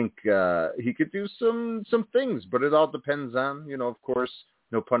I think he could do some things, but it all depends on, of course,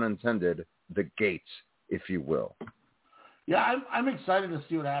 no pun intended, the gate, if you will. Yeah, I'm excited to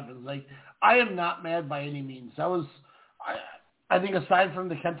see what happens. Like, I am not mad by any means. I think aside from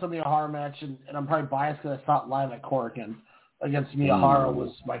the Kenta Miyahara match, and I'm probably biased because I saw it live at Korakuen against Miyahara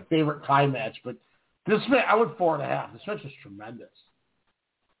was my favorite Kai match, but this match, I would 4.5. This match is tremendous.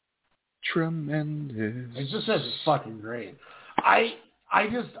 Tremendous. It's just fucking great. I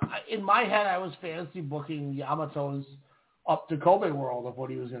just, in my head, I was fantasy booking Yamato's up to Kobe World of what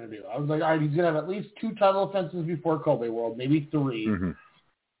he was going to do. I was like, all right, he's going to have at least 2 title offenses before Kobe World, maybe 3. Mm-hmm.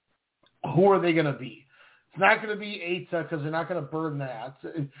 Who are they going to be? It's not going to be Eita because they're not going to burn that.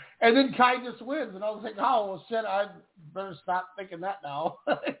 And then Kai just wins. And I was like, oh, well, shit, I better stop thinking that now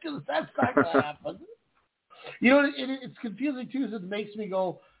because that's not going to happen. It's confusing, too, because it makes me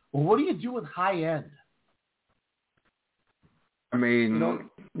go, well, what do you do with high end?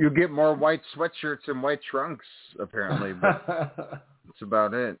 You get more white sweatshirts and white trunks, apparently, but that's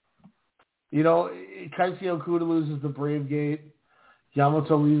about it. Kaisuke Okuda loses the Brave Gate.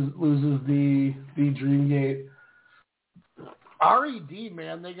 Yamato loses the Dream Gate. RED,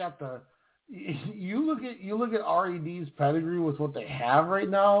 man, they got the. You look at RED's pedigree with what they have right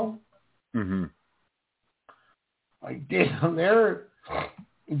now. Mm-hmm. Like, damn, they're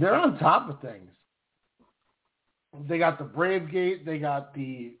on top of things. They got the Brave Gate. They got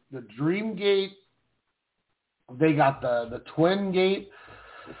the Dream Gate. They got the Twin Gate.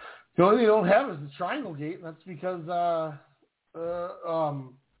 The only thing they don't have is the Triangle Gate, and that's because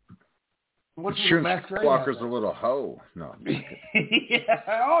Walker's a little hoe. No. Yeah.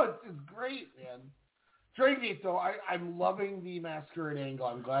 It's great, man. Dragon Gate, though, I'm loving the Masquerade angle.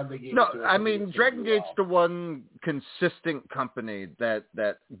 I'm glad they gave it to us. Dragon Gate's the one consistent company that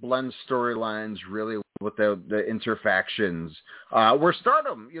blends storylines really with the interfactions. Where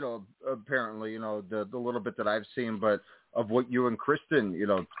Stardom, apparently, the little bit that I've seen, but of what you and Kristen,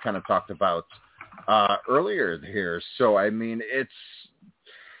 kind of talked about earlier here. So,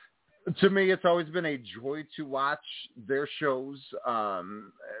 To me, it's always been a joy to watch their shows a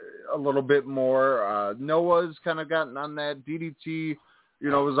little bit more. Noah's kind of gotten on that. DDT,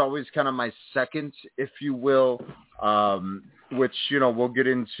 was always kind of my second, if you will, which, we'll get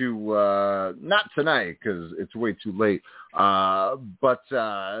into not tonight because it's way too late. But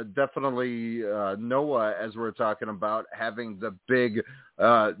definitely Noah, as we're talking about, having the big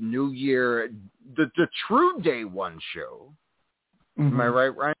New Year, the True Day One show. Mm-hmm. Am I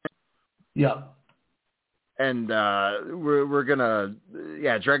right, Ryan? Yeah. And we're going to,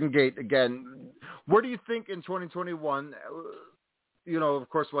 Dragon Gate again. Where do you think in 2021, of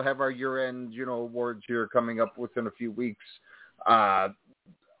course, we'll have our year-end, awards here coming up within a few weeks.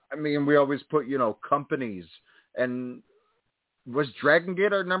 We always put, companies. And was Dragon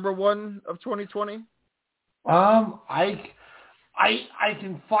Gate our number one of 2020? I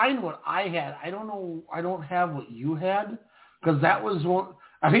can find what I had. I don't know. I don't have what you had because that was one.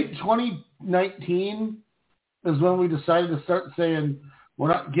 I think 2019 is when we decided to start saying we're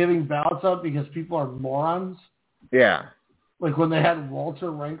not giving ballots out because people are morons. Yeah. Like when they had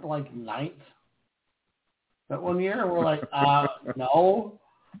Walter ranked like 9th that one year, and we're like, no.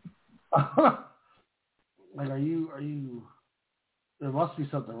 Like, are you? There must be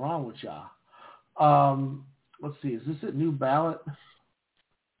something wrong with y'all. Let's see. Is this a new ballot?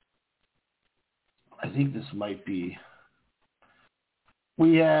 I think this might be.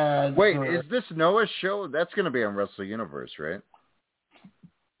 We had. Wait, is this Noah's show? That's going to be on Wrestle Universe, right?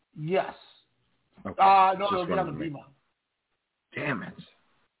 Yes. Okay. No, it'll be on the Bima. Damn it.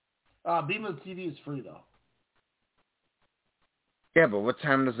 Bima TV is free though. Yeah, but what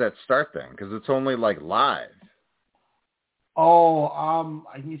time does that start then? Because it's only like live. Oh,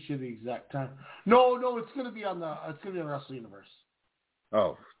 I can get you the exact time. No, it's going to be on Wrestle Universe.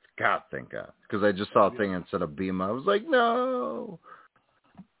 Oh, God, thank God. Because I just saw a thing instead of Bima. I was like, no.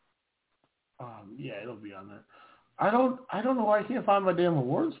 Yeah, it'll be on there. I don't know why I can't find my damn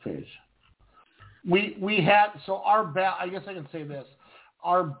awards page. We had, so our ballot, I guess I can say this.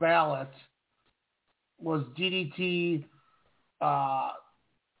 Our ballot was DDT, what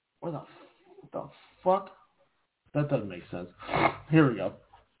the fuck? That doesn't make sense. Here we go.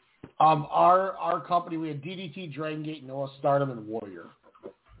 Our company, we had DDT, Dragon Gate, Noah, Stardom, and Warrior.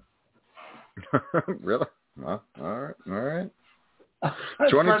 Really? Well, all right.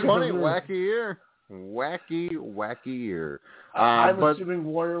 2020, wacky year. Wacky year. I'm assuming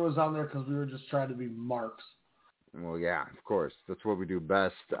Warrior was on there because we were just trying to be marks. Well, yeah, of course. That's what we do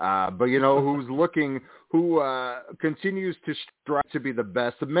best. But who continues to strive to be the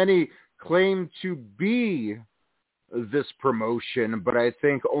best. Many claim to be this promotion, but I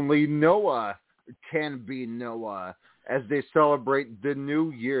think only Noah can be Noah as they celebrate the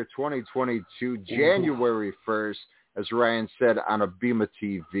new year 2022, January 1st, as Ryan said, on a Bima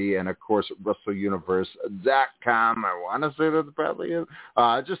TV and, of course, WrestleUniverse.com. I want to say that probably is.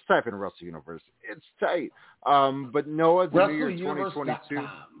 Just type in Wrestle Universe. It's tight. But Noah, the new year 2022.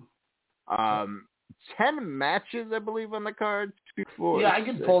 10 matches, I believe, on the card. 2, 4, I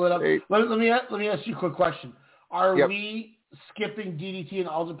can pull it up. 8. Let me ask you a quick question. Are we skipping DDT and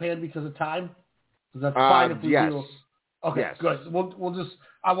All Japan because of time? Because that's fine if we do. Okay, yes. Good. We'll just.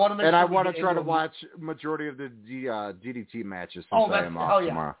 I want to make. And I want to try to watch majority of the DDT matches since I am off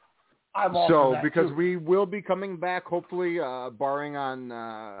tomorrow. I'm off so that because too. we will be coming back, hopefully, barring on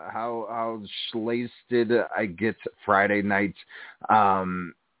how slasted I get Friday night.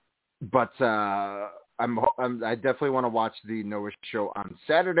 But I definitely want to watch the Noah show on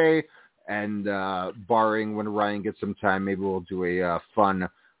Saturday, and barring when Ryan gets some time, maybe we'll do a fun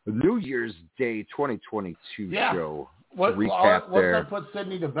New Year's Day 2022 show. Once I put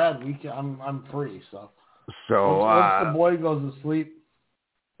Sydney to bed, I'm free. So once the boy goes to sleep,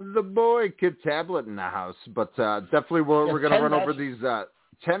 the boy Kid Tablet in the house. But definitely we're going to run over these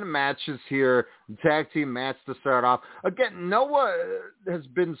 10 matches here, tag team match to start off. Again, Noah has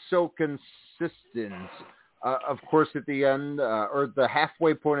been so consistent. Of course, at the end or the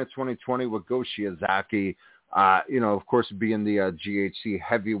halfway point of 2020 with Go Shiozaki. Of course, being the GHC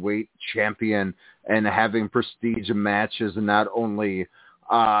heavyweight champion and having prestige matches, and not only,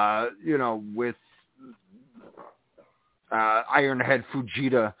 with Ironhead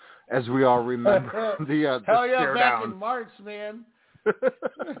Fujita, as we all remember, the hell yeah, stare back down. in March, man.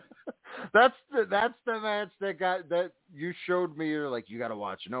 That's the match that you showed me. You're like, you got to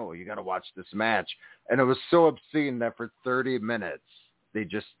watch. No, you got to watch this match, and it was so obscene that for 30 minutes they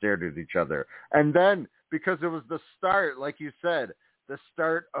just stared at each other, and then. Because it was the start, like you said, the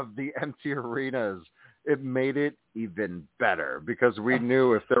start of the empty arenas, it made it even better because we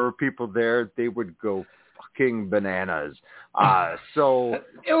knew if there were people there, they would go fucking bananas. So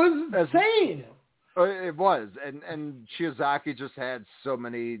it was insane. It was, and Shiozaki just had so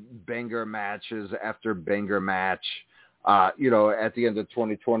many banger matches after banger match, at the end of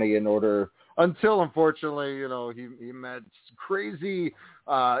 2020 until unfortunately, he met crazy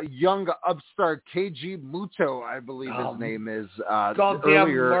young upstart Keiji Muto, I believe his name is,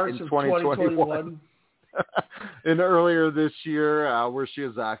 earlier in 2021. And earlier this year, where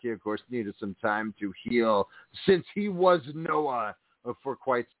Shiozaki, of course, needed some time to heal since he was Noah for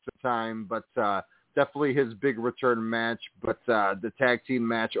quite some time, but definitely his big return match. But the tag team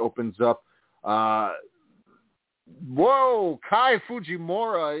match opens up. Kai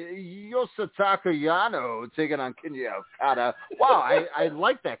Fujimura, Yosataka Yano taking on Kinya Okada. Wow, I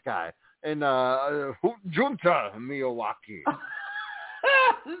like that guy. And Junta Miyawaki.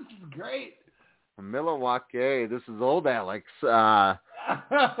 This is great. Milwaukee, this is old Alex.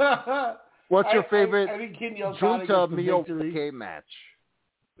 What's your favorite I think Junta Miyawaki match?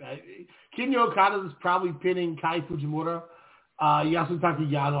 Kinya Okada is probably pinning Kai Fujimura. Yasutaka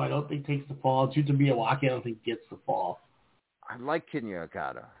Yano, I don't think takes the fall. Junta Miyawaki, I don't think gets the fall. I like Kinya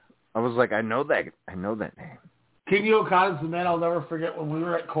Okada. I was like, I know that name. Kinya Okada's the man I'll never forget when we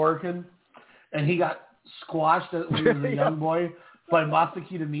were at Korakuen, and he got squashed when he was a young boy by Masa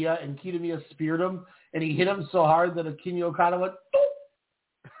Kitamiya, and Kitamiya speared him, and he hit him so hard that Kinya Okada went,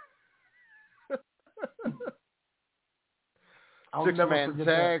 Six-man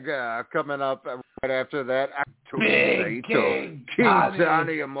tag coming up right after that. Big King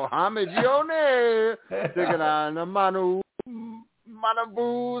Tani and Mohammed Yone taking on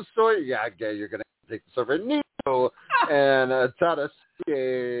Manabu. So yeah, you're gonna take this over. Nino and Tadasuke.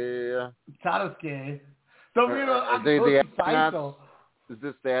 So I'm the astronauts. Is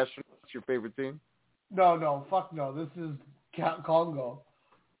this the astronauts your favorite team? No, fuck no. This is Congo.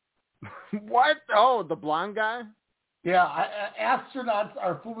 What? Oh, the blonde guy? Yeah, astronauts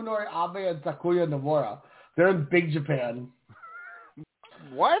are Fuminori Abe and Takuya Nomura. They're in Big Japan.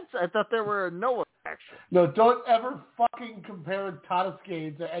 What? I thought they were Noah, actually. No, don't ever fucking compare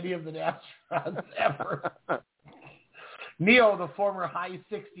Tadasuke to any of the astronauts ever. Neo, the former High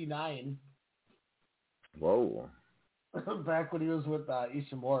 69. Whoa. Back when he was with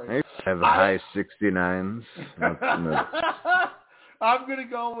Ishimori. They have high 69s. I'm going to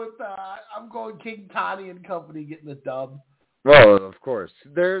go with, I'm going King Tani and company getting the dub. Oh, of course.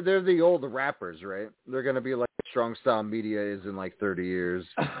 They're the old rappers, right? They're going to be like Strong Style Media is in like 30 years.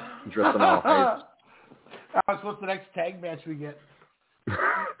 Dressing all hype. Alex, what's the next tag match we get?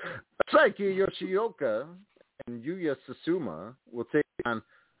 Saiki Yoshioka and Yuya Sutsuma will take on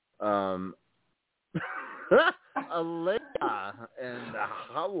Aleha and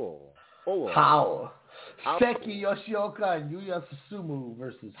Howl. Seki Yoshioka and Yuya Susumu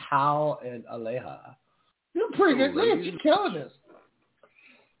versus Howl and Aleha. You're pretty good. Look at you killing this.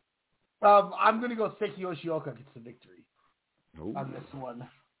 I'm going to go Seki Yoshioka gets the victory on this one.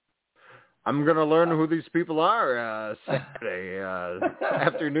 I'm going to learn who these people are Saturday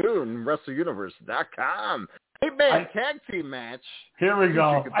afternoon, WrestleUniverse.com. 8-man tag team match. Here we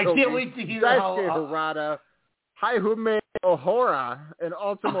go. I can't wait to hear Daisuke Harada, Haihume Ohara, and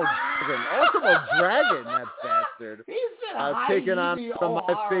Ultimo Dragon. Ultimo Dragon, that bastard. Taking on some of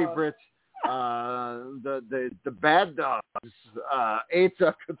my favorites. The Bad Dogs,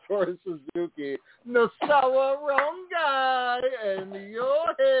 Eita Katori Suzuki, Nosawa Rongai, and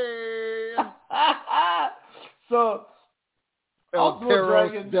Yohei. So, Ultimo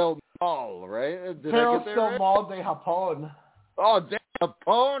Dragon del Mal, right? Perros del Mal de Japón. Oh, de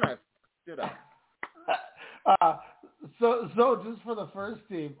Japón! I f***ed it up. So just for the first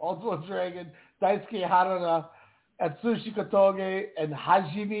team, Ultimo Dragon, Daisuke Harada, Atsushi Kotoge, and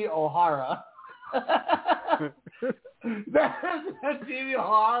Hajime Ohara. Hajime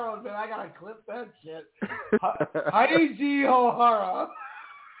Ohara, man, I gotta clip that shit. Haiji Ohara.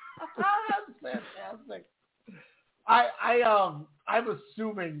 That's fantastic. I'm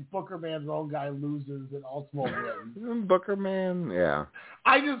assuming Booker Man's own guy loses and Ultimo wins. Booker Man, yeah.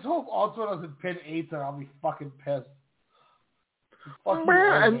 I just hope Ultimo doesn't pin Eita. I'll be fucking pissed.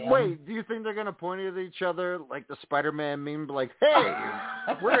 Wait, do you think they're going to point at each other like the Spider-Man meme, like, hey,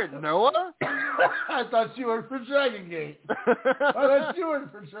 we're at Noah? I thought you worked for Dragon Gate.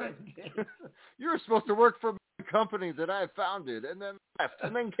 You were supposed to work for a company that I founded and then left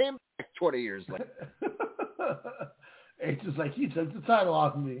and then came back 20 years later. It's just like, he took the title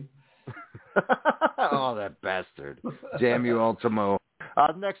off of me. Oh, that bastard. Damn you, Ultimo.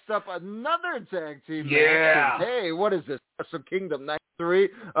 Next up, another tag team. Yeah. Match. Hey, what is this? Wrestle Kingdom 93.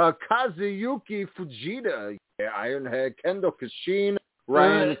 Kazuyuki Fujita, Ironhead, Kendo Kashin,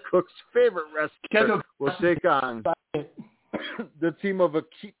 Ryan Cook's favorite wrestler, will take on the team of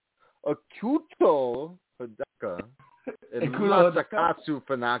Akuto Hidaka and Masakatsu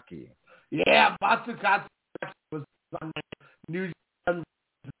Funaki. Yeah, Masakatsu was on my New Zealand.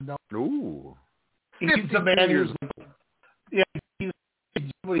 Ooh. He's a man who's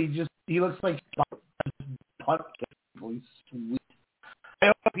he looks like punt. He's sweet. I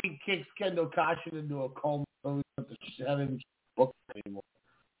hope he kicks Kendo Kashin into a coma so he doesn't have to have him book anymore.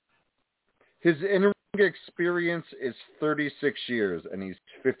 His in-ring experience is 36 years, and he's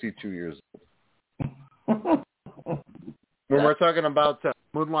 52 years old. When we're talking about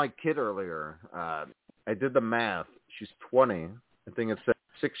Moonlight Kid earlier, I did the math. She's 20. I think it's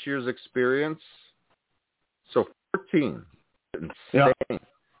 6 years experience. So 14. Insane. Yeah.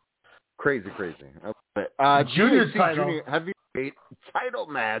 Crazy. Junior title. Junior heavyweight title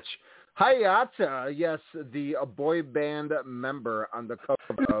match. Hayata, yes, the boy band member on the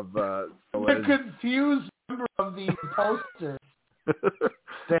cover of the confused member of the poster.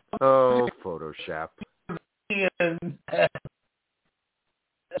 Oh, Photoshop.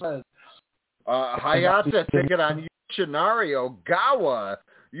 Hayata taking on Yoshinari Ogawa.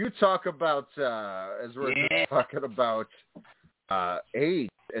 You talk about, as we're talking about age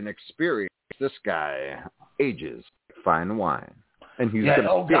and experience, this guy ages fine wine. And he's going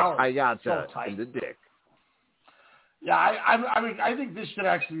to stick Hayata in the dick. Yeah, I think this should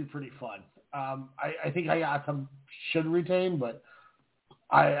actually be pretty fun. I think Hayata should retain, but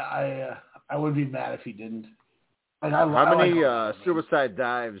I would be mad if he didn't. How many suicide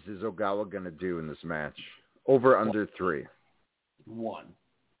dives is Ogawa going to do in this match? Over under 3? 1.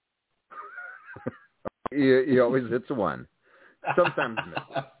 he always hits 1. Sometimes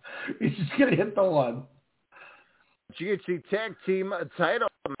misses. He's just going to hit the 1. GHC Tag Team title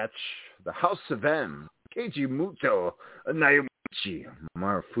match. The House of M, Keiji Muto, Naomichi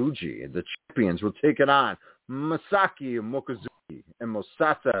Marufuji. The champions will take it on Masaki Mokuzuki and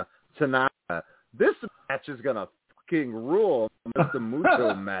Mosata Tanaka. This match is going to fucking rule, Mr.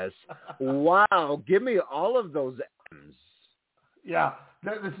 Muto mess. Wow, give me all of those M's. Yeah,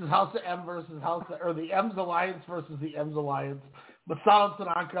 this is House of M versus the M's Alliance versus the M's Alliance. Masato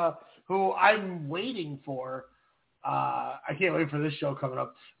Tanaka, who I'm waiting for. I can't wait for this show coming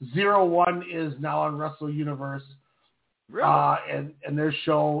up. 01 is now on Wrestle Universe. Really? And their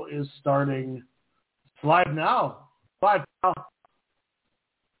show is starting live now.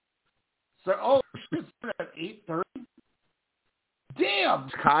 So, it's at 8:30? Damn!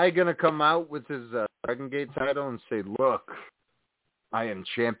 Is Kai going to come out with his Dragon Gate title and say, look, I am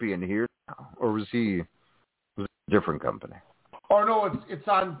champion here now? Or was it a different company? Oh, no, it's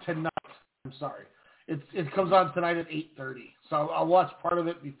on tonight. I'm sorry. It comes on tonight at 8:30. So I'll watch part of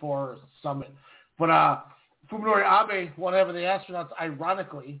it before Summit. But Fuminori Abe, whatever the astronauts,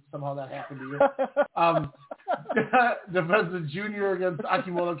 ironically, somehow that happened to you, defends the junior against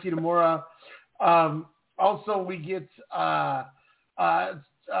Akimoto Kitamura. Also, we get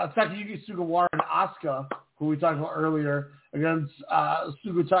Takayuki Sugawara and Asuka, who we talked about earlier, against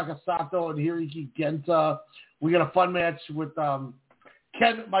Sugutaka Sato and Hiriki Genta. We got a fun match with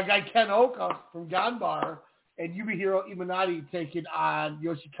my guy Ken Oka from Ganbar and Yubihiro Imanati taking on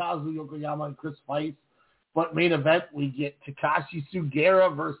Yoshikazu Yokoyama and Chris Weiss. But main event, we get Takashi Sugera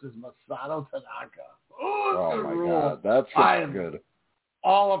versus Masato Tanaka. Oh my God, that's good.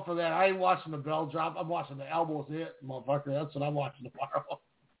 All up for that. I ain't watching the bell drop. I'm watching the elbows hit, motherfucker. That's what I'm watching tomorrow.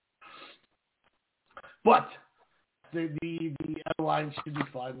 But the line should be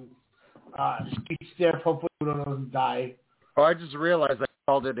fun. Steph, hopefully Uno doesn't die. Oh, I just realized I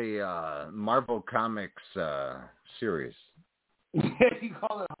called it a Marvel Comics series. You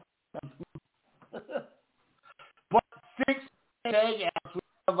call it. But 6 tag outs. We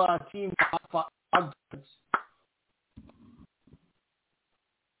have Team Dog.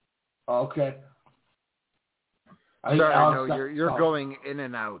 Okay. Sorry, no, you're going in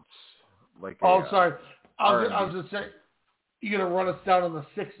and out. Like sorry. I was just saying, you gonna run us down on the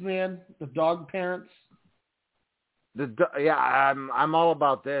 6-man, the dog parents? I'm all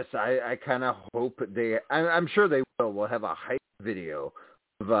about this. I kind of hope I'm sure they will. We'll have a hype video.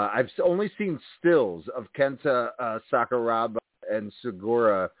 I've only seen stills of Kenta Sakuraba and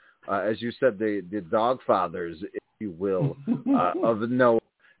Segura, as you said, the dog fathers, if you will, of Noah.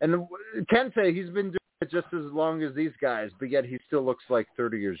 And Kenta, he's been doing it just as long as these guys, but yet he still looks like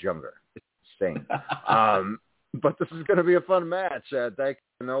 30 years younger. It's insane. But this is going to be a fun match. Daiki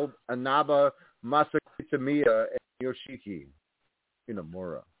Inaba, Masaki Tamiya, and Yoshiki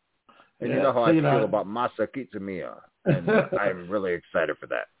Inamura. And you know how I feel about Masaki Tamiya. And I'm really excited for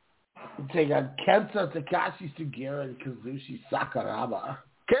that. Take on Kenta, Takashi Sugiura, and Kazushi Sakuraba.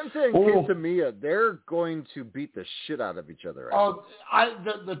 Kenta and Kenta Miya, they're going to beat the shit out of each other.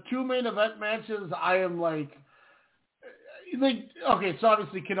 The two main event matches, I am like, okay, so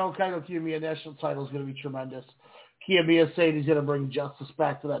obviously Kano Kiyomiya national title is going to be tremendous. Kiyomiya saying he's going to bring justice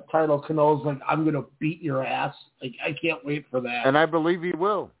back to that title. Kano's like, I'm going to beat your ass. Like, I can't wait for that. And I believe he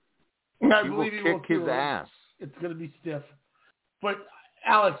will. I believe he will kick his ass. It's going to be stiff. But,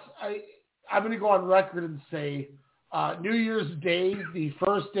 Alex, I'm going to go on record and say New Year's Day, the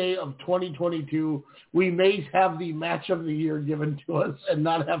first day of 2022, we may have the match of the year given to us and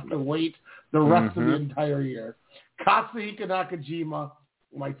not have to wait the rest of the entire year. Katsuhiko Nakajima,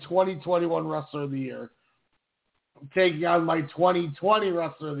 my 2021 Wrestler of the Year, taking on my 2020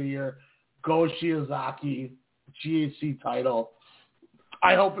 Wrestler of the Year, Go Shiozaki, GHC title.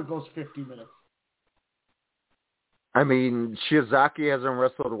 I hope it goes 50 minutes. I mean, Shiozaki hasn't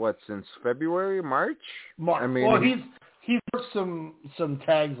wrestled, since February, March? I mean, well, he's worked some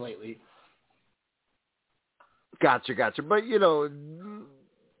tags lately. Gotcha. But, a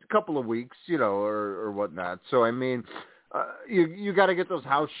couple of weeks, or whatnot. So, I mean, you got to get those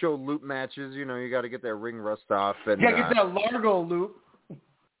house show loop matches. You got to get that ring rust off. And get that Largo loop.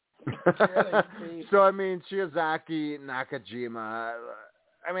 So, I mean, Shiozaki, Nakajima,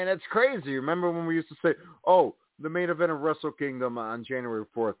 I mean, it's crazy. Remember when we used to say, the main event of Wrestle Kingdom on January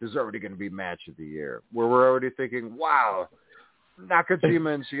 4th is already going to be match of the year, where we're already thinking, wow,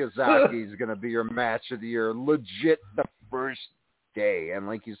 Nakajima and Shiozaki is going to be your match of the year, legit the first day. And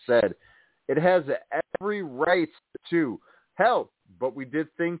like you said, it has every right to. Hell, but we did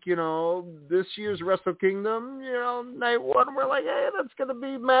think, this year's Wrestle Kingdom, night one, we're like, hey, that's going to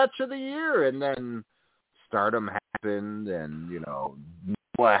be match of the year. And then Stardom happened and,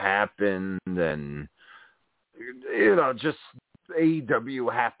 what happened and, just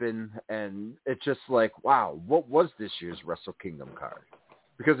AEW happened, and it's just like, wow, what was this year's Wrestle Kingdom card?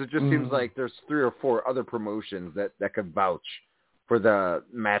 Because it just seems like there's 3 or 4 other promotions that could vouch for the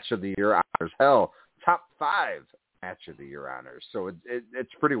match of the year honors. Hell, top 5 match of the year honors. So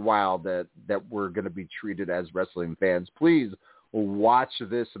it's pretty wild that we're going to be treated as wrestling fans. Please watch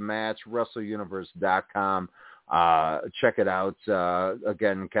this match, WrestleUniverse.com. Check it out.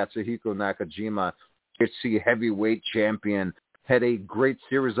 Again, Katsuhiko Nakajima, HC heavyweight champion, had a great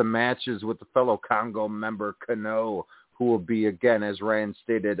series of matches with the fellow Congo member Kano, who will be, again, as Ryan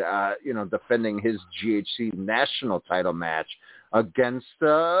stated, defending his GHC national title match against,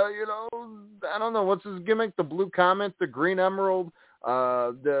 I don't know, what's his gimmick? The Blue Comet, the Green Emerald,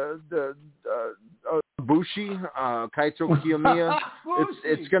 the Bushi, Kaito Kiyomiya.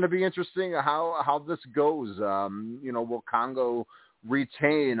 It's going to be interesting how this goes. Will Congo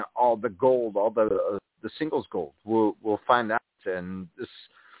retain all the gold, all the singles gold? We'll find out. And this,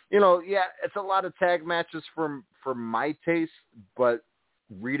 it's a lot of tag matches for my taste, but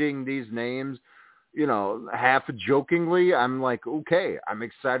reading these names, half jokingly, I'm like, okay, I'm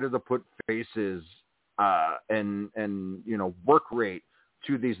excited to put faces and work rate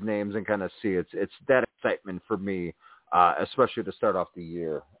to these names and kind of see it's that excitement for me, especially to start off the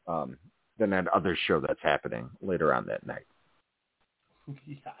year, than that other show that's happening later on that night.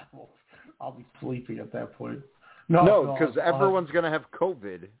 Yeah, I'll be sleeping at that point. No, because everyone's going to have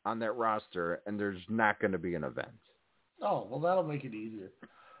COVID on that roster, and there's not going to be an event. Oh, well, that'll make it easier.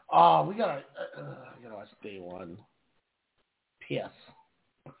 We gotta watch day one. P.S.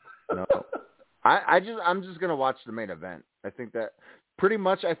 No, I'm just gonna watch the main event. I think that's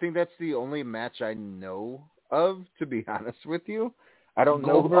the only match I know of, to be honest with you. I don't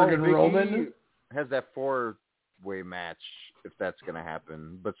know. Goldberg and Roman has that 4-way match, if that's gonna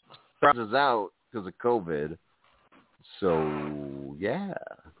happen, but Stars is out because of COVID. So yeah,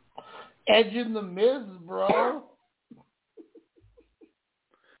 Edge and the Miz, bro.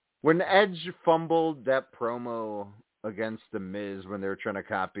 When Edge fumbled that promo against The Miz when they were trying to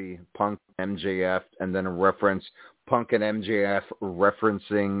copy Punk and MJF and then reference Punk and MJF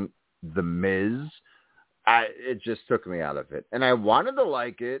referencing The Miz, it just took me out of it. And I wanted to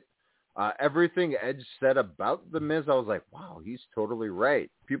like it. Everything Edge said about The Miz, I was like, wow, he's totally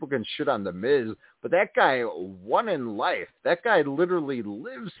right. People can shit on The Miz, but that guy won in life. That guy literally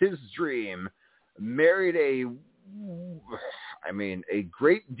lives his dream, married a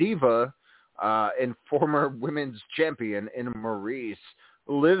great diva and former women's champion in Maurice,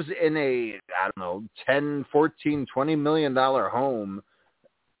 lives in a, $10, $14, $20 million home,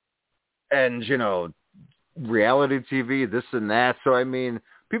 and, reality TV, this and that. So,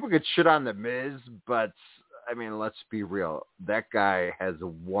 people could shit on The Miz, but, let's be real. That guy has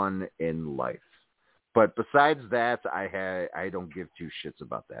won in life. But besides that, I don't give two shits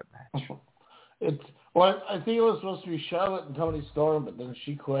about that match. I think it was supposed to be Charlotte and Toni Storm, but then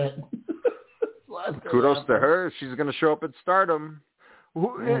she quit. Kudos to her. She's going to show up at Stardom.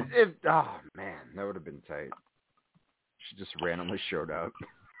 Oh, man, that would have been tight. She just randomly showed up.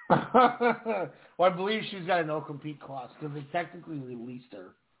 Well, I believe she's got a no-compete clause because they technically released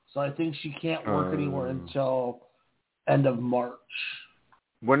her. So I think she can't work anywhere until end of March.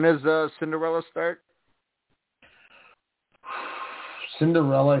 When does Cinderella start?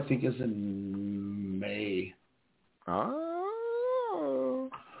 Cinderella, I think, is in May. Oh.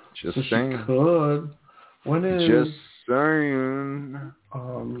 Just so saying. She could. When is... Just saying.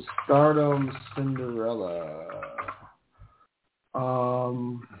 Stardom Cinderella.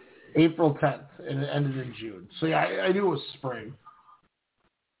 April 10th, and it ended in June. So, yeah, I knew it was spring.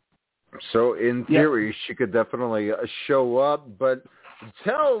 So, in theory, she could definitely show up, but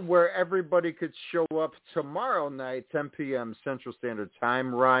tell where everybody could show up tomorrow night, 10 p.m. Central Standard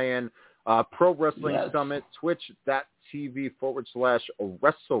Time, Ryan. Pro Wrestling Summit,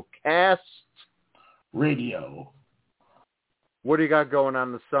 twitch.tv/WrestleCast Radio. What do you got going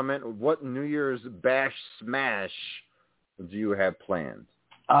on the summit? What New Year's Bash Smash do you have planned?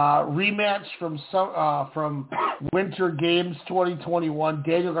 Rematch from Winter Games 2021.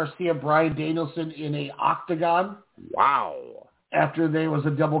 Daniel Garcia, Bryan Danielson in a octagon. Wow. After there was a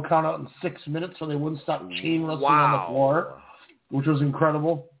double count out in 6 minutes, so they wouldn't stop chain wrestling on the floor, which was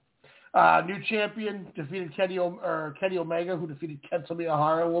incredible. New champion defeated Kenny Omega, who defeated Kenta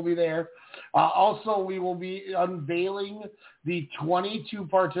Miyahara, will be there. Also, we will be unveiling the 22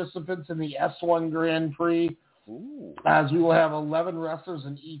 participants in the S1 Grand Prix. Ooh. As we will have 11 wrestlers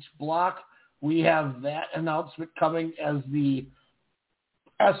in each block. We have that announcement coming as the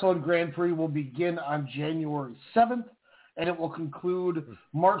S1 Grand Prix will begin on January 7th, and it will conclude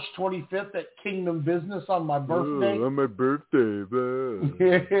March 25th at Kingdom Business on my birthday. Oh, on my birthday.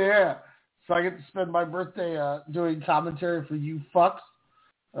 Yeah. So I get to spend my birthday doing commentary for you fucks.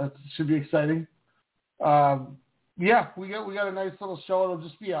 That should be exciting. We got a nice little show. It'll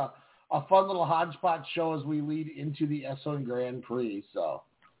just be a fun little hodgepodge show as we lead into the S1 Grand Prix. So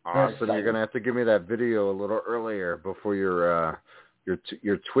awesome! You're gonna have to give me that video a little earlier before your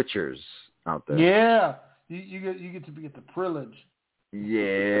Twitchers out there. Yeah, you get to get the privilege.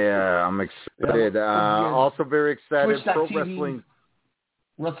 Yeah, I'm excited. Also very excited. Pro Wrestling.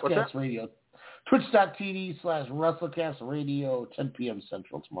 WrestleCast Radio. Twitch.tv/WrestleCast Radio, 10 p.m.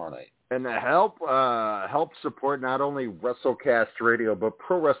 Central tomorrow night. And to help support not only WrestleCast Radio, but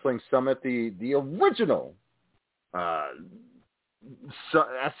Pro Wrestling Summit, the original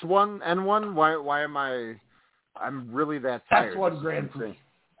S1N1. Why am I'm really that tired. S1 Grand Prix.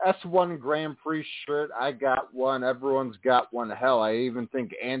 S1 Grand Prix shirt. I got one. Everyone's got one. Hell, I even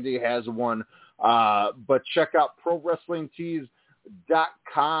think Andy has one. But check out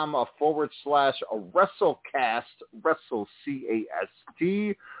ProWrestlingTees.com/WrestleCast,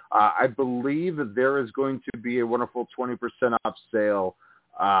 WrestleCast. I believe there is going to be a wonderful 20% off sale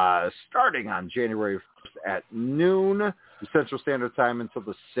starting on January 1st at noon Central Standard Time until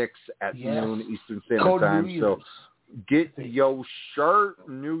the 6th at noon Eastern Standard Time. So get your shirt,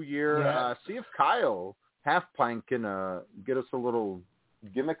 New Year. See if Kyle Halfpint can get us a little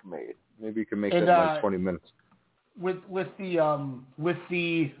gimmick made. Maybe you can make that in like 20 minutes. With the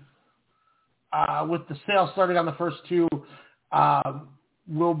sale starting on the first two,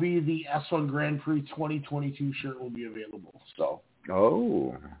 will be the S1 Grand Prix 2022 shirt will be available. So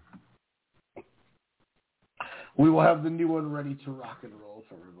we will have the new one ready to rock and roll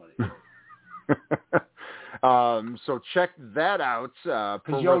for everybody. So check that out.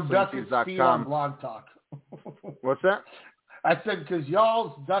 ProWrestlingTees.com. Blog Talk. What's that? I said because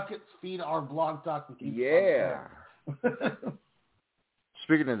y'all's ducats feed our blog talk. Yeah.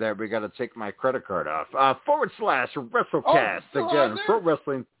 Speaking of that, we got to take my credit card off. /WrestleCast again. Pro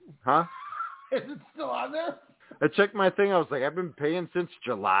Wrestling. Huh? Is it still on there? I checked my thing. I was like, I've been paying since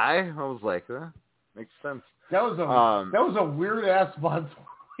July. I was like, makes sense. That was a weird ass month.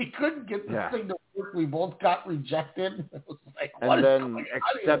 We couldn't get this thing to work. We both got rejected. It was like, and then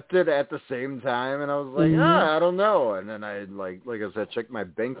accepted at the same time. And I was like, I don't know. And then I like I said, checked my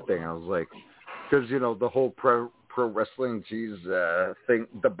bank thing. I was like, because the whole Pro Wrestling Tees thing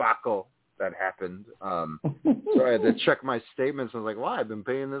debacle that happened. So I had to check my statements. I was like, well, I've been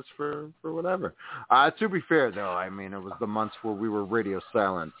paying this for whatever. To be fair, though, I mean, it was the months where we were radio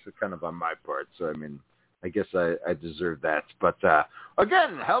silent, kind of on my part. So, I mean, I guess I deserve that. But,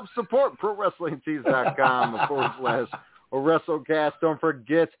 again, help support ProWrestlingTees.com /WrestleCast. Don't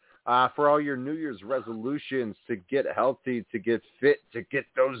forget, for all your New Year's resolutions to get healthy, to get fit, to get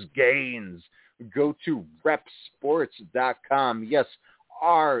those gains, go to repsports.com. Yes,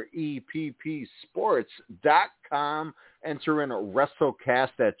 REPP sports.com. Enter in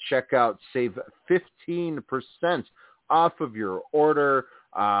WrestleCast at checkout. Save 15% off of your order.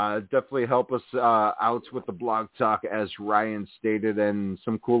 Definitely help us out with the blog talk, as Ryan stated, and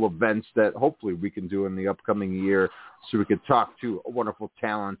some cool events that hopefully we can do in the upcoming year so we can talk to wonderful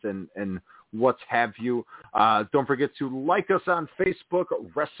talent and what have you. Don't forget to like us on Facebook,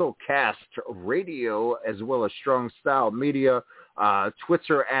 WrestleCast Radio, as well as Strong Style Media.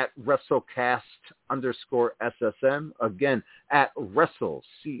 Twitter at WrestleCast_SSM. Again, at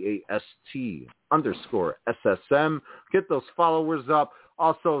WrestleCast_SSM. Get those followers up.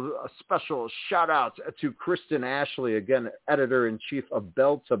 Also, a special shout-out to Kristen Ashley, again, editor-in-chief of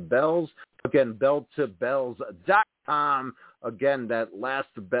Bell to Bells. Again, belltobells.com. Again, that last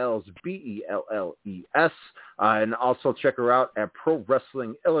Bells, BELLES. And also check her out at Pro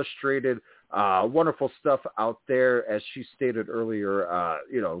Wrestling Illustrated. Wonderful stuff out there, as she stated earlier.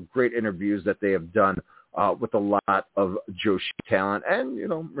 Great interviews that they have done with a lot of Joshi talent, and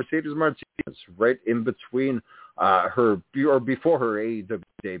Mercedes Martinez right in between before her AEW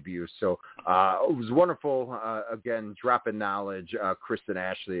debut. So it was wonderful. Again, dropping knowledge. Kristen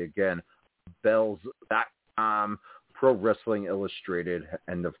Ashley, again, bells.com. Pro Wrestling Illustrated,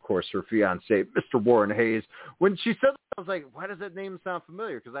 and of course her fiance, Mr. Warren Hayes. When she said that, I was like, why does that name sound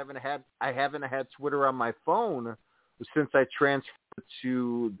familiar? Because I haven't had Twitter on my phone since I transferred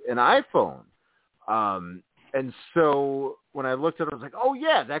to an iPhone. And so when I looked at it, I was like, oh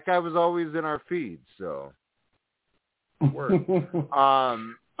yeah, that guy was always in our feed. So word. We're out.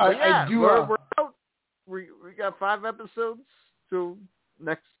 We got 5 episodes till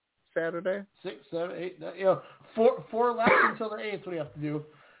next Saturday. 6, 7, 8, 9, 4 left until the 8th. What do you have to do?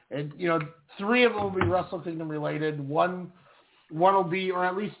 And 3 of them will be Wrestle Kingdom related. One will be, or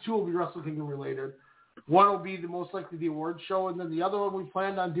at least 2 will be Wrestle Kingdom related. One will be the most likely the award show, and then the other one we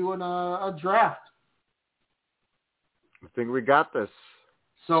planned on doing a draft. I think we got this.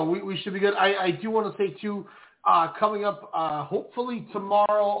 So we should be good. I do want to say too, coming up, hopefully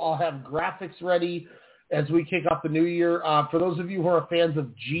tomorrow I'll have graphics ready as we kick off the new year. For those of you who are fans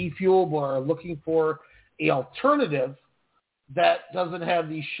of G Fuel but are looking for an alternative that doesn't have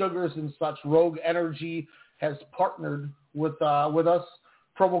these sugars and such, Rogue Energy has partnered with us.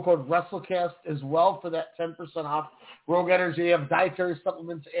 Promo code WrestleCast as well for that 10% off. Rogue Energy, they have dietary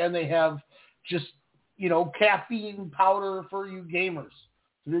supplements, and they have just, caffeine powder for you gamers.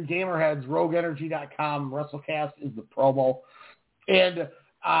 So if you're gamer heads, rogueenergy.com, WrestleCast is the promo. And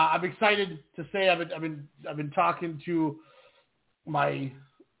I'm excited to say I've been talking to my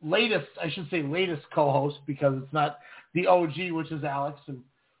latest co-host, because it's not the OG, which is Alex, and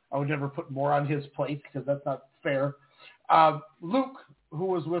I would never put more on his plate because that's not fair. Luke, who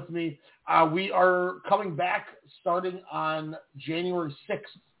was with me, we are coming back starting on January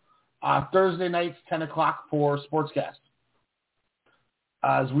 6th, Thursday nights, 10 o'clock for Sportscast.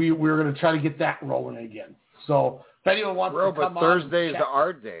 As we're going to try to get that rolling again. So if anyone wants to come on, Thursday's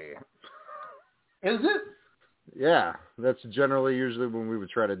our day. Is it? Yeah, that's usually when we would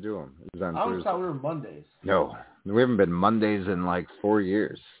try to do them. It was on Thursday. I thought we were Mondays. No, we haven't been Mondays in like 4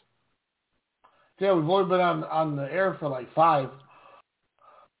 years. Yeah, we've only been on the air for like 5.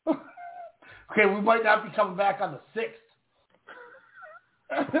 Okay, we might not be coming back on the 6th.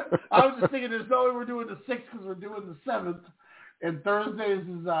 I was just thinking there's no way we're doing the 6th because we're doing the 7th. And Thursdays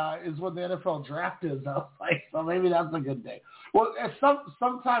is when the NFL draft is. I was like, so maybe that's a good day. Well,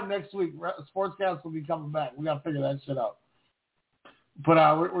 sometime next week, Sportscast will be coming back. We got to figure that shit out. But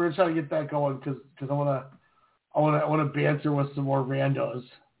we're gonna try to get that going because I want to banter with some more randos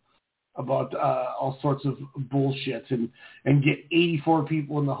about all sorts of bullshit and get 84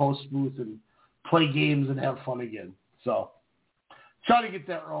 people in the host booth and play games and have fun again. So try to get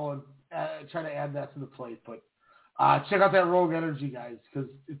that rolling. Try to add that to the plate, but. Check out that Rogue Energy, guys, because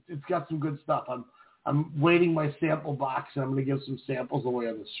it's got some good stuff. I'm waiting my sample box, and I'm going to give some samples away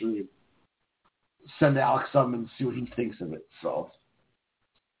on the stream. Send Alex some and see what he thinks of it. So,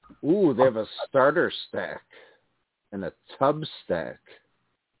 ooh, they have a starter stack and a tub stack.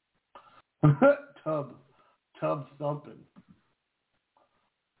 tub thumping.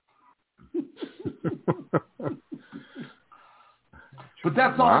 But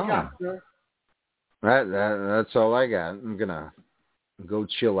that's all I got, sir. That's all I got. I'm going to go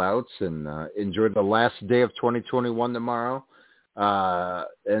chill out and enjoy the last day of 2021 tomorrow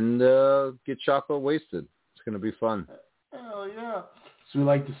and get chocolate wasted. It's going to be fun. Hell yeah. So we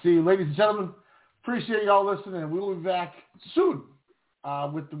like to see you. Ladies and gentlemen, appreciate y'all listening. We will be back soon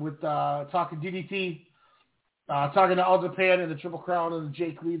with talking DDT, talking to All Japan and the Triple Crown and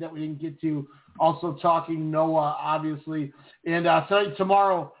Jake Lee that we didn't get to. Also talking Noah, obviously. And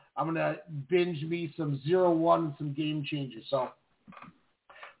tomorrow, I'm going to binge me some 0-1 and some Game Changers. So,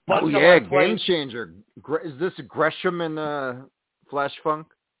 Game Changer. Is this Gresham and Flash Funk?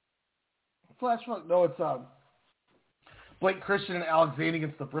 Flash Funk? No, it's Blake Christian and Alex Zane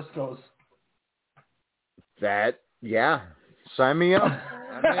against the Briscoes. Sign me up.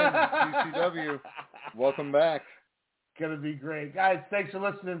 I'm in. CCW. Welcome back. Gonna be great. Guys, thanks for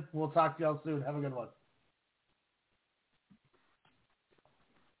listening. We'll talk to y'all soon. Have a good one.